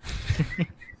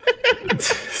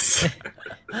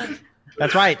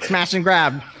 That's right. Smash and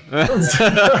grab.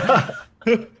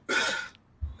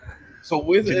 So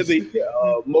with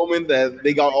the moment that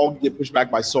they all get pushed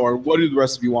back by Soren, what do the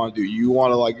rest of you want to do? You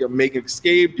want to like make an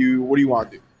escape? What do you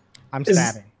want to do? I'm Is-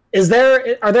 stabbing.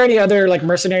 Are there any other like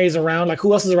mercenaries around? Like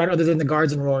who else is around other than the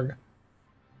guards and Rourke?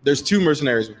 There's 2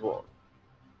 mercenaries with Rourke.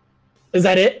 Is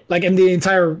that it? Like in the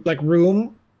entire like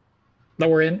room that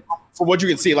we're in? From what you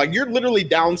can see, like you're literally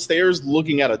downstairs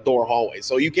looking at a door hallway,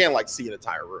 so you can't like see an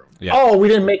entire room. Yeah. Oh, we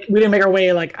didn't make our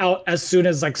way like out as soon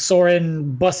as like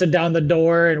Soren busted down the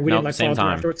door, and we didn't like same follow through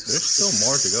time. afterwards. There's still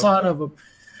more to go. Son of a.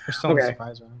 There's some Okay.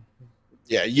 surprise round.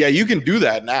 Yeah, you can do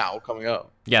that now coming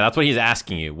up. Yeah, that's what he's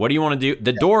asking you. What do you want to do?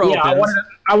 The door Yeah, opens.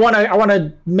 I want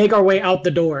to make our way out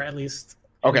the door at least.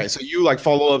 Okay, so you like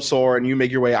follow up Sora and you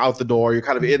make your way out the door. You're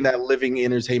kind of in that living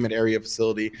entertainment area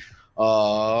facility.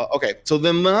 Okay, so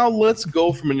then now let's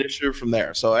go from initiative from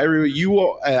there. So I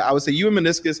would say you and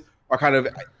Meniscus are kind of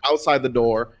outside the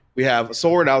door. We have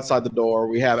Soren outside the door.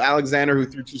 We have Alexander who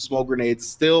threw 2 smoke grenades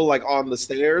still like on the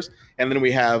stairs, and then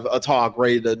we have Atak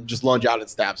ready to just lunge out and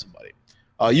stab somebody.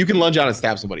 You can lunge out and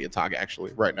stab somebody, Atak,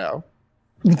 actually, right now.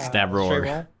 Stab Straight Rourke.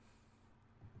 roll?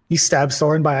 You stabbed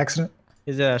Soren by accident.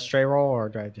 Is it a straight roll or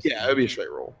do I just? Yeah, it would be a straight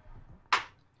roll.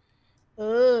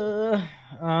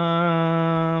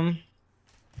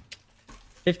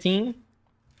 15.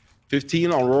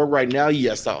 15 on roll right now.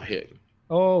 Yes, I'll hit.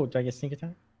 Oh, do I get sneak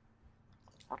attack?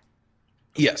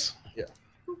 Yes. Yeah.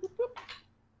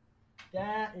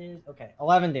 That is okay.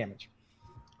 11 damage.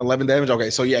 11 damage.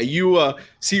 Okay, so yeah, you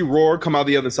see Roar come out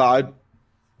the other side,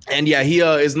 and yeah, he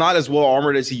is not as well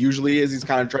armored as he usually is. He's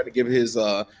kind of trying to give his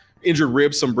injured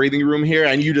ribs some breathing room here,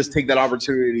 and you just take that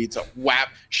opportunity to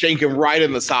shank him right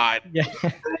in the side. Yeah.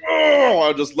 Oh,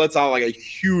 it just lets out like a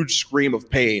huge scream of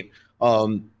pain.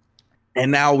 And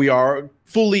now we are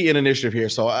fully in initiative here.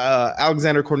 So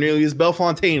Alexander Cornelius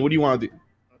Bellefontaine, what do you want to do?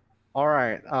 All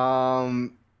right.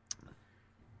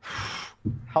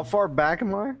 How far back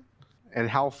am I? And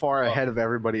how far ahead of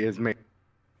everybody is me?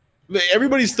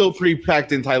 Everybody's still pretty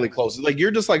packed in tightly close. Like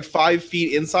you're just like 5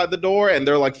 feet inside the door, and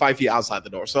they're like 5 feet outside the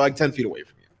door. So like 10 feet away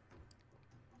from you.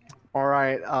 All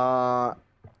right.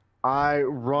 I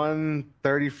run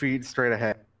 30 feet straight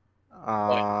ahead.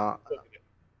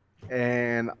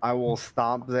 And I will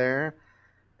stop there.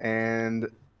 And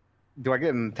do I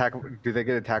get an attack? Do they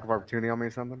get attack of opportunity on me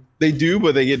or something? They do,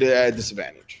 but they get a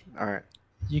disadvantage. All right.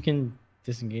 You can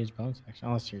disengage bonus action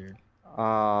unless you're.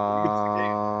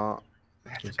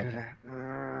 That's good.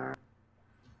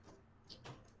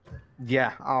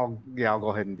 Yeah, I'll go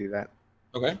ahead and do that.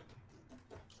 Okay.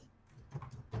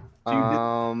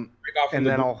 And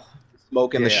then I'll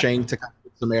smoke and the yeah. shank to kind of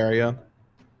get some area.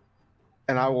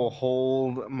 and I will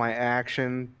hold my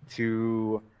action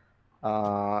to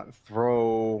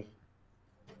throw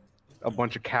a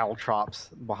bunch of caltrops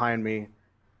behind me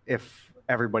if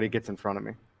everybody gets in front of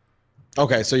me.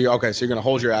 Okay, so you're gonna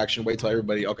hold your action, wait till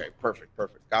everybody. Okay, perfect.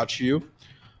 Got you.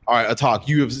 All right, Atak,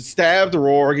 you have stabbed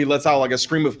Roar. He lets out like a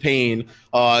scream of pain.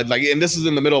 And this is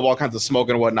in the middle of all kinds of smoke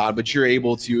and whatnot, but you're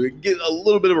able to get a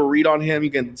little bit of a read on him.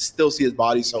 You can still see his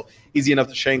body, so easy enough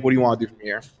to shank. What do you want to do from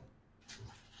here?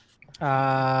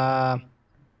 I'll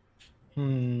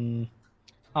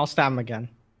stab him again.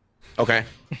 Okay.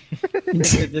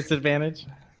 Disadvantage.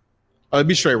 It'd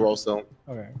be straight roll still.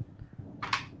 Okay.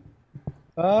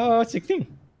 16.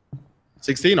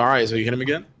 16. All right, so you hit him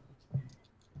again.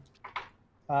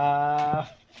 12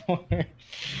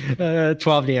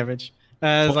 damage.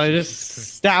 So I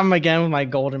just stab him again with my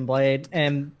golden blade,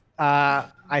 and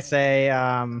I say,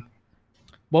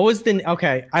 "What was the?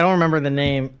 Okay, I don't remember the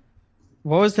name.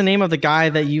 What was the name of the guy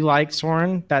that you liked,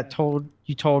 Soren? That told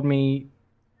me,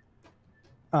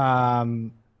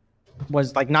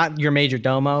 was like not your major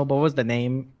domo, but what was the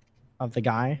name of the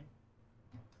guy?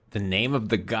 The name of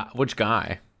the guy? Which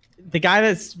guy? The guy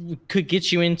that could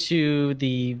get you into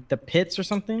the pits or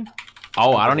something.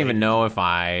 Oh, I don't even know if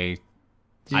I.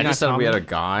 Did you I not just said tell we me? had a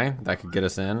guy that could get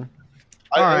us in.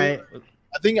 All right.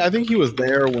 I think he was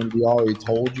there when we already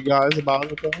told you guys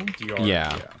about it. Though.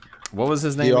 Yeah. What was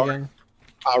his name DR? again?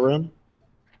 Arim.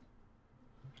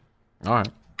 All right.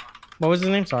 What was his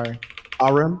name? Sorry.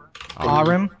 Arim.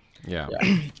 Arim. Yeah.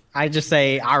 I just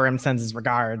say Arim sends his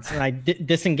regards, and I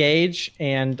disengage,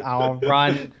 and I'll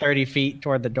run 30 feet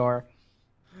toward the door.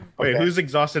 Wait, who's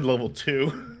exhausted level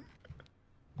 2?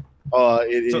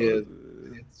 It is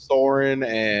Soren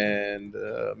and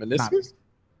Meniscus.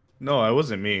 No, it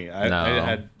wasn't me. I No.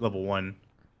 had level 1.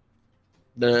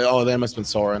 That must have been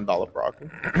Soren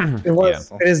Dollarprock. It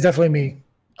was. It is definitely me.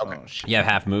 Okay. Oh, shit. You have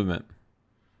half movement.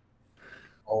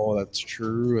 Oh, that's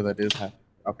true. That is happening.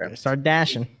 Okay. I start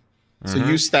dashing. So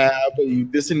you stab, you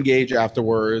disengage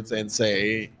afterwards, and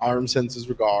say, "Arm sends his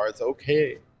regards."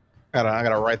 Okay, I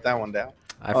gotta write that one down.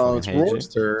 I fucking It's hate you. Roar's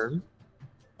turn.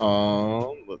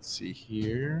 Let's see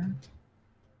here.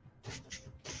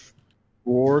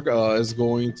 Rourke is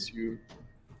going to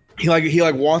he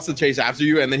wants to chase after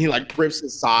you, and then he like grips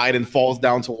his side and falls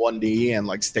down to one knee and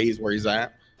like stays where he's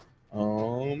at.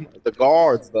 The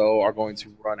guards though are going to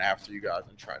run after you guys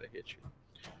and try to hit you.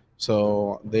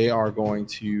 So they are going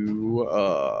to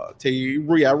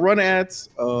run at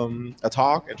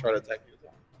Atok and try to attack you.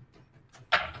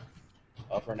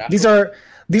 For These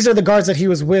are the guards that he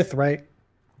was with, right?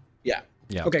 Yeah.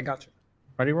 Okay, gotcha.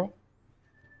 Ready, roll?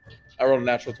 I rolled a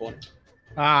natural 20.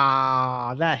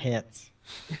 Ah, that hits.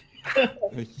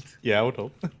 Yeah, I would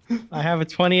hope. I have a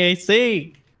 20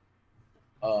 AC.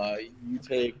 You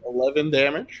take 11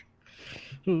 damage.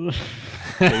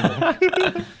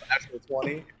 Natural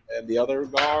 20, and the other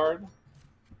guard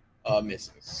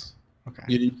misses. Okay.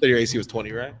 You said your AC was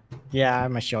 20, right? Yeah, I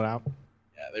have my shield out.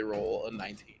 Yeah, they roll a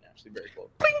 19, actually very close.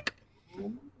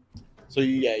 So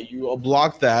yeah, you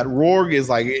block that. Rourke is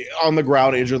like on the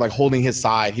ground injured, like holding his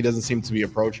side. He doesn't seem to be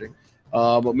approaching.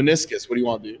 But Meniscus, what do you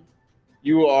want to do?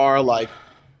 You are like,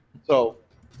 so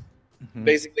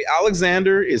basically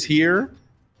Alexander is here.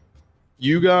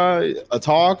 You guys,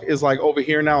 Atok is like over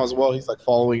here now as well. He's like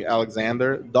following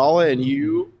Alexander. Dala and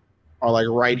you are like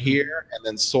right here, and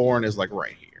then Soren is like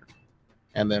right here.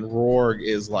 And then Rourke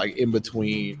is like in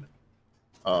between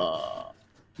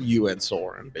you and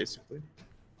Soren, basically.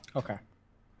 Okay.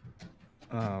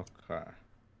 Okay.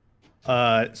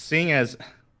 Seeing as,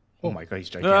 oh my god, he's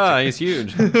gigantic. Ah, he's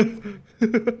huge.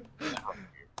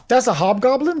 That's a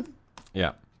hobgoblin?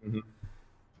 Yeah.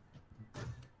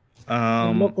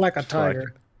 Look like a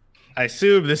tiger. I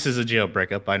assume this is a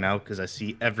jailbreak up by now because I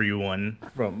see everyone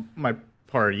from my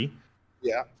party.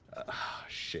 Yeah.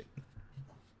 Shit.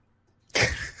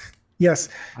 Yes.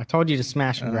 I told you to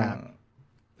smash and grab.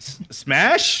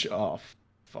 Smash? Oh,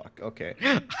 fuck. Okay.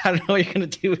 I don't know what you're gonna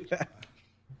do with that.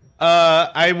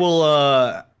 I will.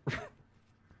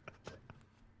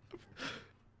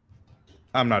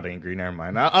 I'm not angry. Never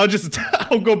mind. I'll just.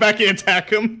 I'll go back and attack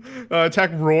him.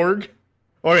 Attack Rourke.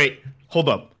 All right. Hold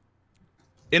up.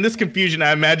 In this confusion,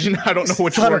 I imagine I don't know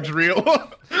which Rourke's real.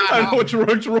 I don't know which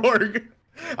Rourke's Rourke.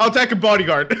 I'll attack a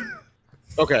bodyguard.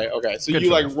 Okay. So Good you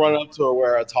choice. like run up to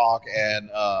where Atok and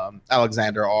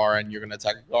Alexander are, and you're gonna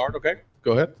attack a guard. Okay,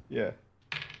 go ahead. Yeah.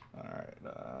 All right.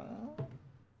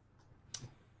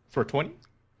 For 20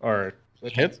 or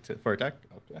Hit. for attack.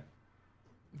 Okay.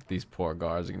 These poor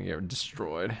guards are gonna get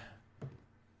destroyed.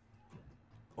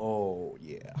 Oh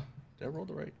yeah. Did I roll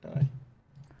the right die?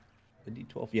 The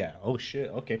D12. Yeah. Oh shit.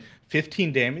 Okay.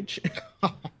 15 damage.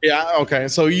 Yeah. Okay.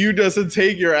 So you doesn't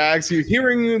take your axe. You're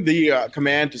hearing the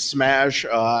command to smash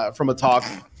from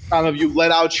Atok. Kind of, you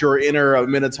let out your inner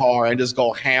Minotaur and just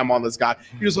go ham on this guy.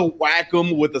 You just whack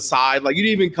him with the side, like you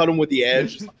didn't even cut him with the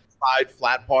edge, just like the side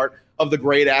flat part of the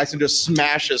great axe, and just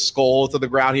smash his skull to the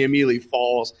ground. He immediately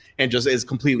falls and just is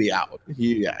completely out.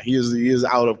 He is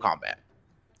out of combat.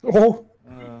 Oh,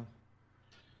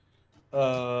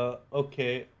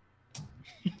 Okay.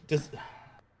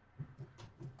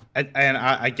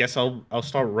 I guess I'll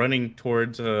start running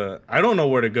towards. I don't know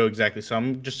where to go exactly, so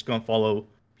I'm just gonna follow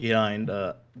behind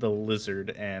the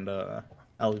lizard and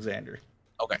Alexander.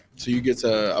 Okay. So you get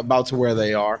to about to where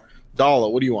they are. Dala,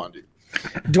 what do you want to do?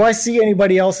 do I see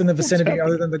anybody else in the vicinity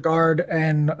other than the guard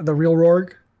and the real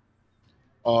Rourke?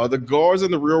 The guards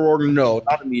in the rear Rourke, no,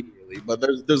 not immediately. But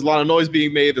there's a lot of noise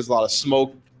being made. There's a lot of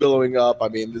smoke billowing up. I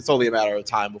mean, it's only a matter of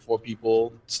time before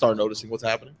people start noticing what's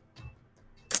happening.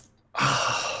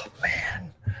 Oh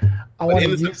man, I But want in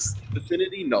to the use.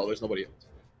 vicinity, no, there's nobody else.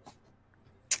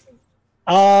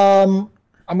 I'm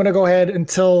gonna go ahead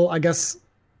until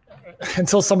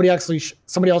somebody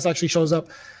else actually shows up.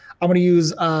 I'm gonna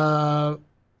use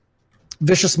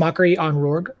vicious mockery on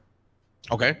Rourke.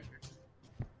 Okay.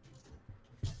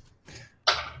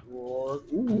 Rourke,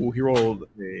 ooh, he rolled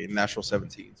a natural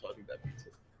 17, so I think that beats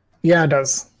it. Yeah, it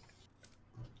does.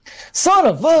 Son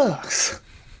of a.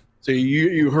 So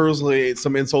you hurl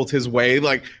some insults his way,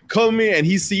 like coming, and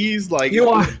he sees like You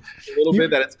are- a little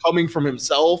bit that it's coming from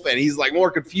himself, and he's like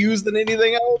more confused than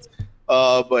anything else.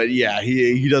 But yeah,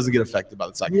 he doesn't get affected by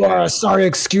the second. You are a sorry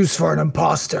excuse for an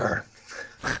imposter.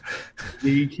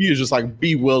 He is just like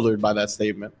bewildered by that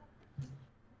statement.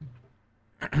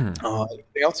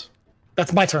 Anything else?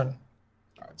 That's my turn.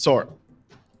 All right, Sora.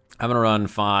 I'm gonna run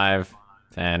 5,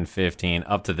 10, 15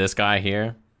 up to this guy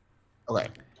here, Okay.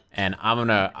 and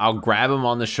I'll grab him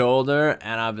on the shoulder,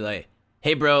 and I'll be like,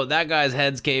 "Hey, bro, that guy's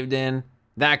head's caved in.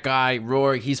 That guy,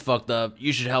 Rourke, he's fucked up.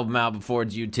 You should help him out before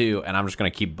it's you too." And I'm just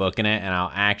gonna keep booking it, and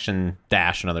I'll action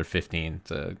dash another 15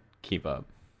 to keep up.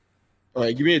 All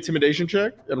right, give me an intimidation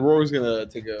check, and Rory's gonna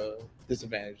take a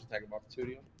disadvantage attack of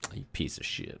opportunity. You piece of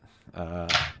shit. He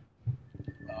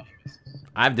misses.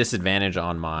 I have disadvantage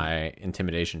on my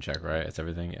intimidation check, right? It's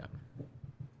everything, yeah.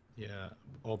 Yeah,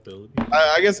 all ability.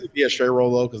 I guess it'd be a straight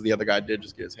roll though, because the other guy did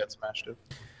just get his head smashed in.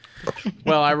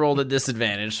 Well, I rolled a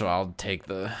disadvantage, so I'll take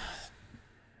the.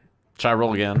 Should I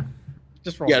roll again?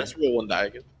 Just roll. Yeah, just roll one die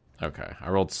again. Okay, I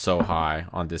rolled so high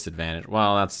on disadvantage.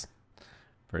 Well, that's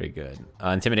pretty good.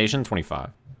 Intimidation 25.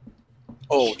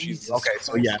 Oh Jesus. Okay,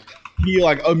 so yeah, he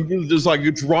like just like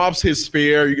drops his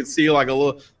spear. You can see like a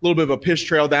little bit of a piss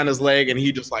trail down his leg, and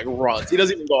he just like runs. He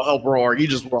doesn't even go help Roar. He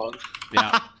just runs.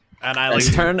 Yeah, and I like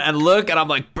turn and look, and I'm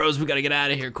like, bros, we gotta get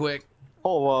out of here quick.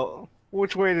 Oh well,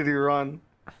 which way did he run?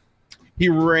 He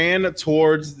ran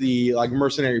towards the like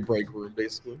mercenary break room,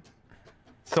 basically.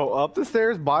 So up the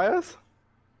stairs by us?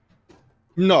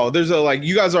 No, there's a like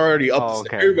you guys are already up the Oh,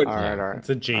 stairs. okay. All right. It's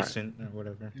adjacent or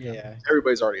whatever. Yeah.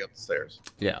 Everybody's already up the stairs.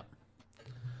 Yeah.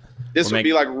 This We'll would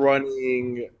be like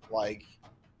running like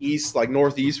east, like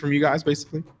northeast from you guys,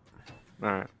 basically. All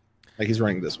right. Like he's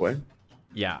running this way.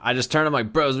 Yeah, I just turned. I'm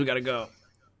like, bros, we gotta go.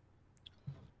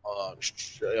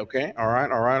 Okay. All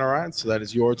right. So that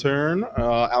is your turn,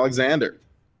 Alexander.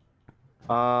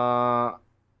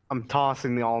 I'm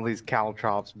tossing all these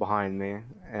caltrops behind me,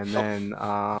 and then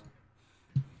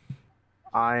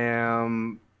I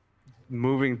am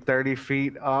moving 30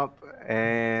 feet up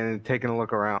and taking a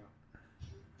look around.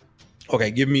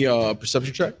 Okay, give me a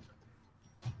perception check.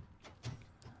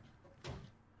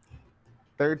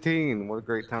 13. What a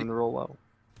great time to roll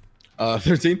out.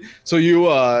 13. So you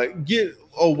get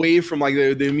away from like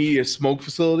the immediate smoke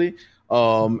facility,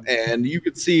 and you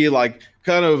could see like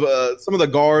kind of some of the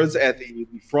guards at the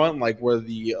front, like where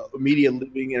the immediate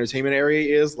living entertainment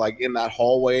area is, like in that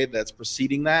hallway that's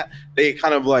preceding that. They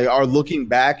kind of like are looking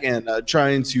back and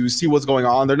trying to see what's going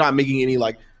on. They're not making any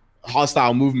like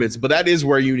hostile movements, but that is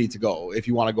where you need to go if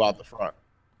you want to go out the front.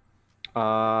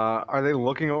 Are they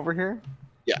looking over here?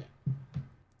 Yeah.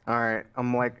 All right.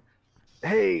 I'm like,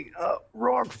 hey,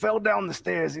 Rourke fell down the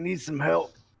stairs. He needs some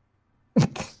help.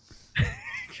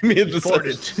 Give me a He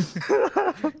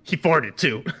farted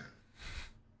too.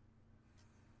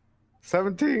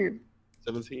 17.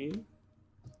 17.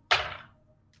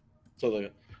 So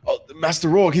Master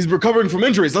Rourke, he's recovering from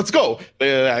injuries. Let's go.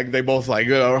 They both like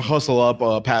hustle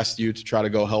up past you to try to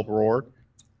go help Rourke.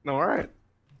 All right.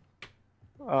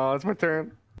 It's my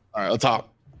turn. All right, let's hop.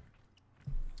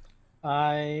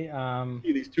 I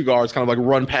These two guards kind of like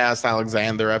run past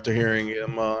Alexander after hearing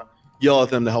him yell at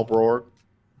them to help Rourke.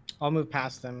 I'll move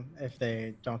past them if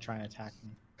they don't try and attack me.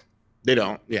 They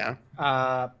don't. Yeah.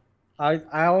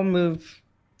 I'll move.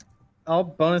 I'll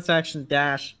bonus action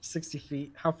dash 60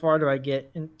 feet. How far do I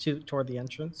get toward the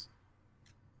entrance?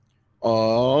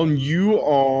 You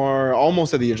are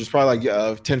almost at the entrance, probably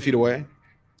like 10 feet away.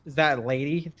 Is that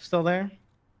lady still there?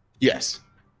 Yes.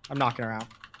 I'm knocking her out.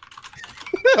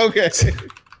 Okay.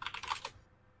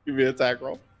 Give me an attack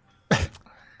roll.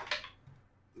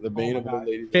 The bane of the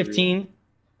lady. 15.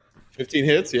 15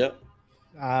 hits, yeah.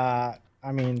 I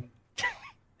mean,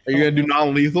 Are you gonna do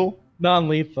non-lethal?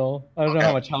 non-lethal. I don't know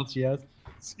how much health she has.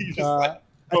 So you just, like,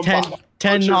 A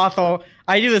 10 non-lethal.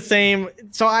 I do the same.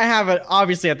 So I have it.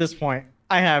 Obviously, at this point,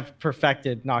 I have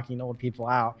perfected knocking old people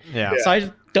out. Yeah. So I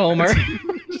just dome her.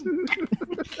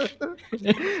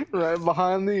 Right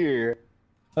behind the ear.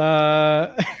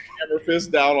 hammer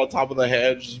fist down on top of the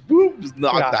head, just boop, just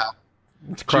knocked out.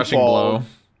 It's a crushing fall. blow.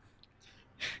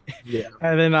 Yeah.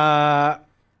 And then, I'll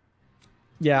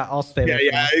stay there.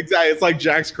 Yeah, exactly. It's like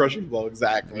Jack's crushing blow,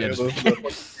 exactly. Yeah,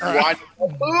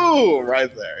 Boom,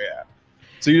 right there, yeah.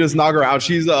 So you just knock her out.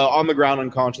 She's on the ground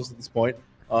unconscious at this point.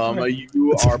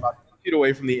 You are about 10 feet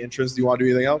away from the entrance. Do you want to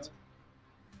do anything else?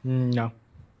 No.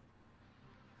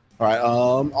 All right.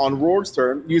 On Rourke's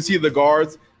turn, you see the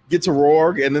guards get to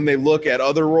Rourke, and then they look at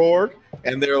other Rourke,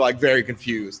 and they're like very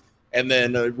confused. And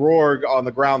then Rourke on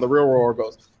the ground, the real Rourke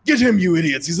goes, "Get him, you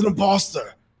idiots! He's an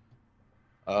imposter."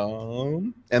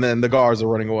 And then the guards are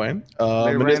running away.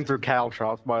 They ran through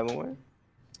caltrops, by the way.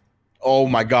 Oh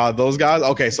my God, those guys.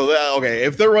 Okay, so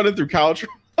if they're running through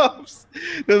caltrops,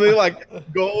 then they like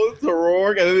go to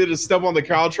Rourke and then they just step on the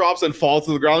caltrops and fall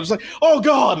to the ground. Just like, oh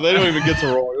God, they don't even get to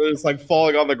Rourke. They're just like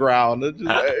falling on the ground. They're just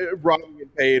running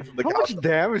and paid from the How caltrops. much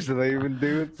damage do they even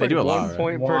do? It's They like do a 1 lot, right?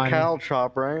 point per One.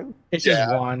 caltrop, right? It's just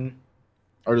Yeah. one.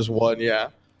 Or just one, yeah.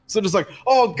 So just like,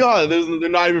 oh God, they're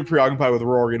not even preoccupied with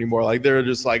Rourke anymore. Like they're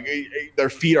just like, their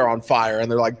feet are on fire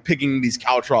and they're like picking these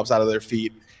caltrops out of their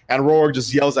feet. And Rourke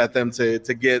just yells at them to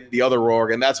get the other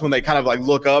Rourke, and that's when they kind of like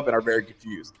look up and are very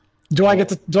confused. Do I get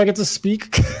to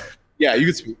speak? Yeah, you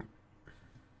can speak.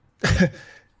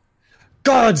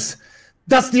 Guards,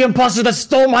 that's the imposter that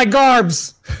stole my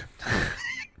garbs.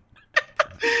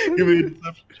 Give me a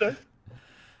deception check.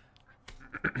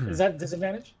 Is that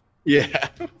disadvantage? Yeah.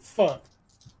 Fuck.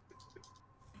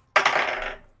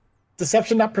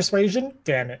 Deception, not persuasion?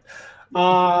 Damn it.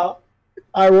 I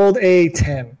rolled a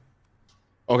 10.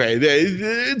 Okay,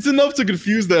 it's enough to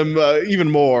confuse them even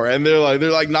more, and they're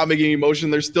like not making any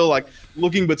motion. They're still like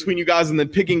looking between you guys and then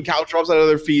picking caltrops out of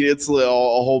their feet. It's a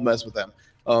whole mess with them.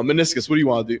 Meniscus, what do you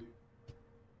want to do?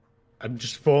 I'm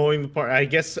just following the part. I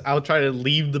guess I'll try to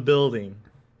leave the building.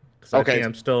 Okay,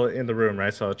 I'm still in the room,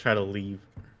 right? So I'll try to leave.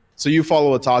 So you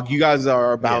follow Atog. You guys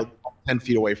are about 10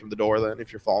 feet away from the door. Then,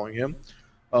 if you're following him,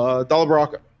 Dala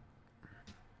Baraka.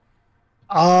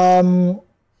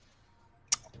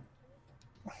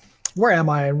 Where am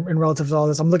I in relative to all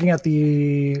this? I'm looking at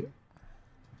the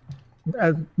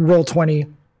roll 20.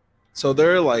 So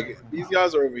they're like, these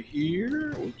guys are over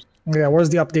here. Oops. Yeah, where's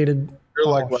the updated? They're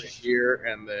like right here,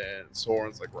 and then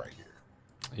Soren's like right here.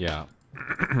 Yeah.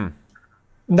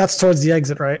 That's towards the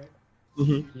exit, right?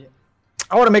 Mm-hmm. Yeah.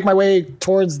 I want to make my way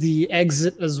towards the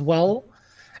exit as well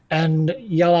and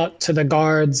yell out to the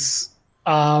guards,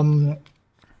 apprehend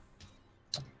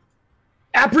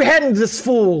this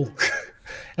fool.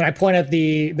 And I point at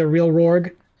the real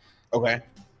Rorg. Okay.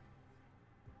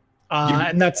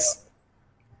 And that's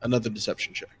another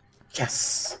deception check.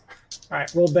 Yes. All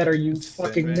right, roll better, you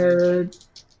fucking nerd.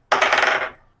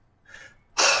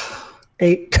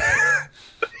 8.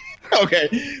 Okay,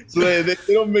 so they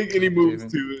don't make any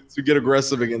moves to get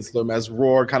aggressive against them as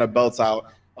Roar kind of belts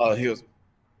out. He goes,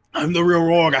 "I'm the real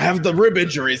Roar. I have the rib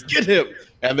injuries. Get him!"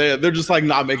 And they're just like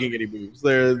not making any moves.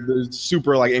 They're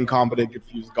super like incompetent,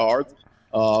 confused guards.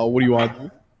 What do you want to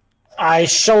do? I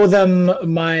show them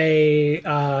my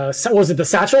was it the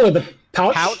satchel or the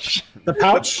pouch? The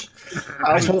pouch.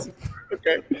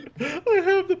 Okay. I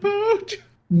have the pouch.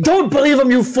 Don't believe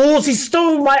him, you fools! He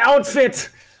stole my outfit.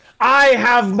 I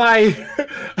have my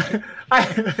my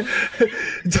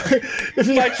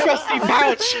trusty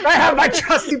pouch. I have my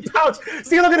trusty pouch.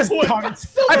 See, look at this pouch.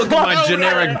 Look at my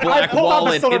generic black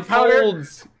wallet. It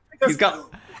folds. He's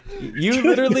got. You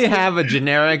literally have a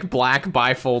generic black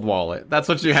bifold wallet. That's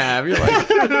what you have. You're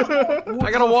like,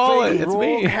 I got a wallet. It's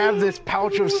me. Have this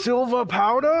pouch of silver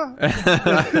powder?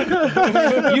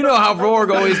 You know how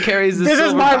Rorg always carries this. This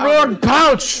is my Rorg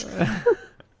pouch.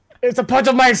 It's a part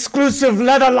of my exclusive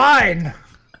leather line.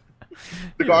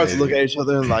 The guards look at each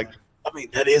other and like, I mean,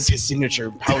 that is his signature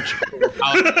pouch.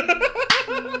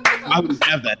 I would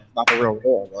have that. Not the real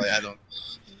Rorg. Like, I don't.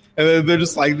 And then they're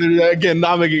just like, they're again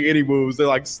not making any moves. They're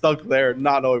like stuck there,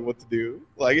 not knowing what to do.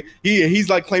 Like he's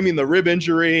like claiming the rib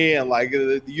injury and like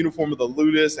the uniform of the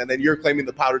Ludus, and then you're claiming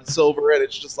the powdered silver, and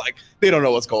it's just like they don't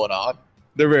know what's going on.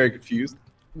 They're very confused.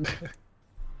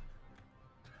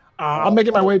 I'm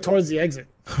making my way towards the exit.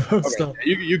 Okay.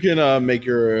 You can make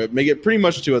it pretty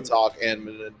much to a talk and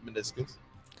Meniscus.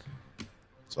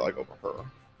 So I go for her.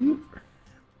 What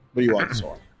do you want,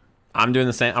 Sora? I'm doing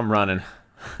the same. I'm running.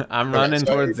 I'm running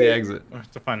towards the exit. I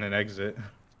have to find an exit.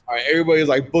 All right, everybody's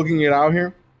like booking it out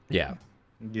here. Yeah.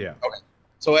 Yeah. Okay.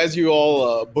 So as you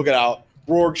all book it out,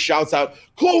 Rourke shouts out,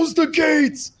 "Close the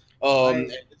gates!"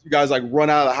 And as you guys like run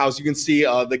out of the house, you can see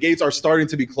the gates are starting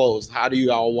to be closed. How do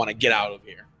you all want to get out of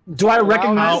here? Do I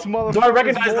recognize? Do I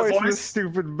recognize the voice?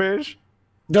 Stupid bitch.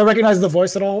 Do I recognize the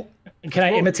voice at all? And can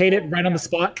I imitate it right on the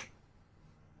spot?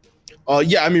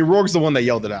 Yeah. I mean, Rourke's the one that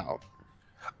yelled it out.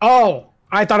 Oh,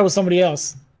 I thought it was somebody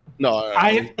else. No,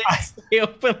 I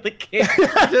open the gate.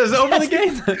 Just open the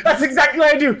gates. That's exactly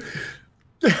what I do.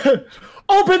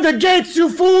 Open the gates, you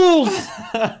fools!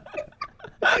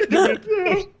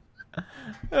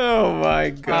 Oh my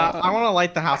god! I want to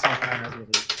light the house on fire as we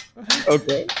leave.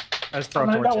 Okay. I just throw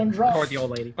a torch toward the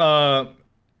old lady.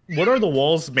 What are the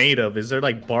walls made of? Is there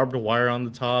like barbed wire on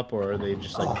the top, or are they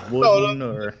just like wooden?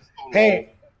 Or hey,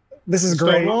 this is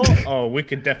great. Oh, we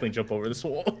could definitely jump over this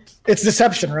wall. It's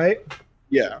deception, right?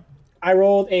 Yeah. I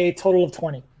rolled a total of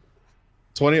 20.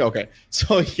 20? Okay.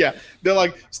 So, yeah, they're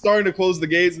like starting to close the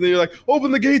gates, and they're like,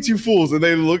 "Open the gates, you fools!" And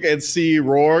they look and see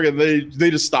Rourke, and they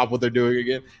just stop what they're doing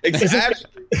again.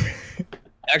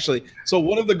 Actually, so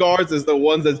one of the guards is the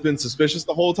one that's been suspicious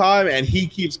the whole time, and he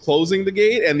keeps closing the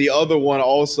gate, and the other one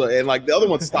also, and like the other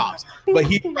one stops, but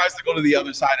he tries to go to the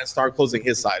other side and start closing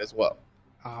his side as well.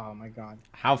 Oh my god!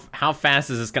 How fast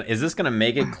is this gonna? Is this gonna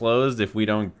make it closed if we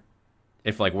don't?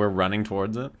 If like we're running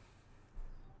towards it?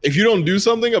 If you don't do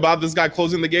something about this guy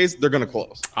closing the gates, they're gonna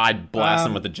close. I'd blast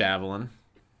him with the javelin.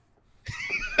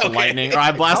 The lightning. Or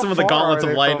I blast him with the gauntlets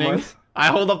of lightning. I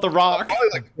hold up the rock. Probably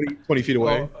like 20 feet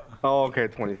away. Oh, okay,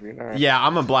 20 feet. All right. Yeah,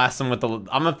 I'm gonna blast him with the.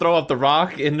 I'm gonna throw up the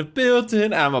rock in the building.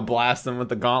 And I'm gonna blast him with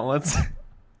the gauntlets.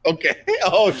 Okay.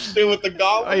 Oh shit, with the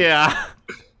gauntlets. Yeah.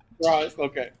 Right.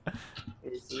 Okay.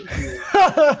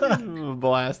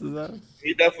 Blast is that?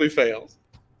 He definitely fails.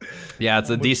 Yeah, it's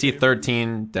a DC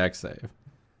 13 deck save.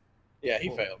 Yeah, he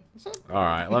failed. All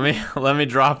right, let me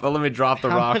drop the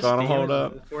rock on him. Hold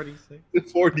up. 46.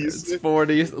 It's 40. It's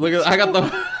 40. Look at I got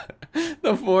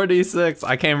the 46.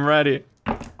 I came ready.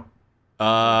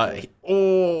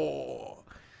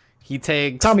 He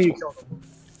takes Tell me you killed him.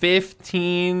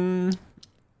 15.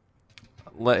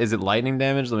 Is it lightning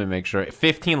damage? Let me make sure.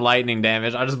 15 lightning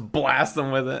damage. I just blast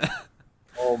him with it.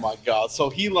 Oh my god! So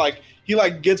he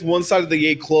gets one side of the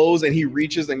gate closed, and he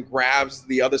reaches and grabs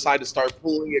the other side to start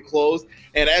pulling it closed.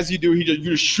 And as you do, you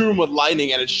just shoot him with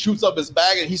lightning, and it shoots up his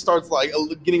back, and he starts like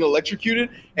getting electrocuted,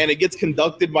 and it gets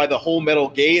conducted by the whole metal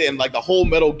gate, and like the whole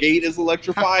metal gate is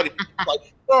electrified. And he's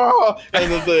like, ah!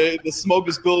 And then the smoke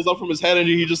just builds up from his head, and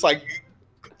he just like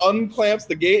unclamps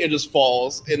the gate and just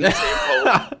falls in the same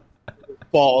pose.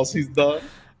 Falls. He's done.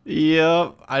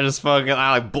 Yep. I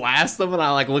like blast him, and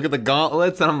I like look at the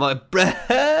gauntlets, and I'm like, bro,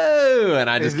 and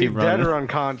I just Is he keep dead running. or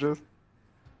unconscious?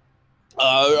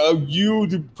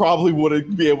 You probably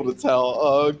wouldn't be able to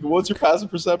tell. What's your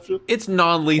passive perception? It's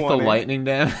non-lethal 20. lightning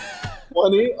damage.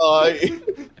 20.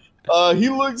 He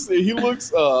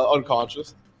looks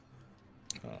unconscious.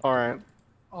 All right.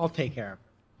 I'll take care of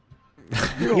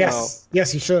it. You don't Yes,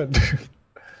 yes, you should.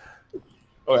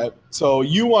 Okay, so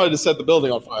you wanted to set the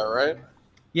building on fire, right?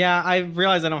 Yeah, I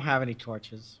realize I don't have any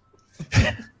torches.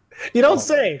 You don't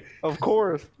say. know. Of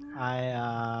course.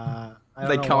 I don't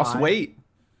They know cost why. weight.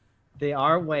 They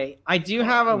are weight. I do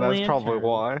have a That's lantern. probably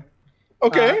why.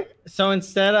 Okay. So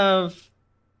instead of,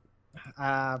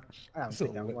 I don't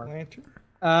think that would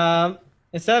work.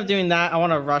 Instead of doing that, I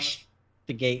want to rush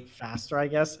the gate faster, I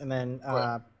guess, and then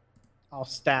Right. I'll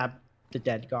stab the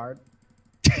dead guard.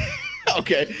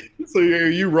 Okay. So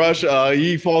you rush.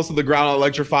 He falls to the ground,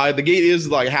 electrified. The gate is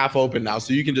like half open now,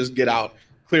 so you can just get out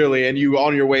clearly. And you,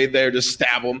 on your way there, just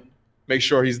stab him. Make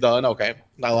sure he's done. Okay,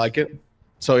 I like it.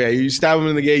 So yeah, you stab him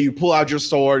in the gate. You pull out your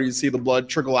sword. You see the blood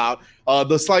trickle out.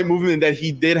 The slight movement that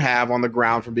he did have on the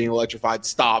ground from being electrified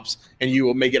stops, and you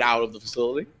will make it out of the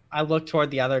facility. I look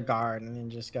toward the other guard and then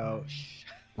just go.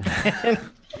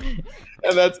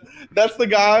 And that's the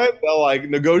guy that like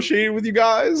negotiated with you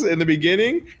guys in the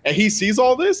beginning, and he sees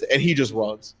all this and he just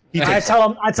runs. I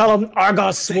tell him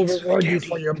Argos will reward you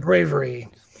for your bravery.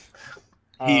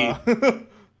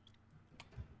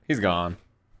 He's gone.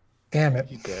 Damn it.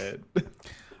 He's dead.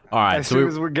 All right, As so soon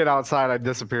as we get outside, I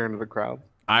disappear into the crowd.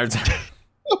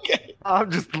 Okay.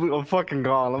 I'm fucking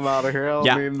gone. I'm out of here. I don't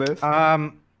Yeah. need this.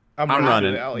 I'm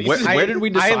running. Where did we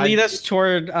decide? I lead us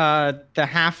toward the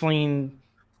halfling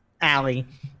alley.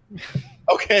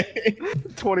 Okay.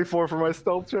 24 for my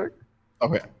stealth check.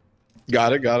 Okay.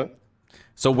 Got it.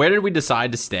 So where did we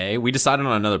decide to stay? We decided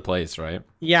on another place, right?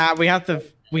 Yeah, we have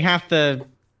to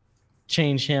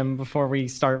change him before we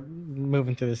start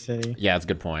moving through the city. Yeah, it's a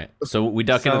good point. So we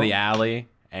duck into So- the alley,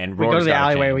 and We go to Rourke's the gotta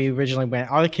alleyway change. we originally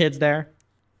went. Are the kids there?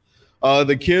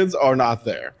 The kids are not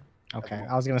there. Okay,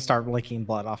 I was gonna start licking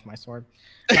blood off my sword.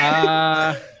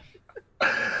 Uh,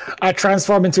 I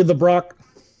transform into the Brock.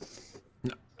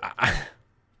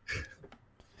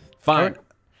 Fine.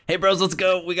 Hey, bros, let's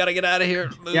go. We gotta get out of here.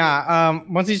 Move. yeah.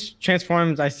 Once he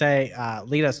transforms, I say,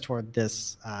 lead us toward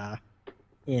this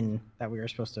inn that we were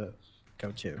supposed to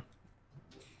go to.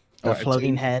 The Alright,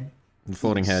 floating head. The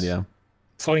floating head, yeah.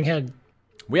 Floating head.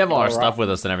 We have all our Alright. stuff with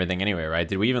us and everything anyway, right?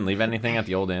 Did we even leave anything at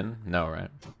the old inn? No, right?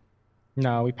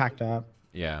 No, we packed up.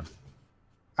 Yeah.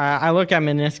 I look at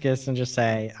Meniscus and just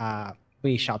say,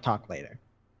 we shall talk later.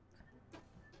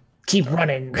 Keep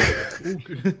running.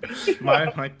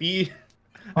 Might be.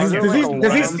 Does there, he- like,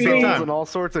 does he alarms see- sometimes? And all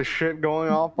sorts of shit going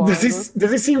off. Does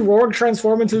he see Rourke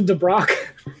transform into the Brock?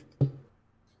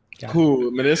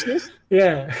 Who? Meniscus?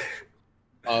 Yeah.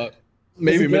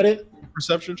 Maybe Does he get it?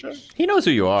 perception check. He knows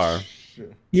who you are.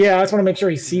 Yeah, I just want to make sure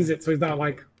he sees it so he's not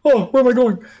like, oh, where am I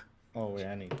going? Oh wait,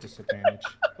 I need disadvantage.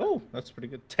 Oh, that's pretty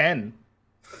good. 10.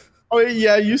 Oh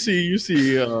yeah, you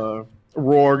see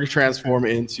Rourke transform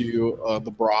into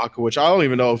the Brock, which I don't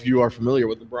even know if you are familiar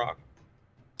with the Brock.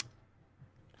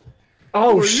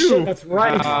 Oh, are shit, you? that's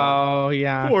right. Oh,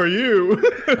 yeah. Who are you?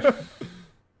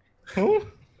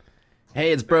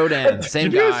 Hey, it's Brodan.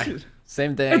 Same Did you guy. guys-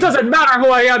 Same thing. It doesn't matter who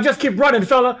I am, just keep running,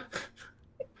 fella.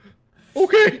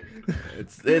 Okay.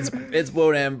 It's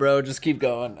Brodan, bro. Just keep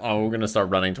going. Oh, we're gonna start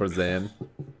running towards the inn.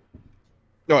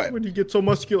 All right. When you get so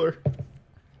muscular.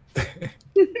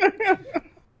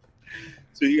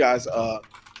 So you guys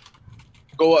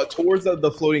go towards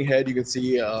the floating head. You can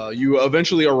see you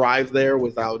eventually arrive there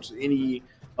without any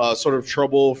sort of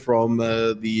trouble from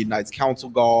the Knights Council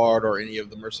Guard or any of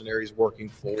the mercenaries working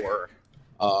for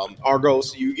Argo.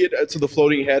 So you get to the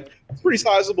floating head. It's a pretty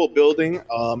sizable building.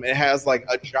 It has like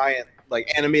a giant like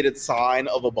animated sign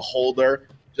of a beholder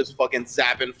just fucking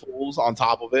zapping fools on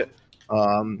top of it.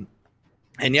 And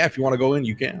yeah, if you want to go in,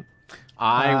 you can.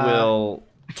 I will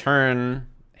turn.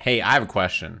 Hey, I have a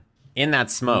question. In that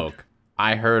smoke,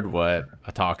 I heard what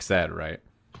Atak said, right?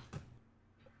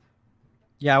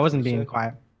 Yeah, I wasn't being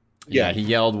quiet. Yeah, he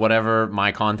yelled whatever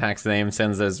my contact's name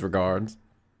sends his regards.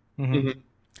 Mm-hmm.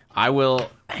 I will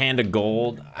hand a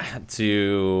gold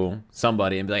to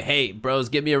somebody and be like, hey, bros,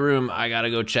 give me a room. I got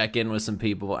to go check in with some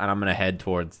people, and I'm going to head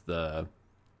towards the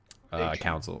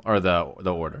council or the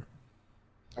order.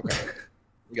 Okay.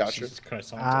 Gotcha.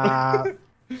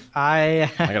 I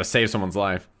got to save someone's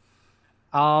life.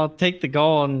 I'll take the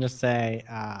goal and just say,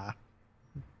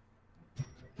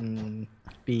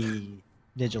 be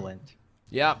vigilant.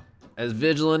 Yep, as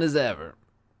vigilant as ever.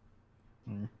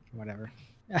 Whatever.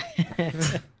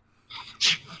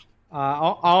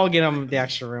 I'll get him the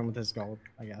extra room with his gold,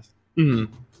 I guess.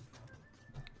 Mm-hmm.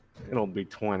 It'll be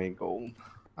 20 gold.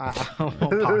 I'll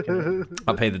pocket it.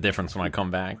 I'll pay the difference when I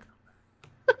come back.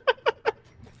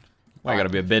 I gotta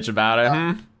be a bitch about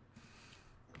it.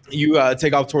 You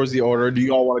take off towards the order. Do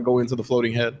you all want to go into the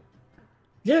floating head?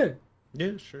 Yeah.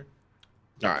 Yeah, sure.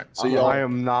 All right. So y'all. I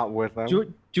am not with them.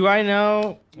 Do I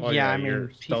know? Oh, yeah, yeah, I mean, you're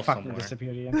he still fucking somewhere.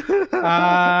 disappeared again.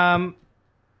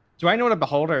 Do I know what a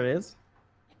beholder is?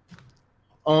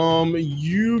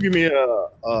 You give me a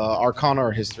Arcana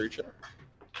or History check.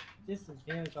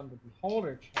 Disadvantage on the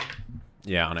beholder check.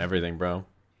 Yeah, on everything, bro.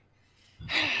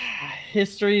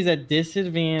 History's a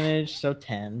disadvantage, so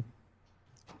 10.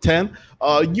 10.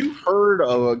 You've heard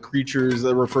of creatures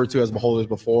that are referred to as beholders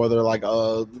before. They're like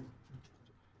a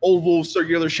oval,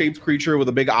 circular shaped creature with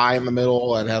a big eye in the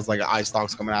middle and has like eye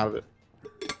stalks coming out of it.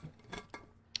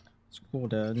 It's cool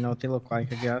to know what they look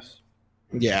like, I guess.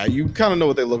 Yeah, you kind of know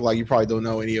what they look like. You probably don't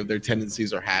know any of their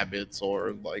tendencies or habits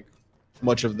or like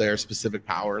much of their specific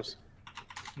powers.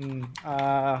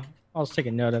 I'll just take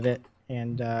a note of it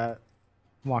and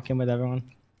walk in with everyone.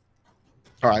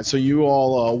 All right, so you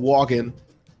all walk in,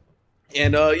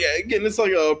 and yeah, again, it's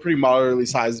like a pretty moderately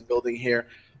sized building here.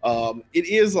 It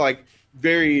is like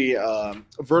very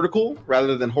vertical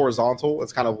rather than horizontal.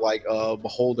 It's kind of like a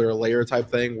beholder layer type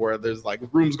thing where there's like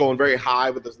rooms going very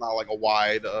high, but there's not like a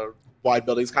wide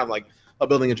building. It's kind of like a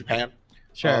building in Japan.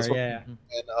 Sure, So- yeah.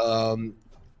 And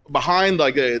behind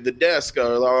like the desk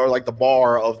or like the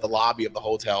bar of the lobby of the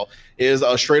hotel is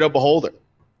a straight up beholder.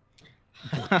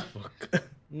 It's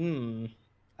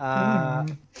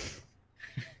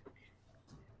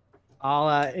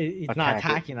not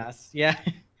attacking us. Yeah.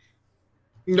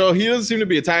 No, he doesn't seem to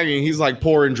be attacking. He's like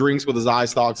pouring drinks with his eye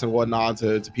stalks and whatnot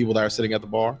to people that are sitting at the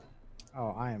bar.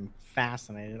 Oh, I am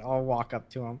fascinated. I'll walk up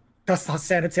to him. That's not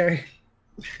sanitary.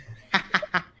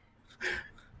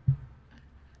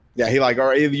 Yeah, he like,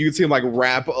 or you can see him like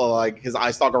wrap like his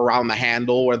eye stalk around the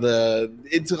handle where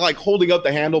it's like holding up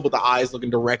the handle, but the eyes looking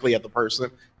directly at the person,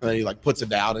 and then he like puts it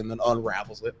down and then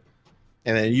unravels it,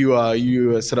 and then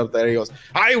you sit up there. And he goes,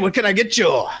 "Hi, what can I get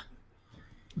you?"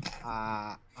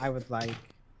 I would like.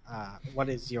 What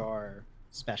is your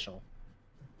special?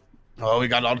 Oh, we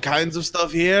got all kinds of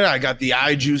stuff here. I got the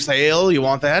eye juice ale. You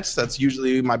want that? That's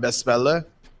usually my best speller.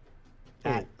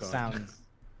 That sounds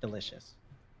delicious.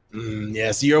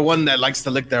 Yes, you're one that likes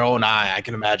to lick their own eye, I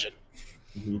can imagine.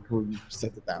 He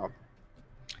set it down.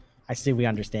 I see we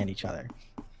understand each other.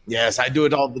 Yes, I do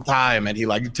it all the time. And he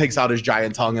like takes out his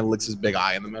giant tongue and licks his big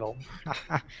eye in the middle.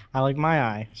 I like my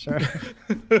eye. Sure.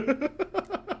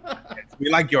 We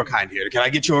like your kind here. Can I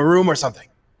get you a room or something?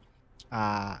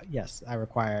 Yes, I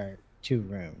require 2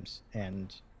 rooms,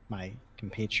 and my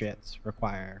compatriots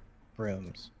require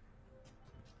rooms.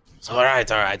 All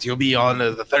right. You'll be on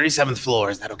the 37th floor.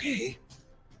 Is that okay?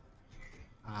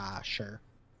 Sure.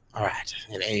 All right.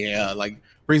 And he like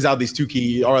brings out these 2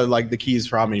 keys, or like the keys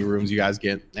for how many rooms you guys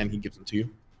get, and he gives them to you.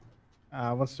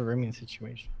 What's the rooming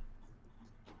situation?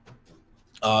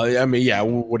 I mean, yeah.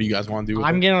 What do you guys want to do? With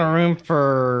I'm it? getting a room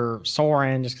for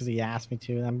Soren just because he asked me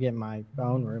to. I'm getting my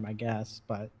own room, I guess,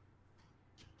 but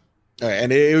All right,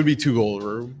 and it would be 2 gold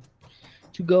room.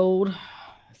 2 gold.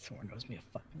 Soren owes me a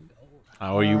fucking gold. I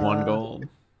owe you 1 gold.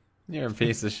 You're a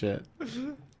piece of shit.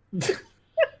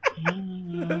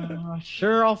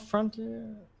 Sure, I'll front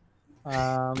it.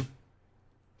 Yeah.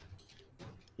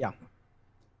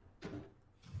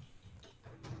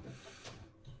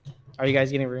 Are you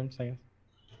guys getting rooms? I guess.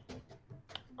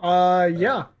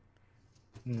 Yeah.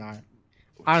 No.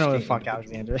 I don't know the fuck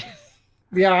Alexander is.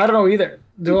 Yeah, I don't know either.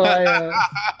 Do I?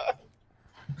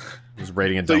 Just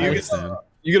rating it So down.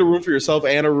 you get a room for yourself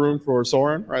and a room for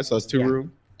Soren, right? So that's 2 Yeah.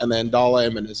 room. And then Dala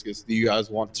and Meniscus, do you guys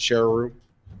want to share a room?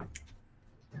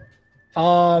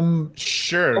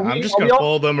 Sure. Are we- I'm just are we gonna all-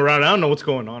 follow them around. I don't know what's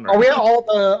going on. Are we all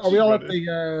at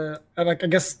the like I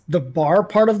guess the bar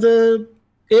part of the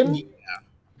inn?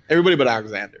 Everybody but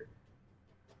Alexander.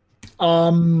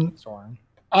 Storm.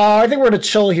 I think we're gonna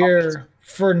chill here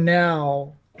for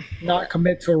now, not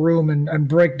commit to a room and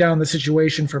break down the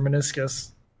situation for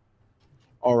Meniscus.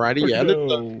 Alrighty, yeah.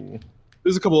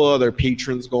 There's a couple of other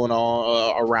patrons going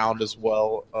on around as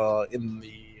well in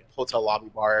the hotel lobby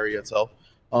bar area itself.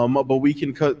 But we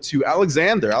can cut to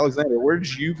Alexander. Alexander, where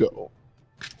did you go?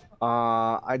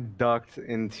 I ducked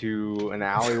into an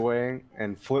alleyway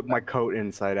and flipped my coat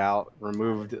inside out,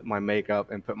 removed my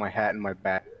makeup, and put my hat in my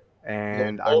bag.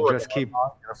 And I just keep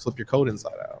flip your coat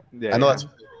inside out. Yeah, I know that's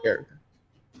your favorite character.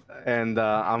 And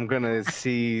I'm gonna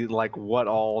see like what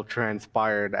all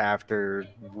transpired after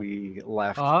we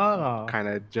left. Oh. Kind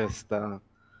of just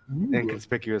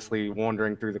inconspicuously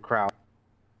wandering through the crowd.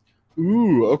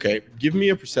 Ooh, okay. Give me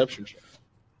a perception check.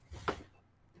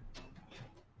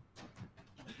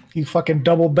 He fucking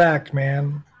double back,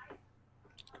 man.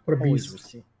 What a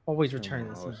beast. Always return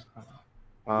this.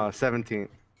 17.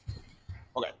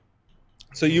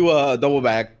 So you double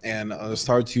back and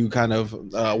start to kind of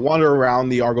wander around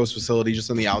the Argos facility just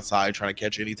on the outside, trying to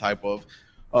catch any type of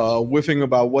whiffing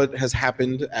about what has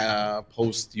happened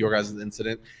post your guys'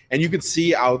 incident. And you can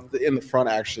see out in the front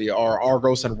actually are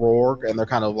Argos and Rourke, and they're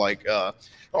kind of like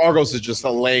Argos is just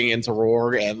laying into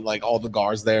Rourke, and like all the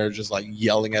guards there just like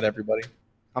yelling at everybody.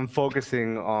 I'm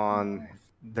focusing on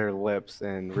their lips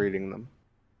and reading them.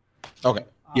 Okay.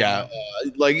 Yeah,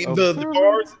 like the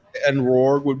guards and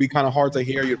Rourke would be kind of hard to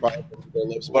hear. You'd probably have to read their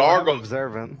lips, but I'm Argos,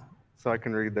 observant, so I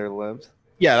can read their lips.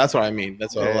 yeah, that's what I mean.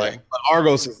 That's what like. But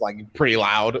Argos is like pretty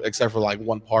loud, except for like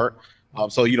one part,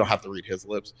 so you don't have to read his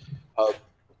lips.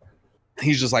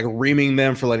 He's just like reaming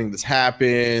them for letting this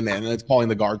happen, and it's calling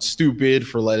the guards stupid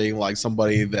for letting like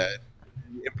somebody that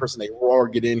impersonate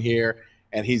Rourke get in here,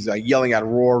 and he's like yelling at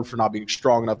Rourke for not being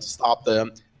strong enough to stop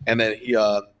them, and then he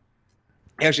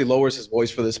actually lowers his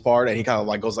voice for this part, and he kind of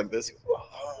like goes like this.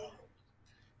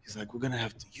 He's like, "We're gonna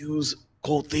have to use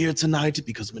Cold Theater tonight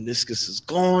because Meniscus is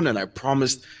gone, and I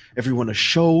promised everyone a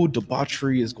show.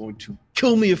 Debauchery is going to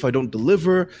kill me if I don't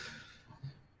deliver.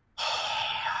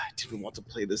 I didn't want to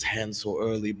play this hand so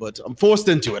early, but I'm forced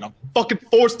into it. I'm fucking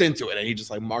forced into it." And he just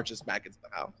like marches back into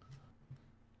the house.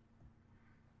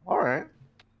 All right.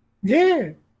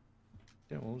 Yeah.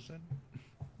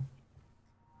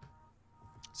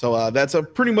 So that's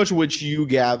pretty much what you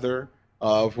gather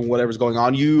from whatever's going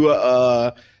on.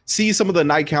 You see some of the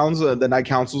night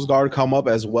council's guard come up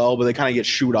as well, but they kind of get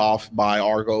shooed off by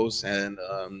Argos and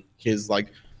his like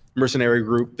mercenary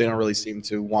group. They don't really seem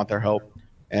to want their help,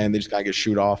 and they just kind of get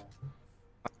shooed off.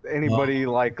 Anybody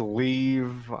like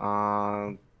leave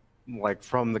like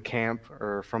from the camp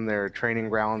or from their training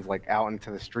grounds, like out into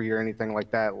the street or anything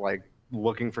like that, like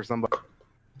looking for somebody?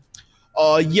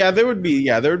 Yeah, there would be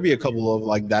a couple of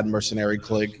like that mercenary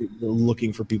clique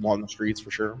looking for people on the streets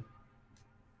for sure.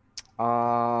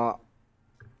 I'm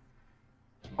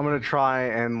gonna try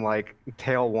and like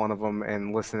tail one of them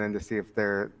and listen in to see if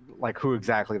they're like who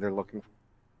exactly they're looking for.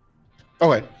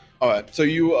 Okay, all right. So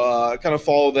you kind of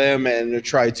follow them and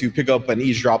try to pick up and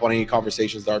eavesdrop on any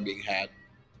conversations that are being had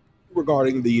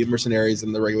regarding the mercenaries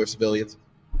and the regular civilians.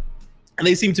 And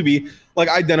they seem to be like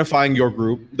identifying your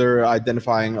group. They're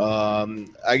identifying,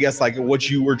 I guess, like what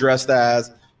you were dressed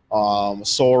as,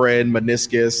 Soren,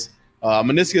 Meniscus.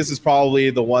 Meniscus is probably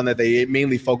the one that they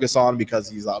mainly focus on because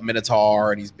he's a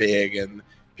Minotaur and he's big, and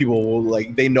people will,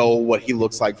 like, they know what he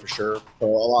looks like for sure. So a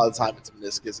lot of the time it's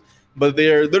Meniscus. But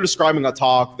they're describing a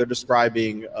talk, they're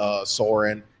describing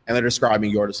Soren, and they're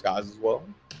describing your disguise as well.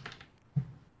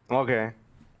 Okay.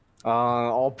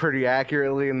 All pretty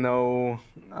accurately, no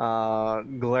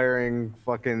glaring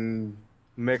fucking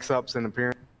mix-ups in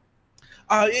appearance.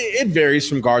 It varies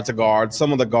from guard to guard.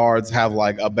 Some of the guards have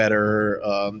like a better,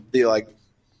 they like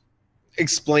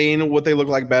explain what they look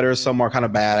like better. Some are kind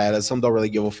of bad at it. Some don't really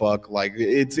give a fuck. Like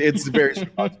it's varies from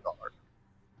guard to guard.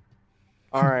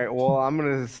 All right. Well, I'm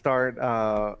gonna start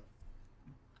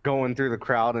going through the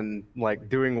crowd and like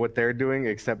doing what they're doing,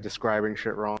 except describing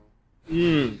shit wrong.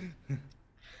 Beautiful.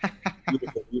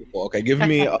 Okay, give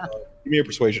me a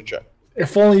persuasion check.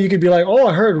 If only you could be like, "Oh,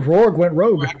 I heard Rourke went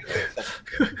rogue."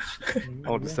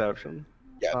 Oh, deception.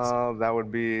 Yes. That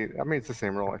would be. I mean, it's the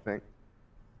same roll, I think.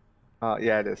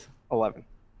 Yeah, it is 11.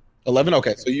 11.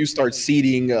 Okay, so you start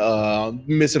seeding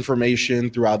misinformation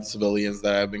throughout the civilians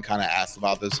that have been kind of asked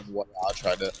about this and whatnot.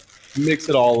 Try to mix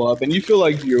it all up, and you feel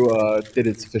like you did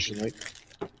it sufficiently.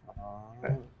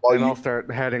 While And I'll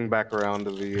start heading back around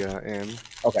to the inn.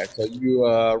 Okay, so you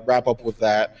wrap up with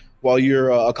that. While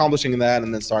you're accomplishing that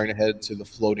and then starting to head to the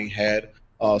floating head,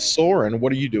 Soren,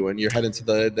 what are you doing? You're heading to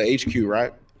the HQ,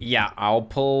 right? Yeah, I'll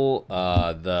pull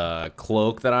the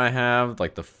cloak that I have,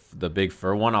 like the big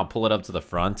fur one. I'll pull it up to the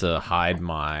front to hide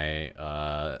my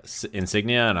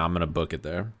insignia, and I'm gonna book it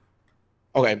there.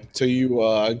 Okay, so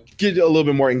you get a little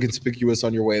bit more inconspicuous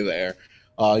on your way there.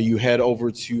 You head over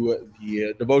to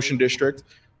the devotion district,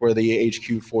 where the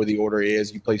HQ for the order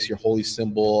is. You place your holy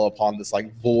symbol upon this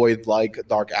like void-like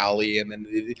dark alley, and then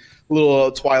a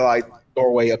little twilight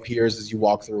doorway appears as you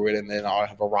walk through it, and then I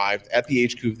have arrived at the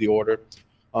HQ of the order.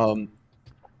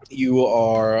 You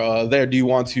are there. Do you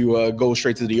want to go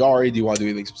straight to the Diari? Do you want to do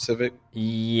anything specific?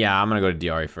 Yeah, I'm gonna go to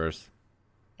Diari first.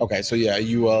 Okay, so yeah,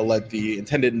 you let the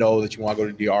intendant know that you want to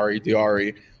go to Diari.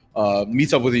 Diari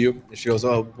meets up with you, and she goes,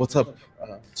 "Oh, what's up?"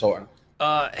 So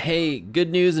on. Hey,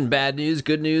 good news and bad news.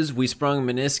 Good news, we sprung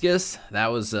meniscus. That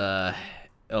was a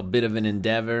bit of an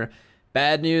endeavor.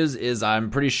 Bad news is I'm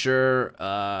pretty sure,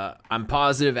 I'm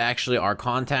positive actually our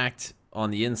contact on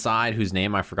the inside, whose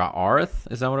name I forgot,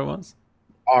 Arith? Is that what it was?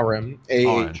 Arin.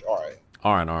 A-H-R-A.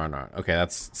 Arin. Okay,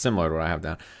 that's similar to what I have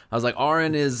down. I was like,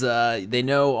 Arin is, they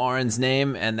know Arin's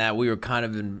name and that we were kind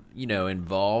of,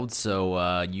 involved,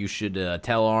 so you should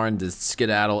tell Arin to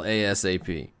skedaddle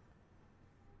ASAP.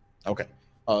 Okay.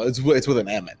 It's with an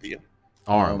M at the end.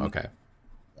 Arin, okay.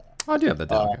 I do have that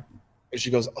down. Okay. And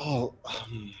she goes,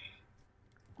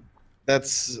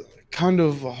 that's kind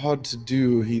of hard to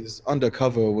do. He's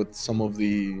undercover with some of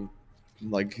the,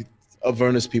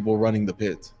 Avernus people running the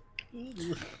pit.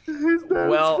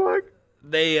 Well,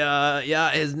 they,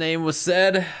 his name was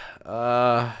said.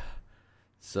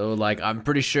 So, I'm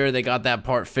pretty sure they got that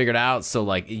part figured out. So,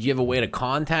 do you have a way to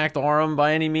contact Arum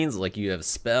by any means? You have a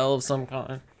spell of some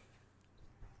kind?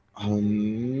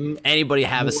 Anybody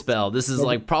have a spell? This is,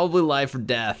 probably life or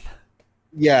death.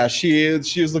 Yeah, she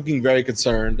is looking very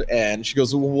concerned, and she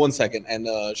goes, 1 second, and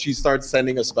she starts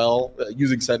sending a spell,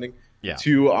 using sending,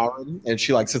 to Arum, and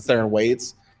she, sits there and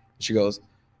waits. She goes,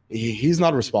 he's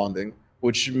not responding,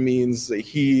 which means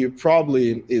he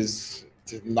probably is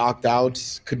knocked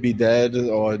out, could be dead,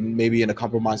 or maybe in a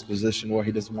compromised position where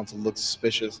he doesn't want to look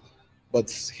suspicious.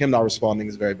 But him not responding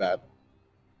is very bad.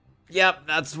 Yep,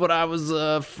 that's what I was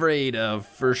afraid of,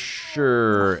 for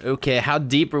sure. Okay, how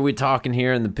deep are we talking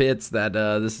here in the pits that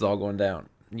this is all going down?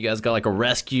 You guys got, a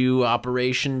rescue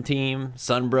operation team?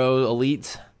 Sunbro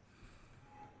Elite?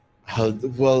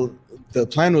 Well, the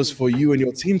plan was for you and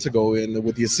your team to go in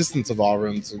with the assistance of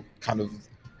Arum to kind of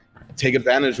take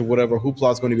advantage of whatever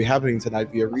hoopla is going to be happening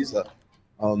tonight via Riza.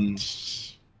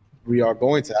 We are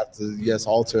going to have to,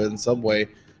 alter in some way,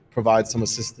 provide some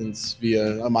assistance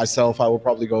via myself. I will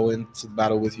probably go into the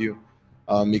battle with you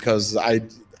because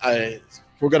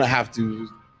we're going to have to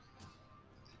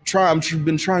try. I've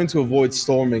been trying to avoid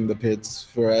storming the pits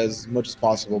for as much as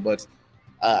possible, but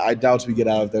I doubt we get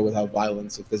out of there without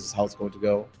violence if this is how it's going to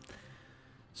go.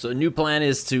 So a new plan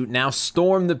is to now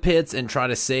storm the pits and try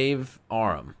to save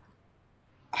Arum.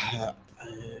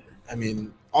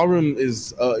 Arum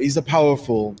is he's a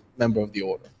powerful member of the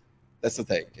Order. That's the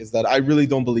thing, is that I really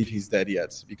don't believe he's dead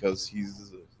yet because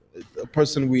he's a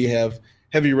person we have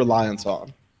heavy reliance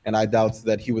on, and I doubt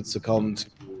that he would succumb to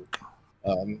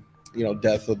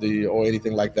death or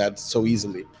anything like that so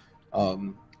easily.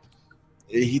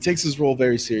 He takes his role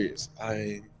very serious.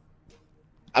 I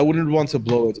wouldn't want to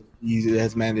blow it. He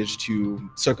has managed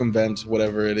to circumvent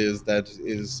whatever it is that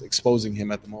is exposing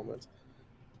him at the moment.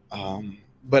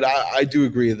 But I do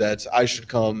agree that I should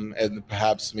come, and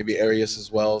perhaps maybe Arius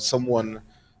as well, someone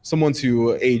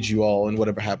to aid you all in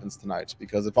whatever happens tonight.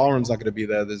 Because if Arum's not going to be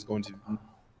there, there's going to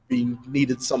be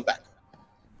needed some backup.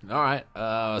 All right.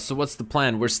 So what's the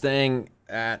plan? We're staying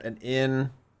at an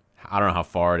inn. I don't know how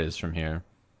far it is from here.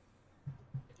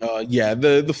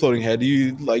 The floating head.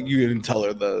 You can tell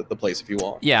her the place if you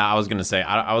want. Yeah, I was gonna say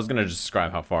I was gonna just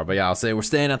describe how far, but yeah, I'll say we're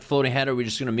staying at the floating head. Or are we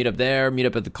just gonna meet up there? Meet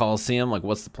up at the Coliseum?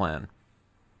 What's the plan?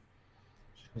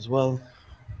 As well,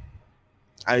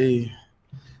 the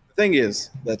thing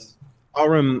is that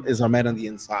Arum is our man on the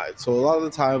inside. So a lot of the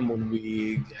time when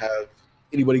we have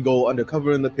anybody go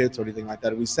undercover in the pits or anything like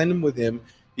that, we send him with him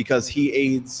because he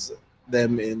aids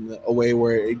them in a way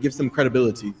where it gives them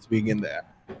credibility to being in there.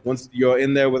 Once you're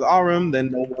in there with Arum,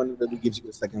 then no one really gives you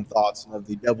a second thought.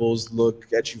 The devils look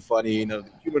at you funny. The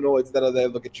humanoids that are there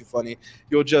look at you funny.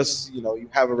 You'll just, you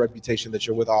have a reputation that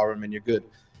you're with Arum and you're good.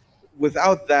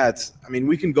 Without that,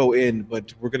 we can go in,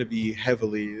 but we're going to be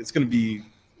it's going to be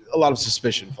a lot of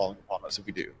suspicion falling upon us if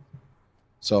we do.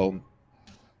 So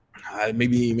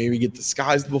maybe get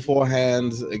disguised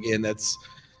beforehand. Again,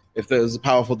 if there's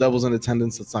powerful devils in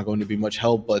attendance, that's not going to be much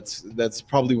help. But that's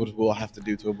probably what we'll have to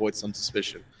do to avoid some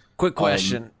suspicion. Quick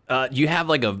question: do you have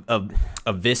like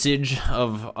a visage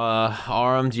of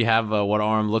Aram? Do you have what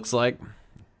Aram looks like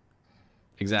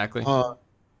exactly?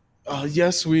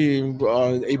 Yes, we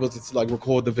are able to like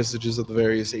record the visages of the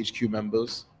various HQ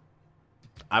members.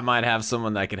 I might have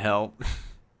someone that could help.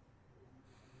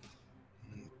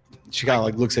 She kind of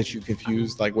like looks at you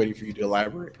confused, like waiting for you to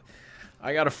elaborate.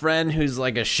 I got a friend who's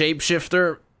like a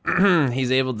shapeshifter.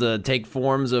 He's able to take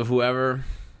forms of whoever.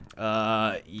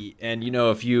 And you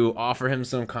know, if you offer him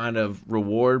some kind of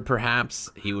reward, perhaps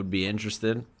he would be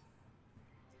interested.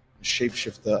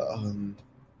 Shapeshifter.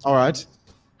 All right.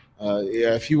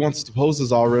 Yeah, if he wants to pose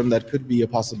as Aram, that could be a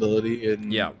possibility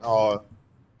in our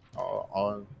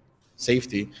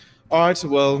safety. All right.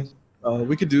 Well,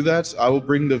 we could do that. I will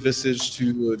bring the visage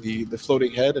to the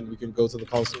floating head, and we can go to the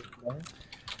Coliseum.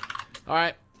 All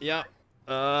right. Yeah.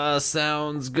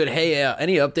 Sounds good. Hey,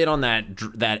 any update on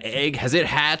that egg? Has it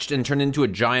hatched and turned into a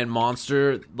giant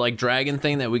monster like dragon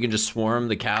thing that we can just swarm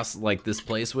the cast like this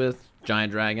place with?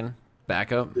 Giant dragon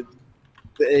backup.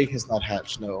 The egg has not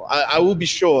hatched. No, I will be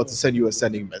sure to send you a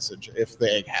sending message if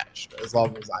the egg hatched, as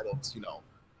long as I don't,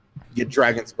 get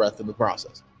dragon's breath in the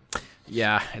process.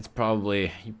 Yeah, you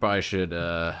probably should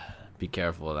be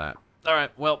careful of that. All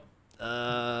right. Well.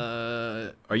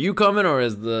 Are you coming, or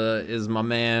is my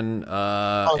man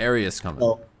Arius coming?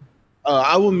 No.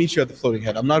 I will meet you at the floating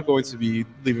head. I'm not going to be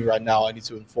leaving right now. I need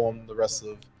to inform the rest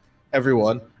of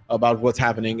everyone about what's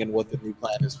happening and what the new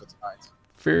plan is for tonight.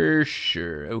 For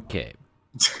sure. Okay.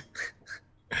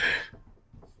 All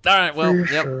right. Well,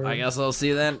 yep. Sure. I guess I'll see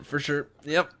you then. For sure.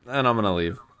 Yep. And I'm gonna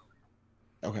leave.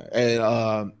 Okay.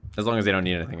 And as long as they don't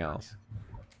need anything else.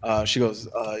 She goes.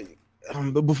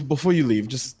 Before you leave,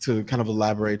 just to kind of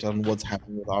elaborate on what's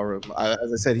happening with Aram.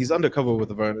 As I said, he's undercover with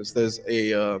Avernus. There's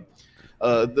the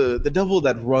devil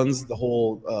that runs the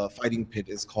whole fighting pit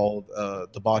is called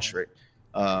Debauchery,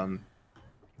 and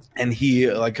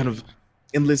he like kind of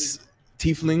enlists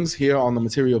tieflings here on the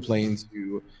material plane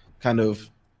to kind of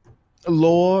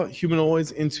lure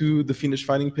humanoids into the fiendish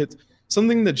fighting pit.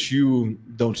 Something that you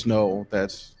don't know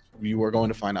that you are going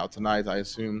to find out tonight. I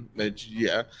assume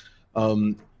that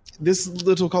this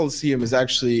little Coliseum is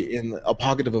actually in a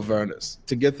pocket of Avernus.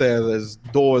 To get there, there's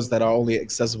doors that are only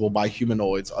accessible by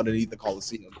humanoids underneath the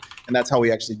Coliseum. And that's how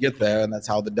we actually get there, and that's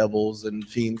how the devils and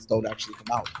fiends don't actually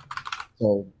come out.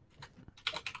 So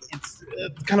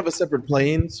it's kind of a separate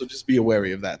plane, so just be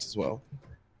wary of that as well.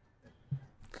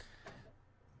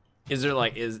 Is there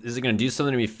like is it going to do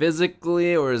something to me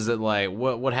physically, or is it like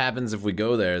what happens if we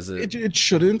go there? Is it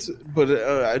shouldn't, but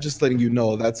I'm just letting you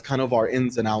know that's kind of our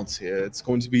ins and outs here. It's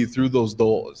going to be through those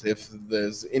doors. If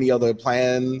there's any other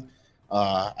plan,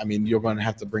 you're going to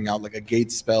have to bring out like a gate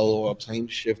spell or a plane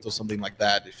shift or something like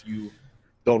that if you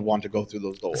don't want to go through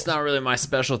those doors. It's not really my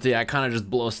specialty. I kind of just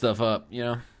blow stuff up,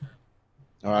 All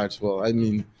right. Well,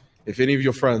 if any of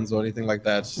your friends or anything like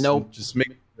that, just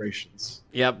make preparations.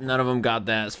 Yep, none of them got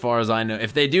that as far as I know.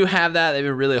 If they do have that, they've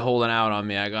been really holding out on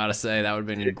me. I gotta say, that would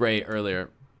have been great earlier.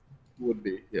 Would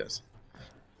be, yes.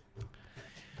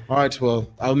 All right, well,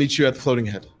 I'll meet you at the floating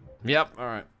head. Yep, all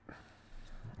right.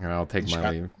 I'll take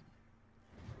my leave.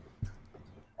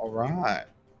 All right.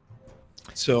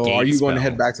 So are you going to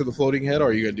head back to the floating head, or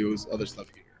are you going to do other stuff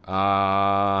here?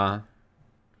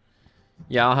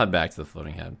 Yeah, I'll head back to the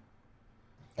floating head.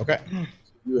 Okay.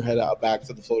 You head out back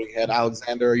to the floating head.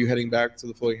 Alexander, are you heading back to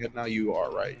the floating head now? You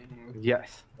are, right?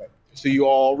 Yes. Okay. So you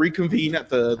all reconvene at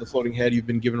the floating head. You've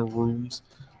been given rooms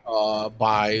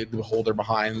by the holder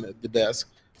behind the desk.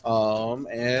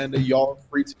 And y'all are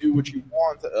free to do what you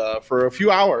want for a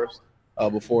few hours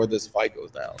before this fight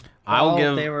goes down.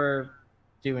 They were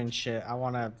doing shit. I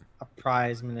want to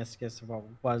apprise Meniscus of what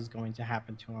was going to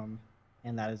happen to him,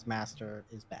 and that his master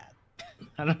is bad.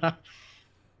 I don't know.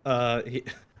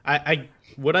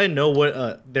 I know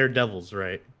what they're devils,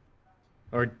 right?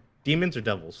 Or demons or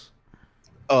devils?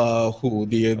 Who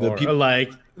the people? Or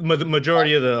like the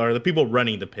majority of the people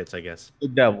running the pits, I guess. The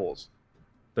devils.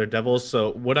 They're devils.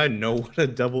 So would I know what a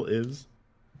devil is?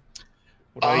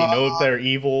 Would I know if they're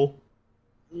evil?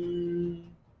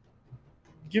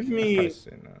 Give me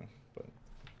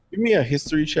a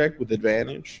history check with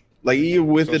advantage. Like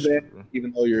with advantage,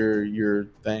 even though you're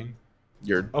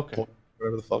okay.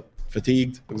 Whatever the fuck.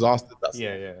 Fatigued, exhausted.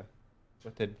 Yeah.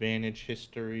 With advantage,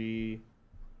 history.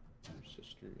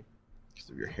 Because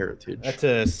of your heritage. That's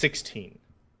a 16.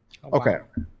 Oh, wow. Okay.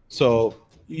 So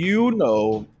you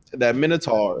know that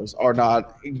Minotaurs are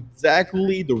not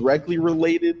exactly directly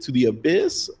related to the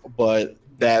Abyss, but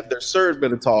that there's certain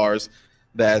Minotaurs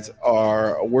that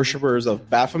are worshippers of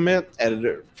Baphomet.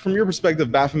 And from your perspective,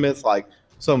 Baphomet's like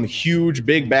some huge,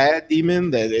 big, bad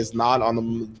demon that is not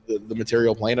on the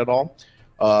material plane at all.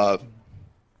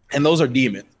 And those are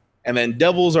demons. And then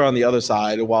devils are on the other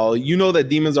side. While you know that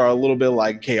demons are a little bit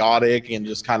like chaotic and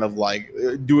just kind of like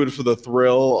do it for the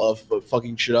thrill of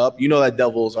fucking shit up, you know that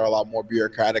devils are a lot more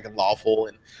bureaucratic and lawful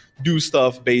and do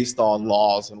stuff based on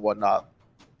laws and whatnot.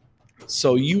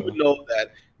 So you would know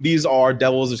that these are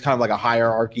devils. There's kind of like a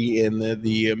hierarchy in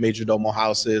the Major Domo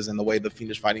houses and the way the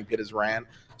Fiendish Fighting Pit is ran.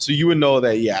 So you would know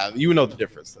that, yeah, you would know the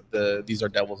difference. That these are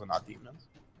devils and not demons.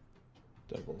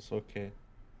 Devils, okay.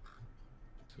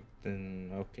 Then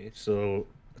okay, so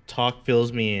talk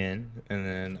fills me in, and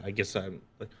then I guess I'm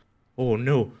like, oh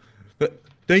no,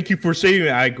 thank you for saving me.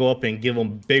 I go up and give him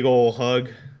a big old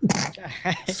hug,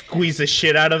 squeeze the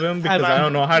shit out of him because I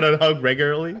don't know how to hug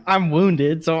regularly. I'm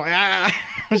wounded, so I'm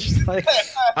just like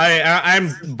I'm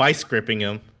vice gripping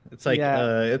him. It's like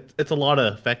it's a lot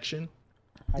of affection.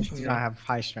 I do not have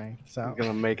high strength, so I'm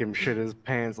gonna make him shit his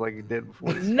pants like he did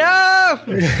before. no.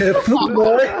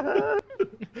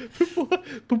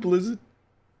 Poop lizard.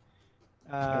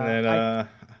 And then I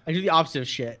do the opposite of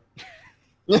shit.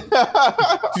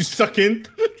 you suck in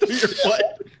through your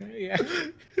butt. Yeah.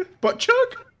 Butt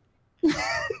chug.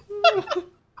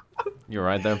 You're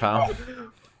right there, pal.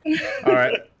 All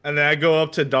right, and then I go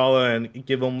up to Dala and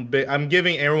give him. I'm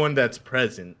giving everyone that's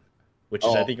present, which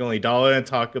is I think only Dala, and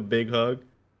talk a big hug.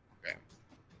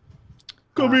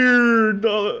 Come here,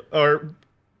 Dala. Or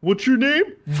what's your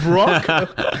name? Brock.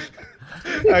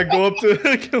 I go up to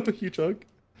give him a huge hug.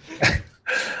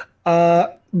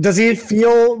 Does he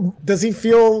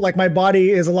feel like my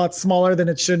body is a lot smaller than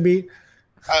it should be?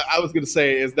 I was gonna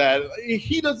say is that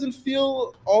he doesn't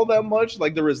feel all that much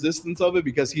like the resistance of it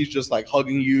because he's just like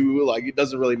hugging you. Like it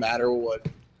doesn't really matter what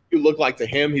you look like to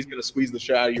him. He's gonna squeeze the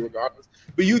shit out of you regardless.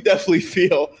 But you definitely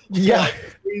feel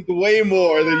squeezed way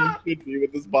more than you should be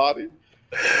with this body.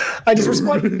 I just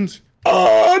respond.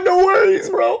 Oh, no worries,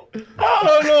 bro.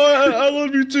 Oh no, I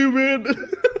love you too, man.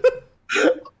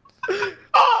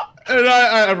 And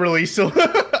I release him.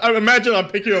 I imagine I'm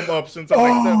picking him up since I'm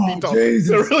like 7 feet tall.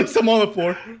 So I release him on the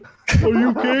floor. Are you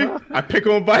okay? I pick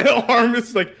him up by the arm.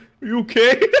 It's like, are you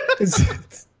okay?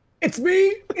 It's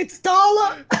me. It's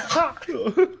Dala.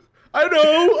 I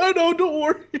know. Don't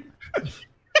worry.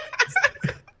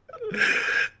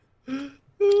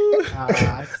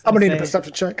 I'm gonna need a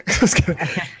perception check.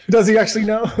 Does he actually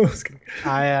know?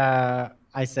 I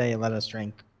say let us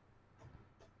drink.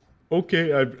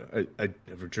 Okay, I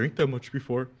never drank that much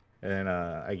before, and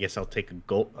I guess I'll take a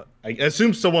gulp. I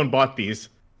assume someone bought these.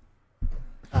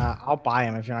 I'll buy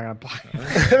them if you're not gonna buy them.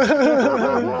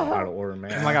 I don't know how to order,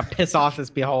 man. I'm not gonna piss off this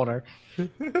beholder.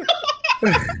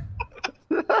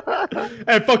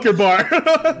 Hey, fuck your bar.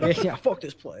 Yeah, fuck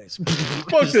this place.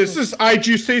 Fuck this. This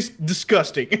IG tastes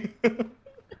disgusting.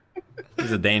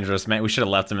 He's a dangerous man. We should have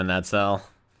left him in that cell.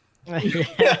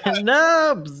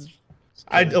 No.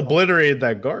 I obliterated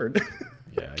that guard.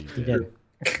 Yeah, you did.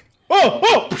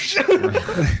 Oh!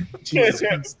 Jesus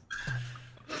Christ.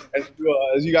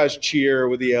 As you guys cheer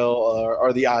with the yell,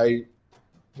 or the eye,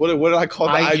 what did I call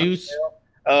the eye juice?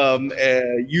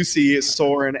 You see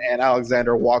Soren and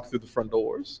Alexander walk through the front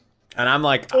doors. And I'm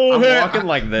like, I'm walking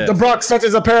like this. The Brock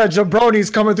touches a pair of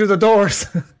jabronis coming through the doors.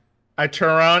 I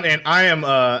turn around and I am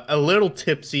a little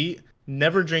tipsy,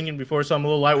 never drinking before, so I'm a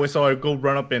little lightweight. So I go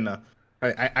run up and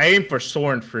I aim for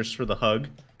Soren first for the hug.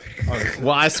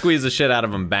 Well, I squeeze the shit out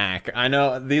of him back. I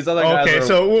know these other guys. Okay, are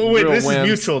so wait, this wimps. is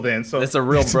mutual then. So it's a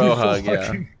real bro hug,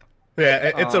 yeah.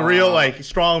 Yeah, it's a real like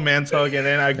strong man's hug, and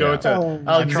then I go to I try and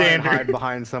Alexander. hide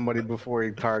behind somebody before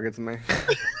he targets me.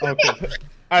 Okay.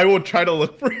 I will try to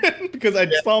look for him because I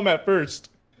saw him at first.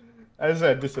 I just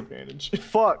had disadvantage.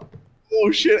 Fuck.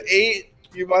 Oh shit, 8.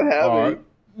 You might have it.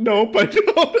 Nope, I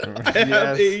don't. I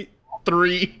have Yes.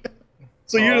 3.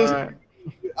 So you just, Alright.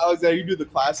 Alexander, you do the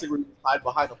classic where you hide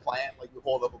behind a plant, like you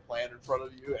hold up a plant in front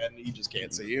of you, and he just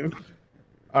can't see you.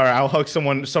 All right, I'll hug some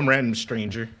random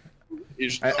stranger. You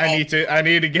just, I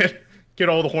need to get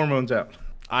all the hormones out.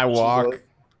 I walk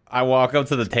up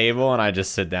to the table and I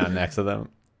just sit down next to them.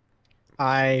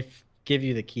 I give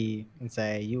you the key and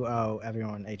say you owe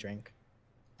everyone a drink.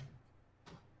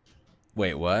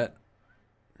 Wait, what?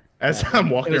 As I'm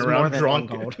walking It was more around than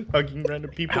drunk, 1 gold. hugging random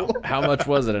people. How much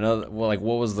was it? What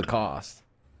was the cost?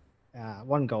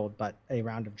 1 gold, but a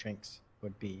round of drinks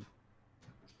would be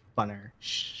funner.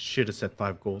 Should have said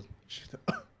 5 gold.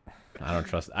 I don't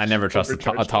trust. I never trust a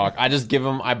talk. I just give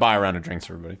them. I buy a round of drinks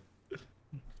for everybody.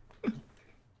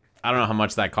 I don't know how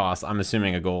much that costs. I'm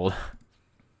assuming a gold.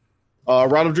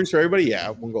 round of drinks for everybody? Yeah,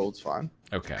 1 gold's fine.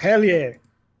 Okay. Hell yeah.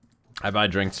 I buy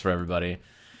drinks for everybody.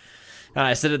 And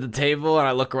I sit at the table and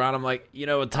I look around. I'm like, you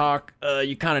know, Talk,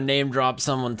 you kind of name dropped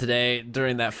someone today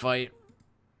during that fight.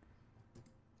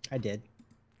 I did.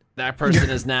 That person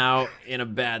is now in a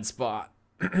bad spot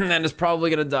and is probably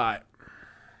going to die.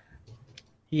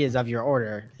 He is of your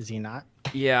order, is he not?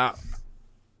 Yeah.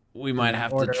 We might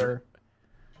have to...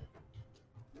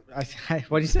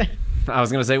 What did you say? I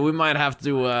was going to say, we might have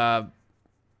to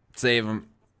save him.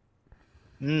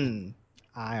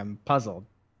 I am puzzled.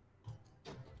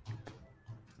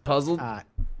 Puzzled?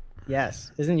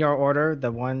 Yes. Isn't your order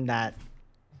the one that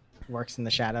works in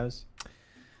the shadows?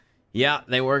 Yeah,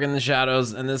 they work in the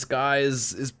shadows, and this guy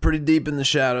is pretty deep in the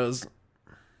shadows.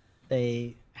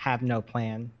 They have no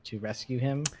plan to rescue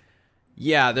him?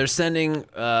 Yeah, they're sending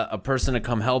a person to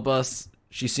come help us.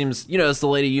 She seems, you know, it's the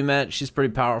lady you met. She's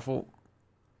pretty powerful.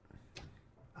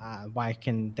 Why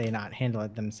can they not handle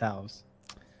it themselves?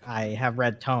 I have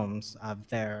read tomes of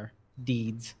their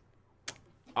deeds.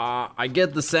 I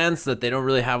get the sense that they don't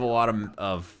really have a lot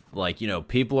of like, you know,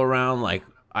 people around. Like,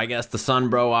 I guess the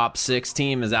Sunbro Op 6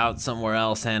 team is out somewhere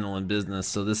else handling business.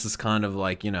 So this is kind of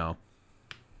like, you know,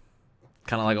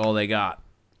 kind of like all they got.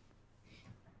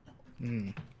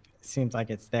 Seems like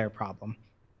it's their problem.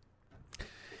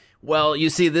 Well, you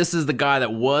see, this is the guy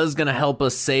that was going to help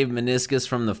us save Meniscus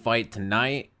from the fight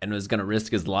tonight and was going to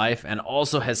risk his life and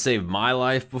also has saved my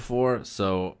life before.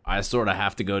 So I sort of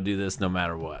have to go do this no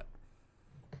matter what.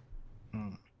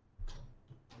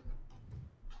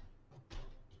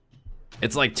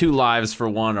 It's like 2 lives for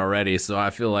one already, so I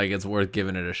feel like it's worth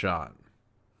giving it a shot.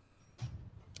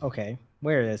 Okay,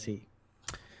 where is he?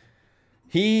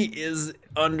 He is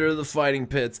under the fighting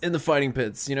pits, in the fighting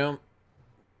pits, you know?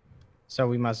 So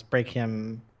we must break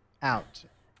him out.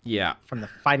 Yeah. From the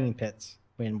fighting pits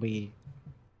when we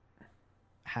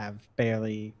have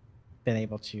barely been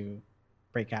able to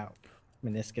break out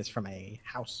Meniscus from a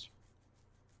house.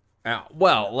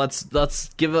 Well, let's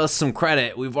give us some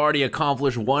credit. We've already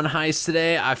accomplished 1 heist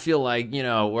today. I feel like, you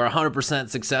know, we're 100%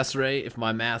 success rate. If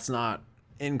my math's not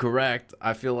incorrect,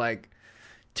 I feel like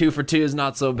 2 for 2 is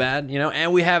not so bad, you know?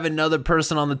 And we have another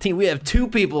person on the team. We have 2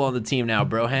 people on the team now,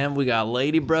 Broham. We got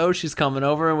Lady Bro, she's coming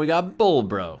over, and we got Bull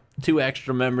Bro. 2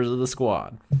 extra members of the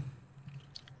squad.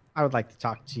 I would like to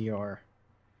talk to your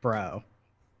bro.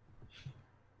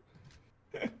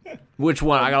 Which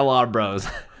one? I got a lot of bros.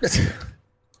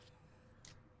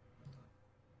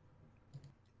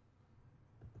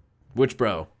 Which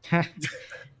bro?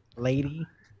 Lady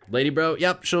Bro?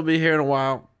 Yep, she'll be here in a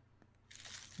while.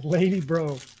 Lady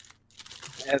Bro.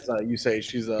 As you say,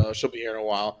 she'll be here in a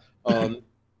while.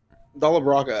 Dollar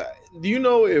Brock, do you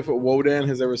know if Wodan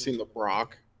has ever seen the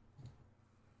Brock?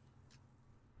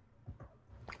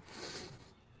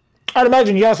 I'd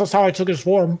imagine yes. That's how I took his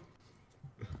form.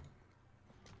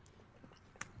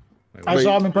 I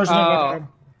saw him in person.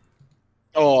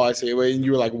 Oh, I see. Wait,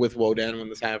 you were like with Wodan when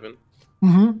this happened?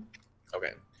 Mm-hmm.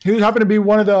 Okay. He happened to be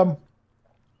one of the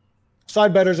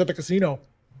side bettors at the casino.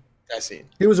 I see.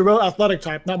 He was a real athletic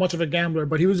type, not much of a gambler,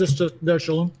 but he was just there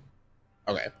chilling.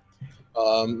 Okay.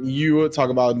 You talk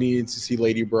about needing to see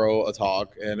Lady Bro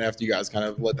talk, and after you guys kind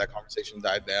of let that conversation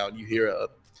die down, you hear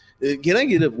can I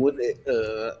get a one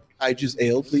I just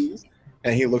ale, please?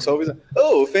 And he looks over and says,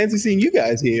 oh, fancy seeing you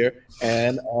guys here.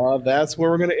 And that's where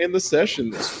we're going to end the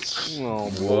session.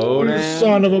 Whoa, You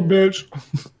son of a bitch.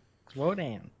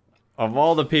 Wodan. Of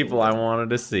all the people I wanted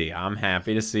to see, I'm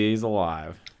happy to see he's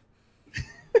alive.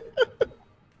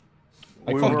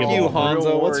 We Fuck were you, all Hanzo.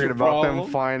 real What's worried your about problem?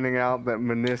 them finding out that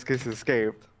Meniscus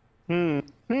escaped.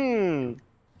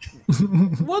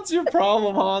 What's your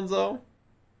problem, Hanzo?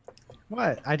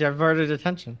 What? I diverted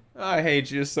attention. I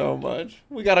hate you so much.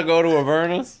 We gotta go to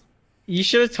Avernus. You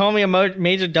should have told me a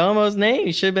Major Domo's name.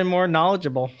 You should have been more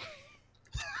knowledgeable.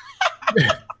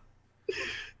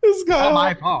 This guy. Not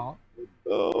my fault.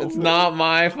 Oh, It's not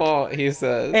my fault, he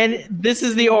says. And this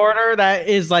is the order that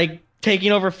is like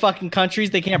taking over fucking countries.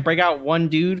 They can't break out one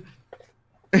dude.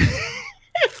 They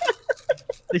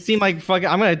seem like fucking.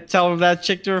 I'm gonna tell that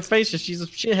chick to her face that she's a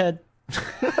shithead.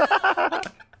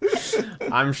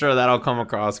 I'm sure that'll come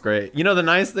across great. You know, the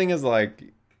nice thing is like,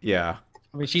 yeah.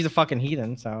 I mean, she's a fucking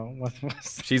heathen. So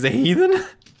what's She's a heathen?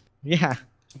 yeah.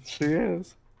 She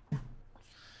is.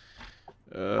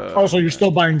 Also, you're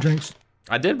still buying drinks.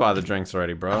 I did buy the drinks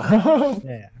already, bro.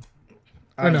 Yeah.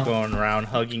 I'm know. going around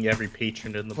hugging every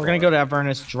patron in the We're gonna go to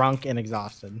Avernus drunk and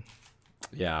exhausted.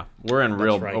 Yeah, we're in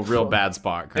right. a real bad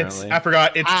spot It's, currently. I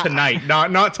forgot. It's tonight,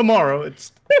 not tomorrow.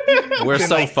 It's We're in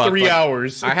so like fucked. 3 like,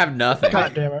 hours. I have nothing.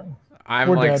 God damn it. I'm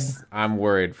We're like, dead. I'm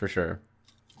worried for sure.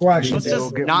 We're actually Let's dead. just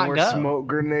Go get not more go. smoke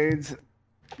grenades.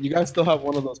 you guys still have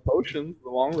one of those potions, the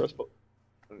long rest potion.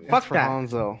 Fuck for that.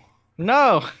 Hanzo.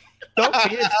 No, don't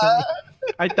feed it to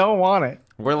me. I don't want it.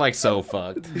 We're like so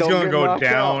fucked. He's Don't gonna get go knocked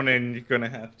down, and you're gonna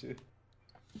have to.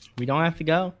 We don't have to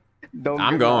go. Don't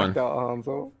I'm get going. knocked out,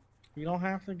 Hanzo. We don't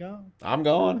have to go. I'm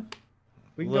going.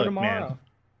 We can Look, go tomorrow. man.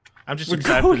 I'm just We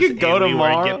excited for could this go AoE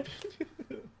where I tomorrow.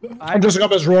 get- I'm dressing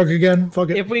up as Rogue again. Fuck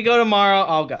it. If we go tomorrow,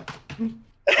 I'll go.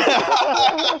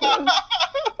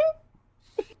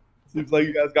 Seems like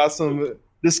you guys got some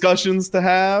discussions to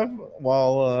have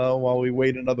while we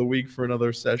wait another week for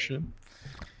another session.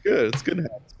 Good. It's good to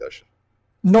have discussion.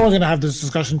 No one's gonna have this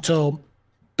discussion till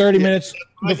 30 minutes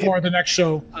before the next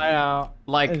show. I know.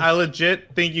 Like, I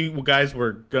legit think you guys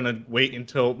were gonna wait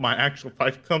until my actual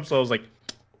fight comes. So I was like,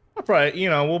 I'll probably,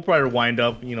 we'll probably wind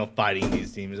up, fighting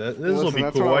these teams. This will Listen, be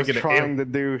that's cool. what I I was get trying it. to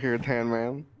do here, Tan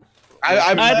Man.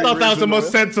 I thought that was the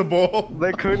most sensible.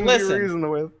 They couldn't Listen. be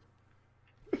reasoned with.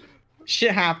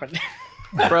 Shit happened.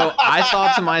 bro, I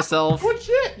thought to myself,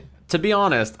 to be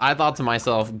honest, I thought to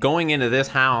myself, going into this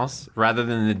house rather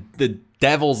than the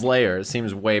devil's lair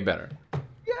seems way better.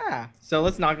 Yeah. So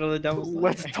let's not go to the devil's lair.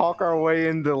 Let's talk our way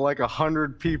into like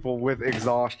 100 people with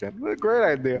exhaustion. Great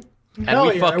idea. And Hell we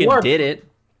yeah, it fucking worked. did it.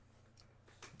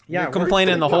 Yeah, You're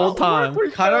complaining the whole time.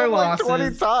 We Cut our failed like 20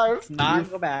 losses. times. not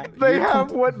go back. They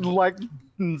have what like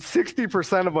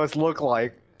 60% of us look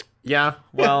like. Yeah,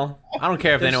 well, I don't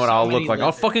care if they There's know what so I'll many look like. I'll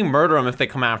lizards. fucking murder them if they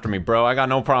come after me, bro. I got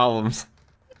no problems.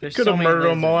 There's Could so have many murdered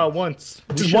them all lizards. at once.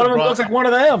 We Just one of them should've looks like one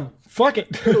of them. Fuck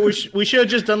it. we should have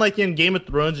just done like in Game of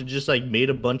Thrones and just like made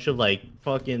a bunch of like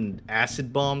fucking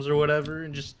acid bombs or whatever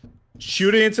and just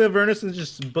shoot it into Avernus and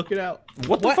just book it out.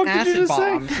 What the What fuck did acid you just say?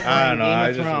 bombs? I don't know, Game I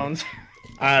of just- Thrones.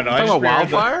 I don't know. I Talking just about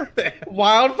figured wildfire?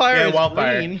 Wildfire Yeah, is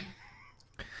wildfire. green.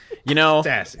 You know, it's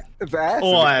acid. It's acid.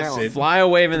 All it acid. counts.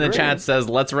 Flywave in the Great. chat says,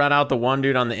 let's rat out the one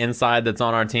dude on the inside that's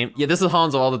on our team. Yeah, this is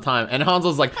Hanzo all the time. And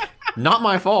Hanzo's like, not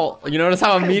my fault. You notice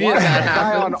how immediate Why is that that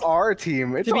guy on happens? our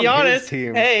team? It's To on be honest, his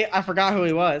team. A, I forgot who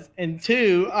he was, and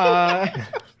two,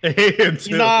 He's he's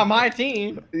not on my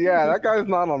team. Yeah, that guy's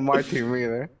not on my team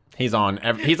either. He's on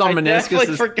I definitely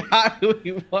Meniscus's. forgot who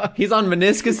he was. He's on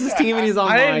Meniscus's team and he's on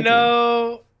I my didn't team.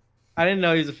 know. I didn't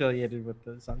know he was affiliated with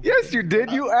the Sun. Yes, you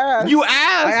did. You asked. You I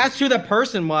asked! asked who the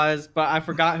person was, but I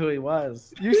forgot who he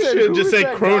was. You said should've who just was said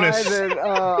that Cronus. guy that,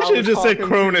 I should've was just said talking to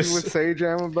Cronus. With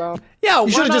Sajam about. Yeah, You why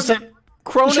should have not just said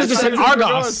Cronus? You should have just said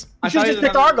Argos. I You should thought have he just was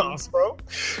picked on- Argos, bro.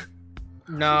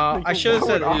 No, I should have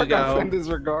said Why would Argos send Ugo. his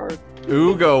regard.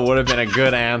 Ugo would have been a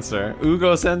good answer.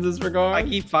 Ugo sends his I regards.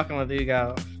 keep fucking with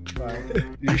Ugo. but-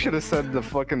 You should have said the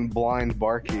fucking blind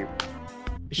barkeep.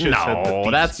 Should've said the No,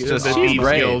 Thieves that's Guild. just the cheap Thieves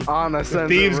rate. Guild. Anna The sends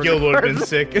Thieves a Guild would have been regard.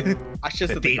 sick. I should The have said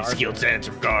the Thieves guard. Guild sends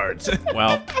regards.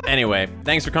 Well, anyway,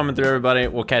 thanks for coming through, everybody.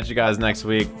 We'll catch you guys next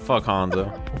week. Fuck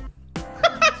Hanzo.